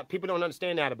 So that people don't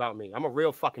understand that about me. I'm a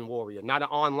real fucking warrior, not an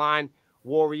online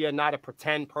warrior, not a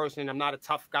pretend person. I'm not a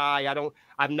tough guy.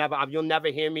 You'll never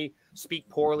hear me speak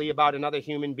poorly about another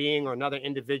human being or another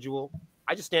individual.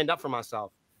 I just stand up for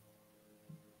myself.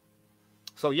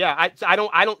 So yeah, I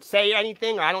don't say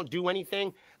anything. Or I don't do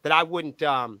anything that I wouldn't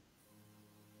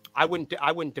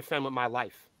defend with my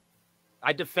life.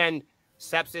 I defend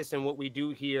Sepsiss and what we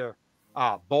do here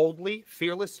boldly,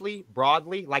 fearlessly,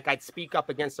 broadly, like I'd speak up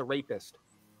against a rapist.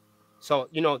 So,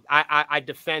 I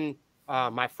defend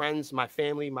my friends, my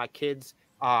family, my kids.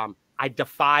 I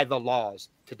defy the laws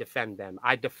to defend them.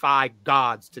 I defy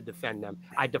gods to defend them.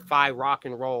 I defy rock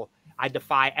and roll. I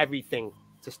defy everything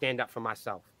to stand up for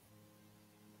myself.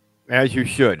 As you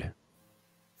should.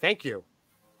 Thank you.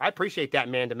 I appreciate that,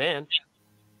 man to man.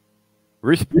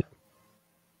 Respect.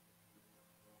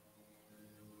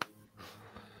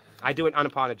 I do it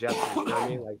unapologetically. You know what I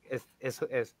mean? Like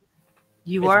it's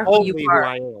you are who you are. Who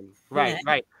I am. Right,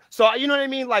 right. So you know what I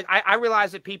mean? Like I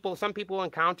realize that some people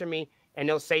encounter me and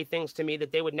they'll say things to me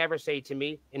that they would never say to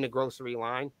me in the grocery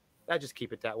line. I just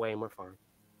keep it that way and we're fine.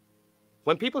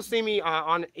 When people see me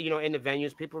in the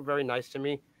venues, people are very nice to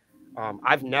me.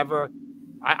 I never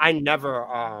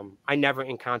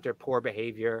encounter poor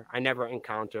behavior. I never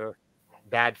encounter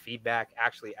bad feedback,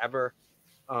 actually, ever.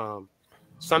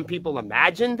 Some people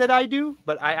imagine that I do,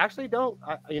 but I actually don't.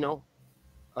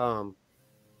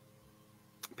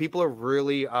 People are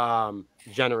really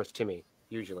generous to me,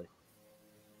 usually,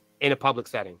 in a public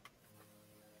setting.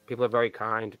 People are very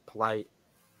kind, polite,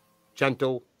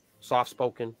 gentle,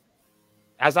 soft-spoken,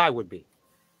 as I would be.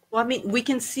 Well, I mean, we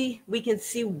can see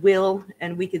will,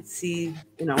 and we could see,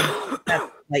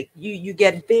 that, like you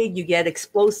get big, you get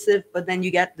explosive, but then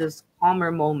you get those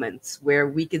calmer moments where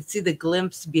we could see the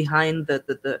glimpse behind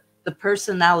the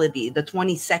personality, the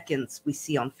 20 seconds we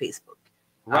see on Facebook.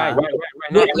 Right.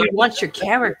 You want your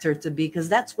character to be, because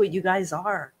that's what you guys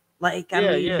are. Like, I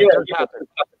mean,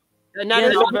 and that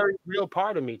is a very real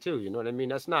part of me too. You know what I mean?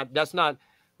 That's not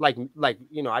like I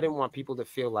didn't want people to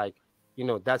feel like,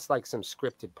 that's like some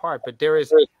scripted part, but there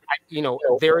is, you know,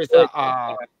 there is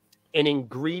a an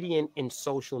ingredient in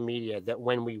social media that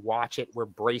when we watch it, we're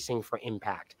bracing for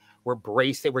impact. We're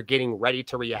bracing. We're getting ready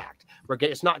to react.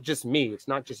 It's not just me. It's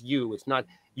not just you. It's not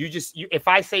you. If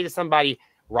I say to somebody,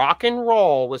 rock and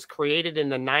roll was created in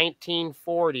the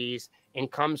 1940s and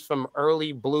comes from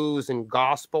early blues and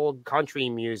gospel country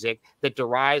music that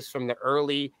derives from the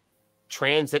early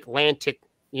transatlantic,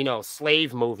 you know,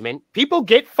 slave movement, people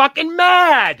get fucking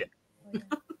mad.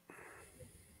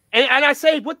 And I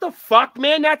say, what the fuck,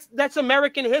 man? That's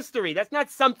American history. That's not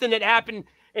something that happened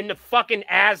in the fucking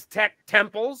Aztec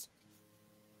temples.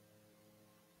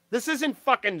 This isn't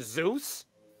fucking Zeus.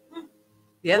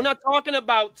 Yep. We're not talking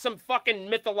about some fucking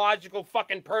mythological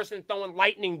fucking person throwing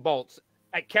lightning bolts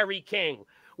at Kerry King.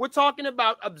 We're talking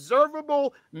about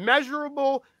observable,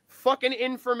 measurable fucking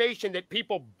information that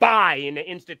people buy in the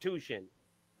institution.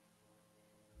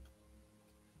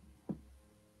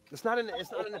 It's not an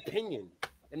opinion.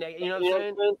 And you know what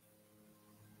I'm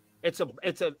saying?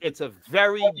 It's a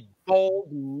very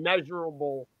bold,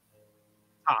 measurable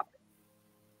topic.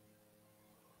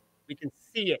 We can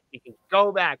see it. We can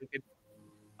go back. We can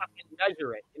fucking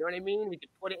measure it. You know what I mean? We can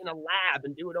put it in a lab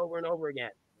and do it over and over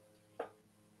again.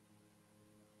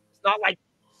 It's not like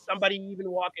somebody even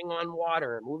walking on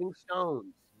water, moving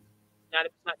stones.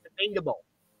 It's not debatable.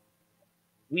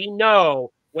 We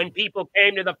know when people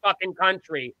came to the fucking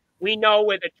country. We know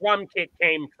where the drum kit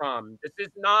came from. This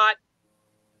is not,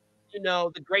 you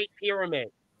know, the Great Pyramid.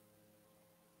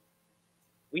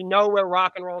 We know where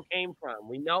rock and roll came from.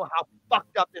 We know how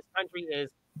fucked up this country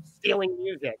is stealing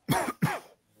music.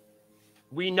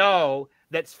 We know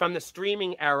that from the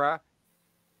streaming era,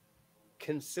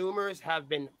 consumers have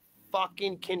been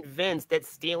fucking convinced that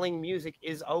stealing music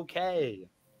is okay.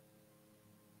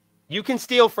 You can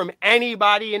steal from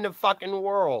anybody in the fucking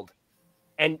world.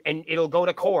 And it'll go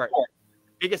to court.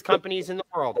 Biggest companies in the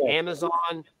world,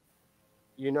 Amazon,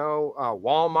 you know,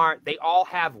 Walmart, they all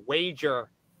have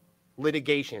wager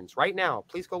litigations right now.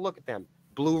 Please go look at them.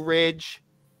 Blue Ridge,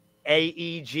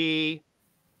 AEG.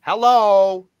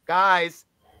 Hello, guys.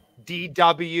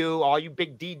 DW, all you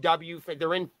big DW,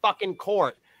 they're in fucking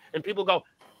court. And people go,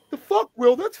 the fuck,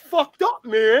 Will? That's fucked up,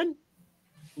 man.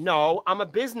 No, I'm a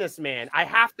businessman. I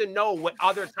have to know what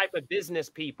other type of business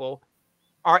people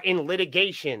are in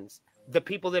litigations. The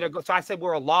people that are so I said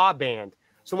we're a law band.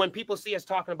 So when people see us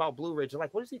talking about Blue Ridge, they're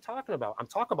like, what is he talking about? I'm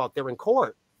talking about they're in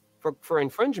court for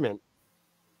infringement.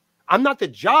 I'm not the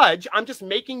judge. I'm just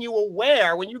making you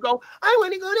aware when you go, I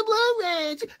want to go to Blue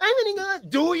Ridge. I want to go.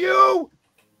 Do you?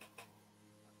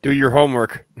 Do your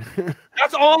homework.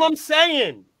 That's all I'm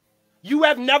saying. You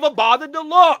have never bothered to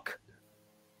look.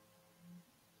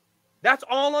 That's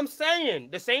all I'm saying.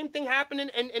 The same thing happened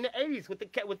in the 80s with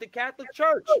the Catholic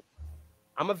Church.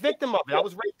 I'm a victim of it. I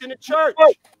was raped in a church.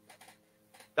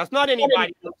 That's not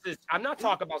anybody else's. I'm not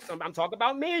talking about something. I'm talking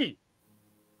about me.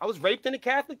 I was raped in the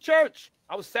Catholic Church.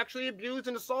 I was sexually abused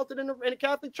and assaulted in a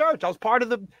Catholic church. I was part of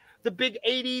the big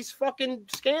 80s fucking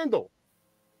scandal.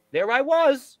 There I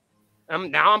was.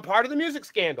 Now I'm part of the music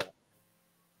scandal.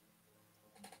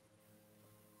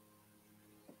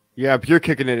 Yeah, but you're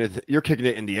kicking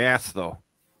it in the ass, though.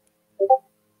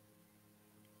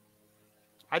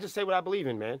 I just say what I believe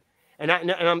in, man. And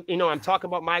I'm talking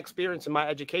about my experience and my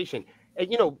education. And,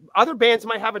 you know, other bands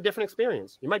might have a different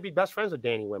experience. You might be best friends with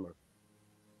Danny Wimmer.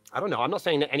 I don't know. I'm not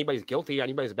saying that anybody's guilty,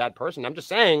 anybody's a bad person. I'm just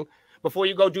saying, before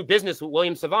you go do business with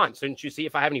William Savant, shouldn't you see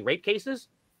if I have any rape cases?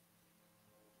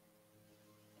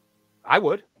 I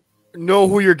would. Know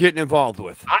who you're getting involved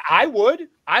with. I would.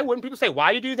 I wouldn't. People say,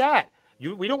 why you do that?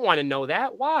 We don't want to know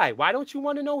that. Why? Why don't you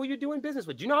want to know who you're doing business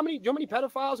with? Do you know how many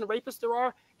pedophiles and rapists there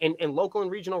are in local and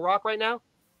regional rock right now?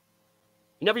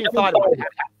 You never even thought about that.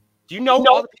 Do you know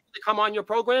all the people that come on your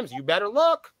programs? You better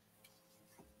look.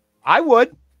 I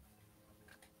would.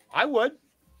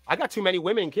 I got too many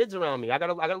women and kids around me. I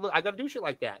gotta do shit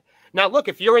like that. Now, look,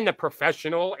 if you're in the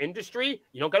professional industry,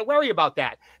 you don't got to worry about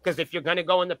that. Because if you're going to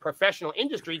go in the professional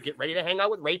industry, get ready to hang out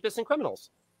with rapists and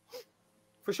criminals.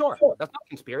 For sure. That's not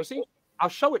conspiracy. I'll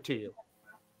show it to you.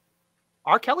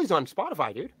 R. Kelly's on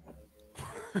Spotify, dude.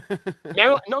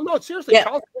 No, seriously.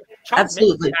 Yeah,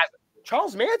 absolutely.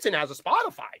 Charles Manson has a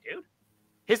Spotify, dude.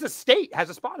 His estate has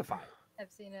a Spotify.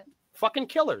 I've seen it. Fucking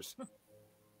killers.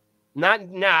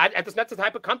 That's not the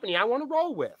type of company I want to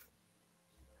roll with.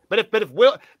 But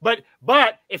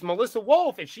if Melissa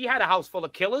Wolf, if she had a house full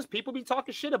of killers, people be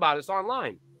talking shit about us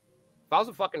online. If I was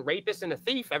a fucking rapist and a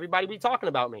thief, everybody be talking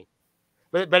about me.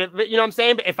 But you know what I'm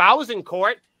saying? But if I was in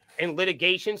court and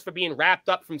litigations for being wrapped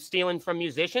up from stealing from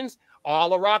musicians,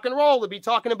 all of rock and roll would be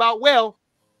talking about Will.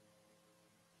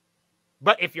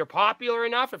 But if you're popular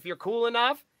enough, if you're cool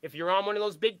enough, if you're on one of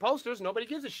those big posters, nobody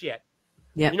gives a shit.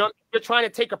 Yeah. You know, you're trying to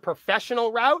take a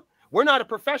professional route. We're not a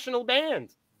professional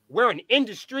band. We're an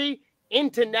industry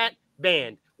internet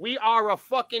band. We are a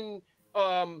fucking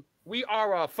we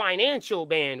are a financial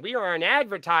band. We are an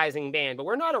advertising band, but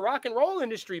we're not a rock and roll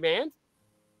industry band.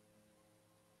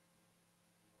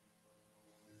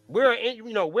 We're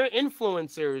we're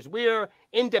influencers. We're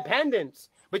independents.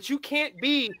 But you can't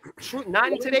be true.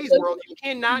 Not in today's world. You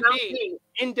cannot be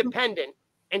independent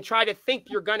and try to think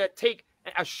you're gonna take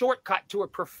a shortcut to a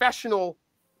professional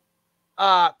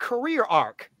career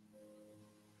arc.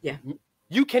 Yeah.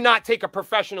 You cannot take a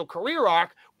professional career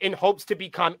arc in hopes to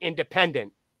become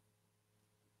independent.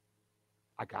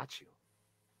 I got you.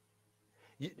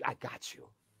 I got you.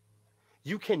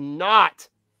 You cannot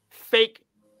fake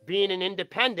being an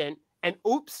independent and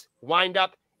oops, wind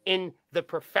up in the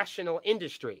professional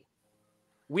industry.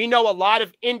 We know a lot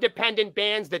of independent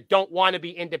bands that don't want to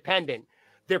be independent.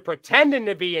 They're pretending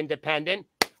to be independent,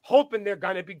 hoping they're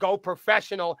going to go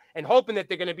professional and hoping that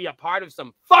they're going to be a part of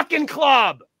some fucking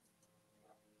club.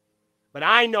 But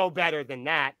I know better than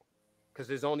that, because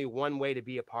there's only one way to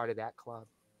be a part of that club.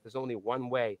 There's only one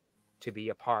way to be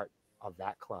a part of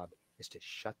that club, is to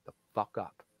shut the fuck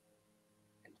up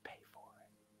and pay for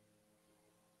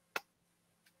it.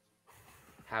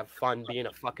 Have fun being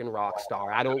a fucking rock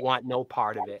star. I don't want no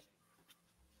part of it.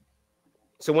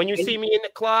 So when you see me in the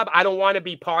club, I don't want to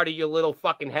be part of your little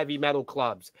fucking heavy metal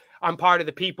clubs. I'm part of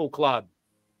the people club.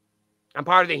 I'm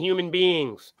part of the human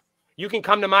beings. You can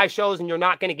come to my shows and you're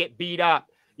not going to get beat up.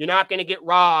 You're not going to get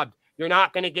robbed. You're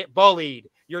not going to get bullied.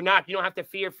 You don't have to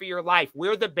fear for your life.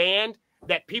 We're the band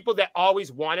that people that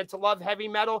always wanted to love heavy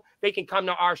metal, they can come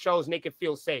to our shows and they can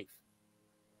feel safe.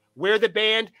 We're the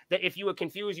band that if you were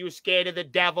confused, you were scared of the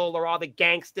devil or all the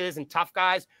gangsters and tough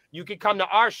guys, you could come to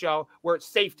our show where it's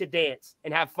safe to dance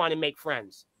and have fun and make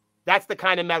friends. That's the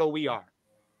kind of metal we are.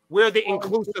 We're the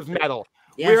inclusive metal.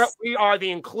 Yes. We are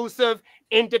the inclusive,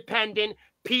 independent,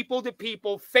 people to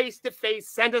people, face to face,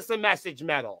 send us a message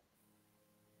metal.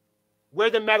 We're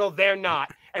the metal they're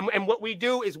not. And what we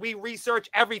do is we research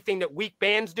everything that weak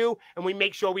bands do, and we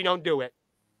make sure we don't do it.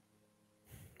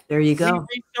 There you go.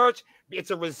 We research,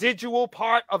 it's a residual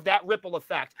part of that ripple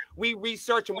effect. We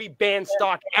research and we band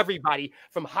stock everybody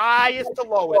from highest to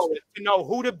lowest to know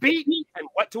who to beat and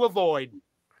what to avoid.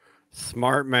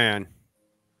 Smart man.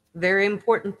 Very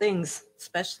important things,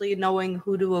 especially knowing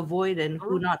who to avoid and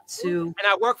who not to. And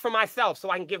I work for myself, so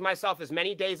I can give myself as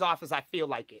many days off as I feel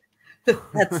like it.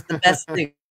 That's the best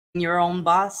thing. Your own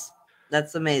boss.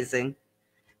 That's amazing.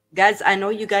 Guys, I know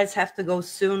you guys have to go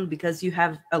soon because you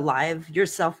have a live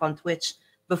yourself on Twitch.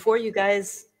 Before we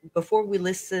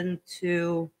listen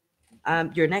to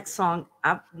your next song,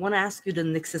 I want to ask you the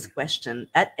NYXUS question.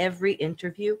 At every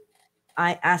interview,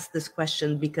 I ask this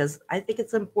question because I think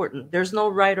it's important. There's no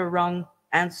right or wrong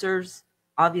answers,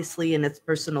 obviously, and it's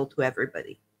personal to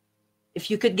everybody. If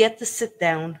you could get to sit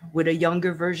down with a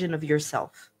younger version of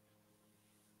yourself,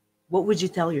 what would you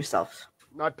tell yourself?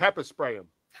 Not pepper spray him.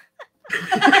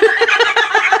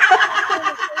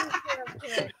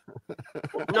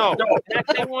 No,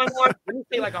 that one. Let me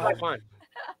say like a whole bunch.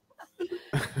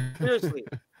 Seriously.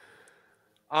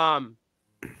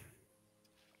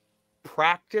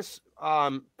 Practice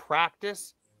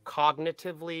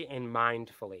cognitively and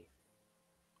mindfully.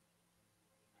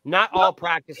 Not all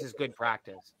practice is good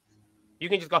practice. You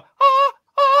can just go,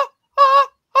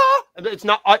 it's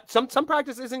not, some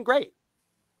practice isn't great.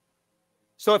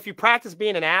 So if you practice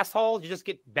being an asshole, you just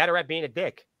get better at being a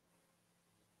dick.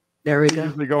 There we They go.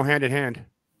 usually go hand in hand.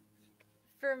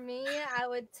 For me, I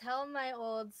would tell my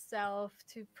old self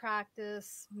to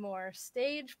practice more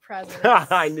stage presence.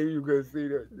 I knew you were going to see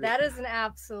that. That is an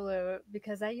absolute,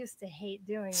 because I used to hate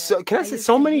doing it. So can I say, used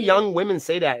so to many hate young it. women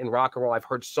say that in rock and roll. I've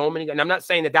heard so many, and I'm not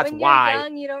saying that that's when why. you're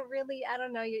young, you don't really, I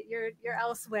don't know, you're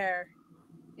elsewhere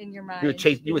in your mind.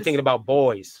 You were thinking about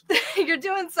boys. You're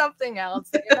doing something else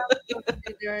that you're not supposed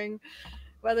to be doing,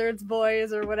 whether it's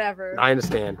boys or whatever. I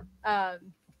understand.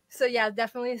 So yeah,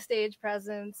 definitely stage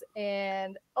presence,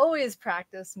 and always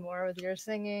practice more with your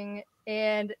singing,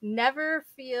 and never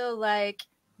feel like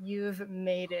you've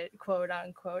made it, quote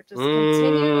unquote. Just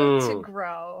continue to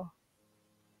grow,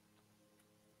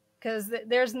 because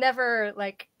there's never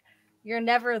like, you're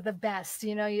never the best,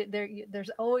 you know.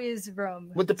 There's always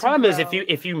room. But the problem is,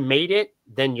 if you made it,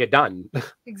 then you're done.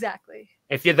 Exactly.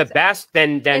 If you're the best,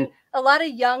 then and a lot of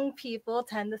young people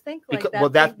tend to think like that. Well,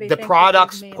 they the think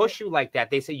products they've made push it. you like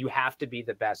that. They say you have to be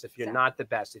the best. If you're not the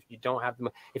best, if you don't have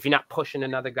if you're not pushing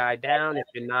another guy down, if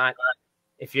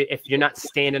you're not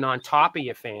standing on top of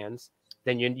your fans,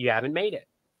 then you haven't made it.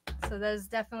 So there's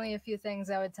definitely a few things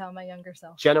I would tell my younger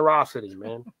self. Generosity,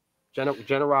 man.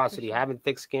 Generosity, having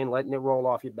thick skin, letting it roll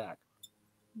off your back.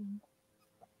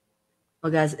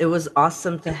 Well, guys, it was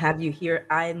awesome to have you here.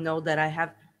 I know that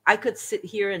I could sit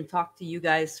here and talk to you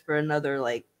guys for another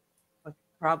like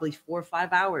probably 4 or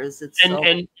 5 hours. It's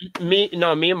and me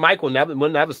and Mike will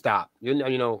never stop. You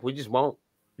know, we just won't.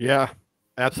 Yeah,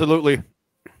 absolutely.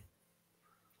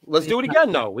 Let's do it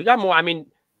again, though. We got more. I mean,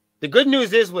 the good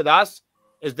news is with us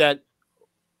is that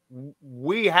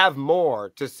we have more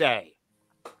to say.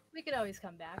 We can always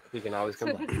come back. We can always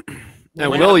come back. And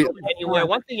Willie,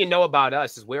 one thing you know about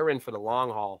us is we're in for the long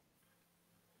haul.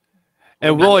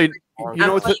 And Willie, I'm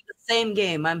playing the same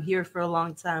game. I'm here for a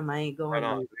long time. I ain't going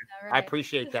nowhere. I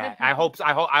appreciate that. I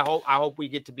hope we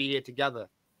get to be here together.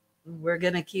 We're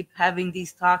gonna keep having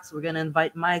these talks. We're gonna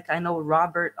invite Mike. I know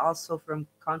Robert, also from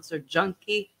Concert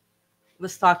Junkie,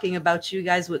 was talking about you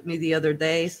guys with me the other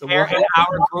day. So in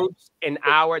our groups,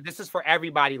 this is for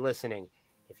everybody listening.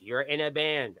 If you're in a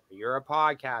band, or you're a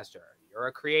podcaster, you're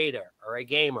a creator or a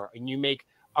gamer, and you make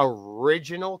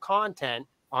original content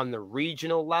on the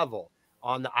regional level,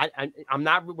 I'm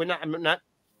not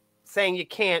saying you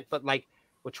can't, but like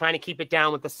we're trying to keep it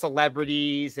down with the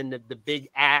celebrities and the big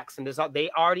acts, and they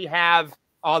already have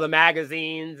all the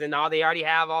magazines and they already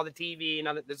have all the TV and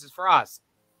all that. This is for us.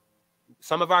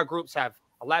 Some of our groups have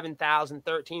 11,000,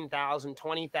 13,000,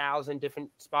 20,000 different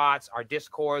spots. Our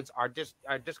Discord's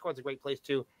a great place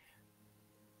too.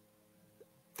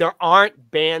 There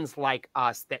aren't bands like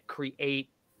us that create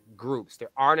groups.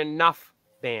 There aren't enough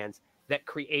bands that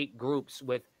create groups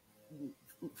with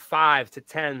 5 to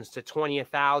 10s to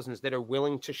 20,000s that are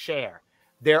willing to share.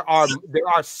 There are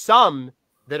some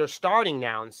that are starting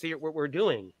now and see what we're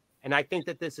doing. And I think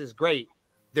that this is great.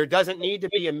 There doesn't need to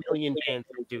be a million bands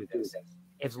to do this.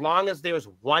 As long as there's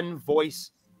one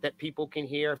voice that people can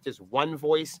hear, if there's one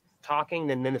voice talking,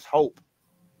 then there's hope.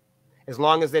 As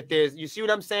long as you see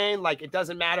what I'm saying? Like, it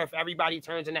doesn't matter if everybody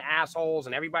turns into assholes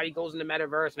and everybody goes into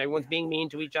metaverse and everyone's being mean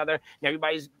to each other and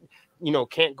everybody's,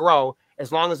 can't grow.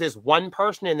 As long as there's one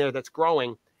person in there that's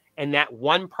growing and that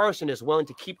one person is willing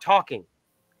to keep talking,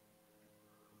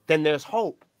 then there's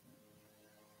hope.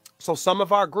 So some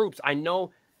of our groups, I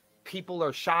know people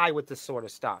are shy with this sort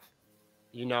of stuff.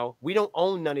 We don't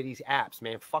own none of these apps,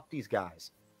 man. Fuck these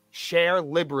guys. Share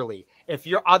liberally. If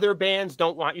your other bands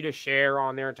don't want you to share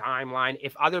on their timeline,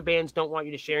 if other bands don't want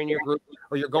you to share in your group,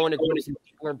 or you're going to groups and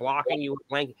people are blocking you or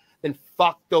blanking, then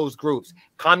fuck those groups.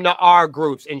 Come to our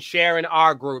groups and share in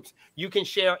our groups. You can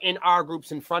share in our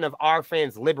groups in front of our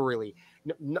fans liberally.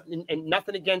 And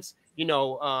nothing against,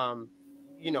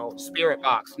 Spirit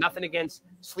Box, nothing against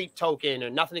Sleep Token, or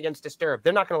nothing against Disturb.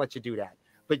 They're not going to let you do that.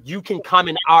 But you can come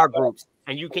in our groups,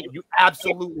 and you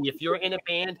absolutely, if you're in a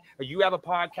band or you have a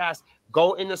podcast,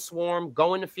 go in the Swarm,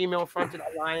 go in the Female Fronted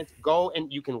Alliance, go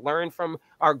and you can learn from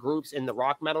our groups in the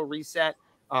Rock Metal Reset.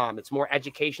 It's more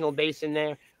educational based in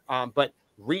there. But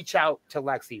reach out to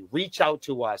Lexi, reach out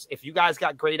to us. If you guys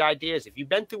got great ideas, if you've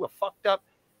been through a fucked up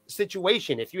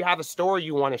situation, if you have a story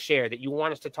you want to share that you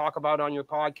want us to talk about on your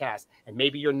podcast, and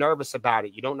maybe you're nervous about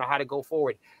it, you don't know how to go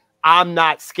forward, I'm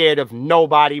not scared of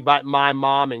nobody but my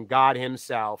mom and God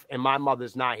himself. And my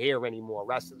mother's not here anymore.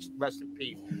 Rest in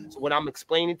peace. So what I'm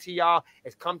explaining to y'all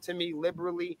is come to me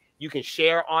liberally. You can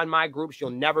share on my groups.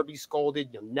 You'll never be scolded.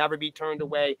 You'll never be turned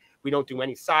away. We don't do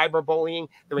any cyberbullying.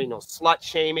 There ain't no slut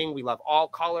shaming. We love all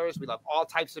colors. We love all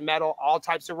types of metal, all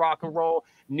types of rock and roll,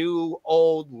 new,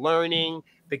 old, learning,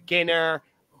 beginner,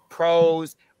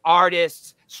 pros,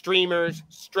 artists, streamers,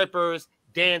 strippers,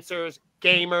 dancers,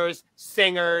 gamers,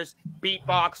 singers,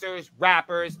 beatboxers,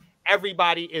 rappers.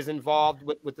 Everybody is involved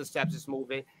with the Sepsiss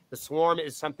movement. The Swarm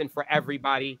is something for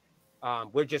everybody.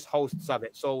 We're just hosts of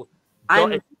it. So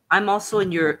I'm also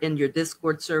in your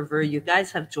Discord server. You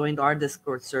guys have joined our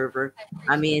Discord server.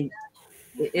 I mean,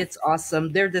 it's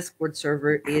awesome. Their Discord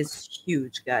server is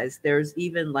huge, guys. There's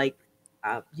even like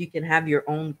you can have your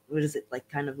own, what is it, like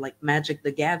kind of like Magic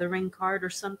the Gathering card or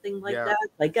something like that.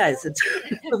 Like, guys, it's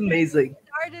amazing.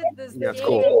 Started this game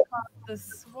called the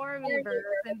Swarmiverse,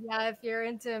 and if you're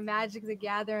into Magic the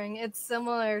Gathering, it's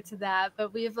similar to that,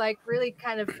 but we've like really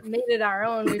kind of made it our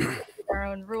own. We've made our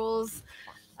own rules.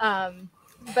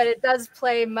 But it does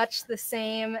play much the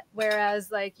same,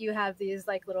 whereas like you have these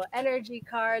like little energy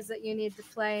cards that you need to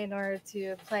play in order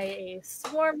to play a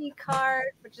swarmy card,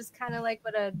 which is kind of like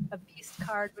what a beast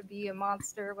card would be, a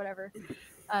monster, whatever.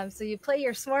 So you play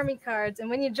your swarmy cards, and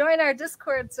when you join our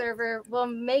Discord server, we'll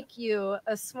make you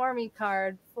a swarmy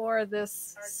card for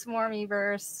this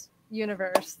Swarmiverse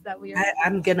universe that we are.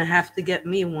 I'm gonna have to get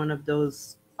me one of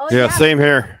those. Oh, yeah, same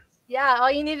here. Yeah,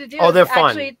 all you need to do Oh, is they're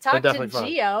fun. actually They're talk to definitely fun.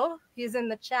 Gio. He's in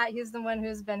the chat. He's the one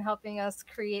who's been helping us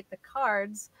create the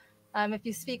cards. If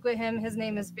you speak with him, his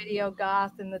name is Video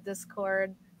Goth in the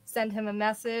Discord. Send him a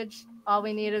message. All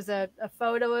we need is a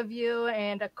photo of you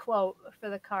and a quote for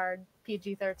the card.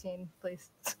 PG-13,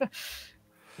 please.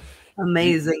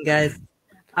 Amazing, guys.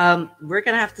 We're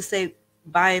gonna have to say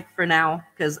bye for now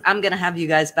because I'm gonna have you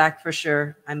guys back for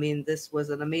sure. I mean, this was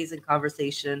an amazing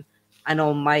conversation. I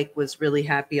know Mike was really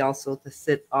happy also to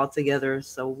sit all together,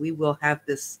 so we will have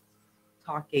this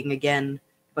talking again.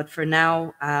 But for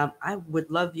now, I would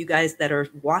love you guys that are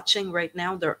watching right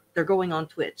now. They're going on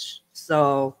Twitch,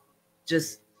 so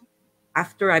just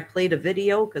after I play the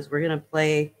video, because we're gonna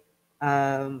play.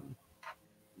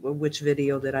 Which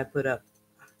video did I put up?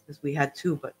 Because we had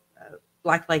two, but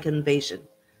Black Like Invasion.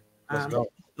 Let's go.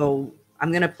 So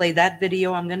I'm gonna play that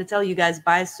video. I'm gonna tell you guys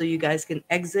bye, so you guys can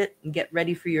exit and get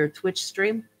ready for your Twitch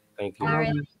stream. Thank you. All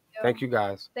right. Thank you,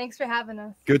 guys. Thanks for having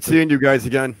us. Good seeing you guys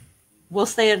again. We'll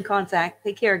stay in contact.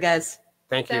 Take care, guys.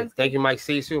 Thank you. Sounds Thank you, Mike.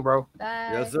 See you soon, bro. Bye.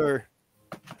 Yes, sir.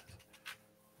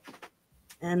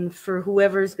 And for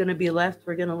whoever's going to be left,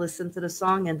 we're going to listen to the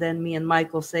song, and then me and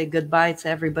Mike will say goodbye to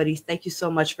everybody. Thank you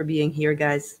so much for being here,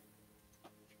 guys.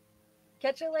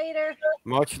 Catch you later.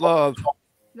 Much love.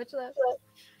 Much love.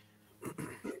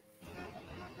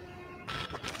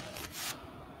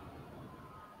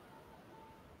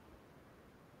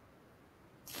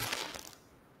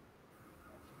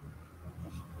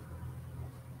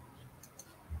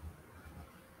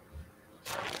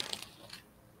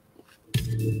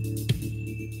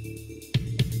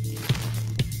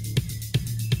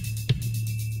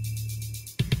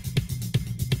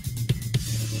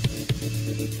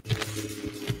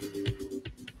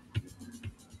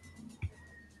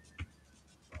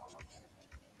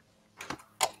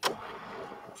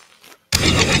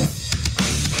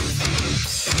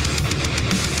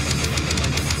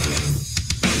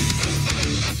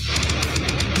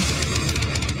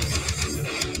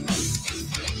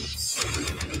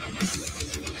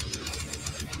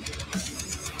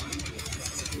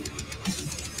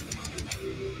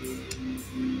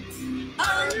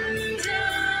 Under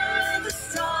the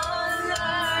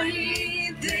starlight,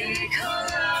 they call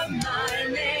out my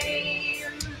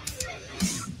name.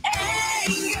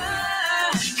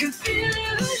 Anger,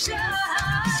 confusion,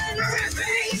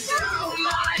 ripping through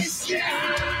my skin.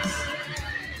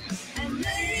 And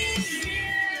they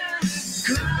hear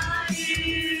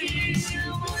crying,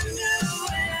 wonder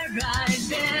where I've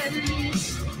been.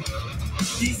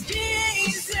 These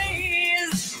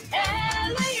pieces,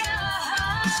 aliens,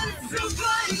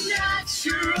 supernatural.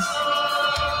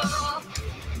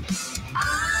 I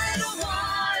don't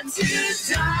want to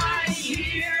die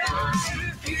here. I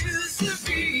refuse to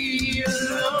be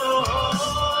alone.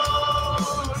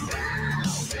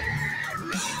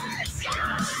 Red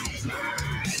skies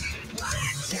burn.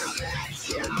 Black helmets,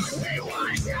 we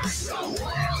want us the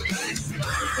world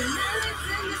explode. The lights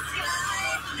in the sky,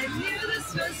 I knew this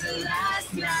was the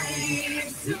last night.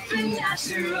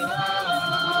 Supernatural.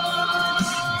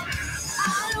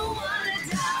 I don't wanna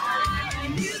die. I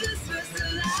knew this was the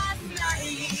last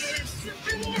night.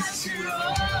 Supernatural.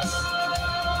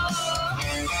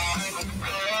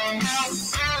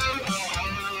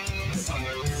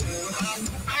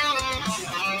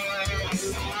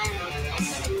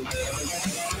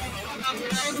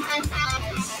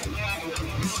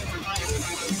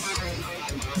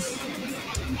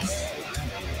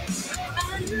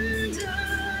 Under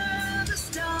the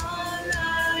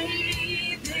starlight,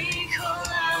 they call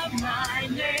out my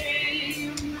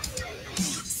name.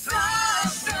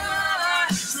 Suffer,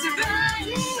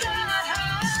 surrender,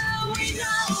 we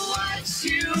know what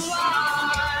you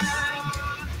are.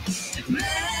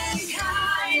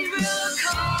 Mankind will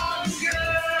conquer,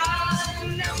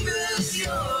 outnumbers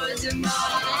your demise.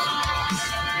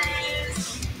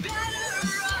 Better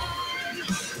run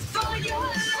for your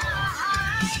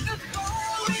life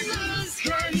before we lose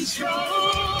control.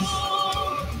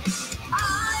 I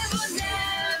will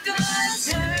never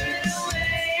turn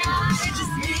away, I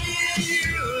just need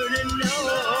you to know.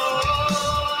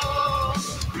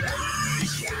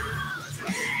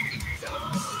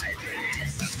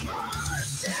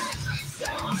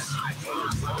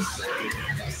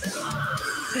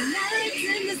 The lights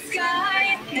in the sky,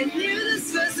 I knew this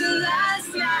was the last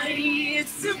night.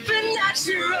 It's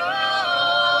supernatural.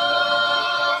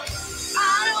 I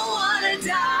don't wanna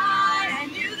die. I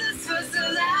knew this was the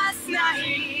last night.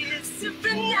 It's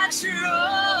supernatural.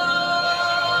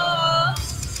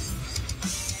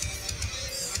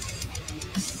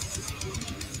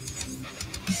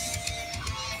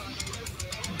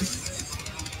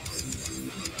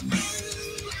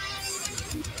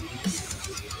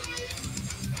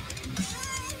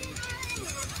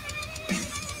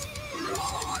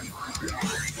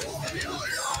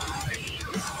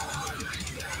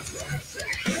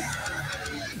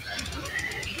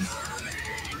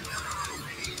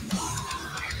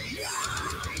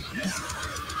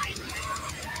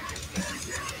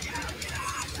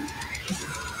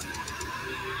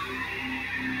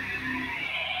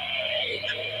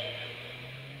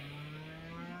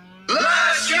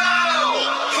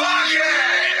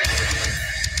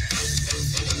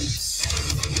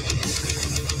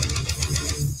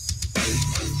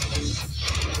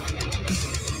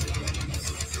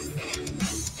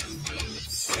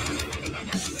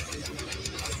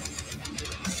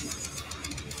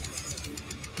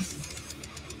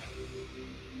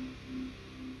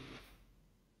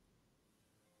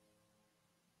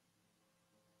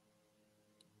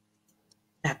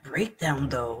 That breakdown,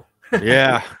 though.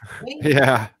 Yeah.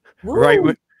 Yeah. Woo!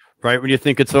 Right when you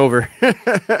think it's over.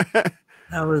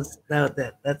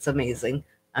 That's amazing.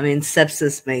 I mean,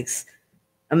 Sepsis makes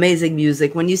amazing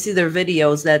music. When you see their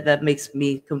videos, that makes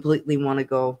me completely want to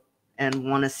go and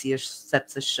want to see a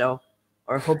Sepsis show,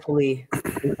 or hopefully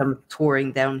come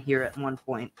touring down here at one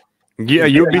point. Yeah,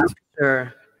 you'd be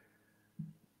sure.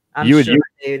 I'm you would sure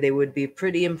they would be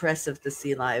pretty impressive to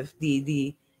see live.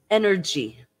 The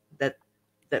energy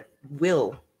that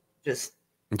Will just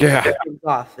yeah. gives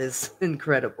off is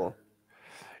incredible.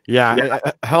 Yeah,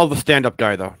 a hell of a stand-up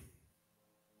guy though.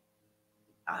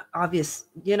 Obvious,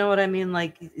 you know what I mean?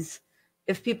 Like,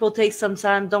 if people take some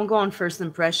time, don't go on first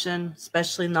impression,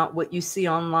 especially not what you see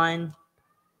online.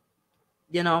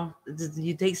 You know,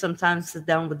 you take some time to sit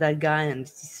down with that guy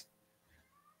and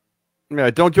Yeah,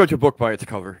 don't judge a book by its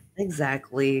cover.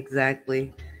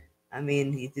 exactly. I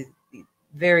mean, he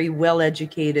very well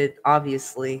educated,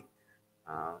 obviously,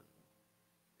 um,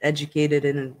 educated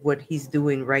in what he's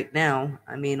doing right now.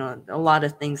 I mean, a lot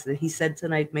of things that he said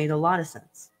tonight made a lot of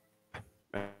sense.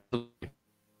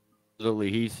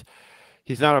 Absolutely,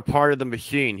 he's not a part of the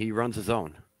machine. He runs his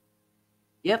own.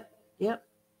 Yep.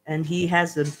 And he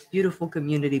has a beautiful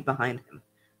community behind him.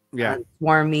 Yeah.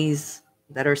 Swarmies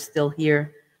that are still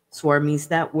here, Swarmies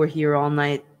that were here all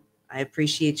night. I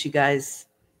appreciate you guys.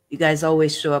 You guys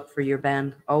always show up for your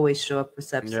band, always show up for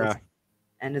Sepsis. Yeah.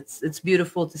 And it's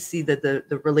beautiful to see that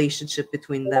the relationship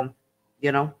between them,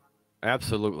 you know?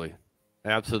 Absolutely.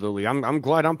 I'm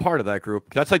glad I'm part of that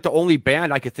group. That's like the only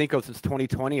band I could think of since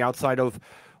 2020 outside of,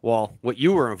 well, what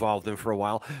you were involved in for a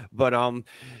while. But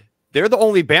they're the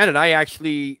only band that I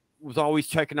actually was always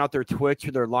checking out their Twitch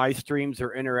or their live streams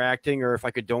or interacting, or if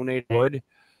I could donate, I would,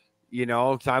 you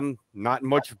know, because I'm not in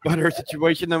much better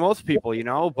situation than most people, you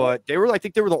know. But I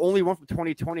think they were the only one from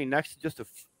 2020, next to just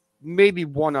maybe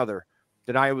one other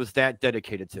that I was that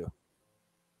dedicated to.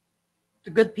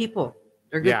 They're good people.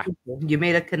 They're good people. You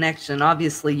made a connection.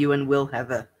 Obviously, you and Will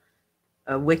have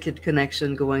a wicked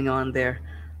connection going on there.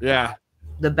 Yeah.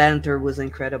 The banter was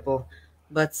incredible.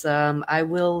 But I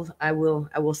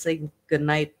will say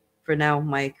goodnight for now,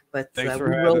 Mike. But thanks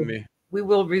for having me. We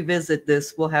will revisit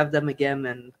this. We'll have them again,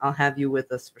 and I'll have you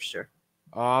with us for sure.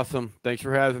 Awesome. Thanks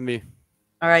for having me.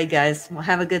 All right, guys. Well,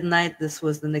 have a good night. This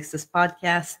was the NYXUS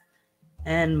podcast,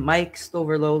 and Mike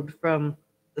Stoverload from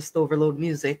the Stoverload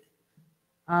Music.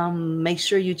 Make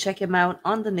sure you check him out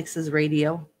on the NYXUS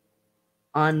Radio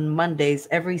on Mondays,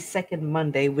 every second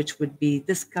Monday, which would be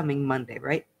this coming Monday,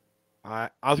 right? I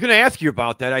was going to ask you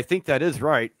about that. I think that is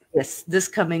right. Yes, this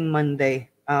coming Monday,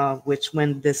 which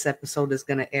when this episode is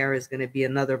going to air is going to be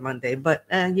another Monday. But,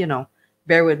 you know,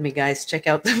 bear with me, guys. Check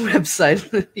out the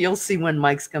website. You'll see when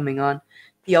Mike's coming on.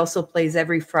 He also plays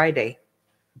every Friday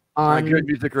on Good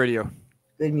Music Radio.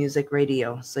 Good Music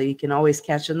Radio. So you can always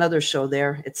catch another show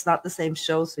there. It's not the same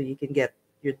show, so you can get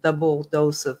your double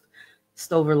dose of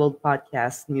Stoverload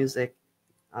podcast music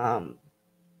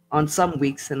on some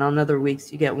weeks, and on other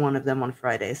weeks you get one of them on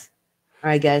Fridays. All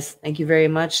right, guys, thank you very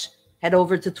much. Head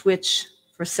over to Twitch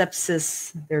for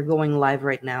Sepsis. They're going live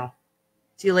right now.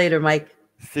 See you later, Mike.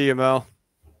 See you, Mel.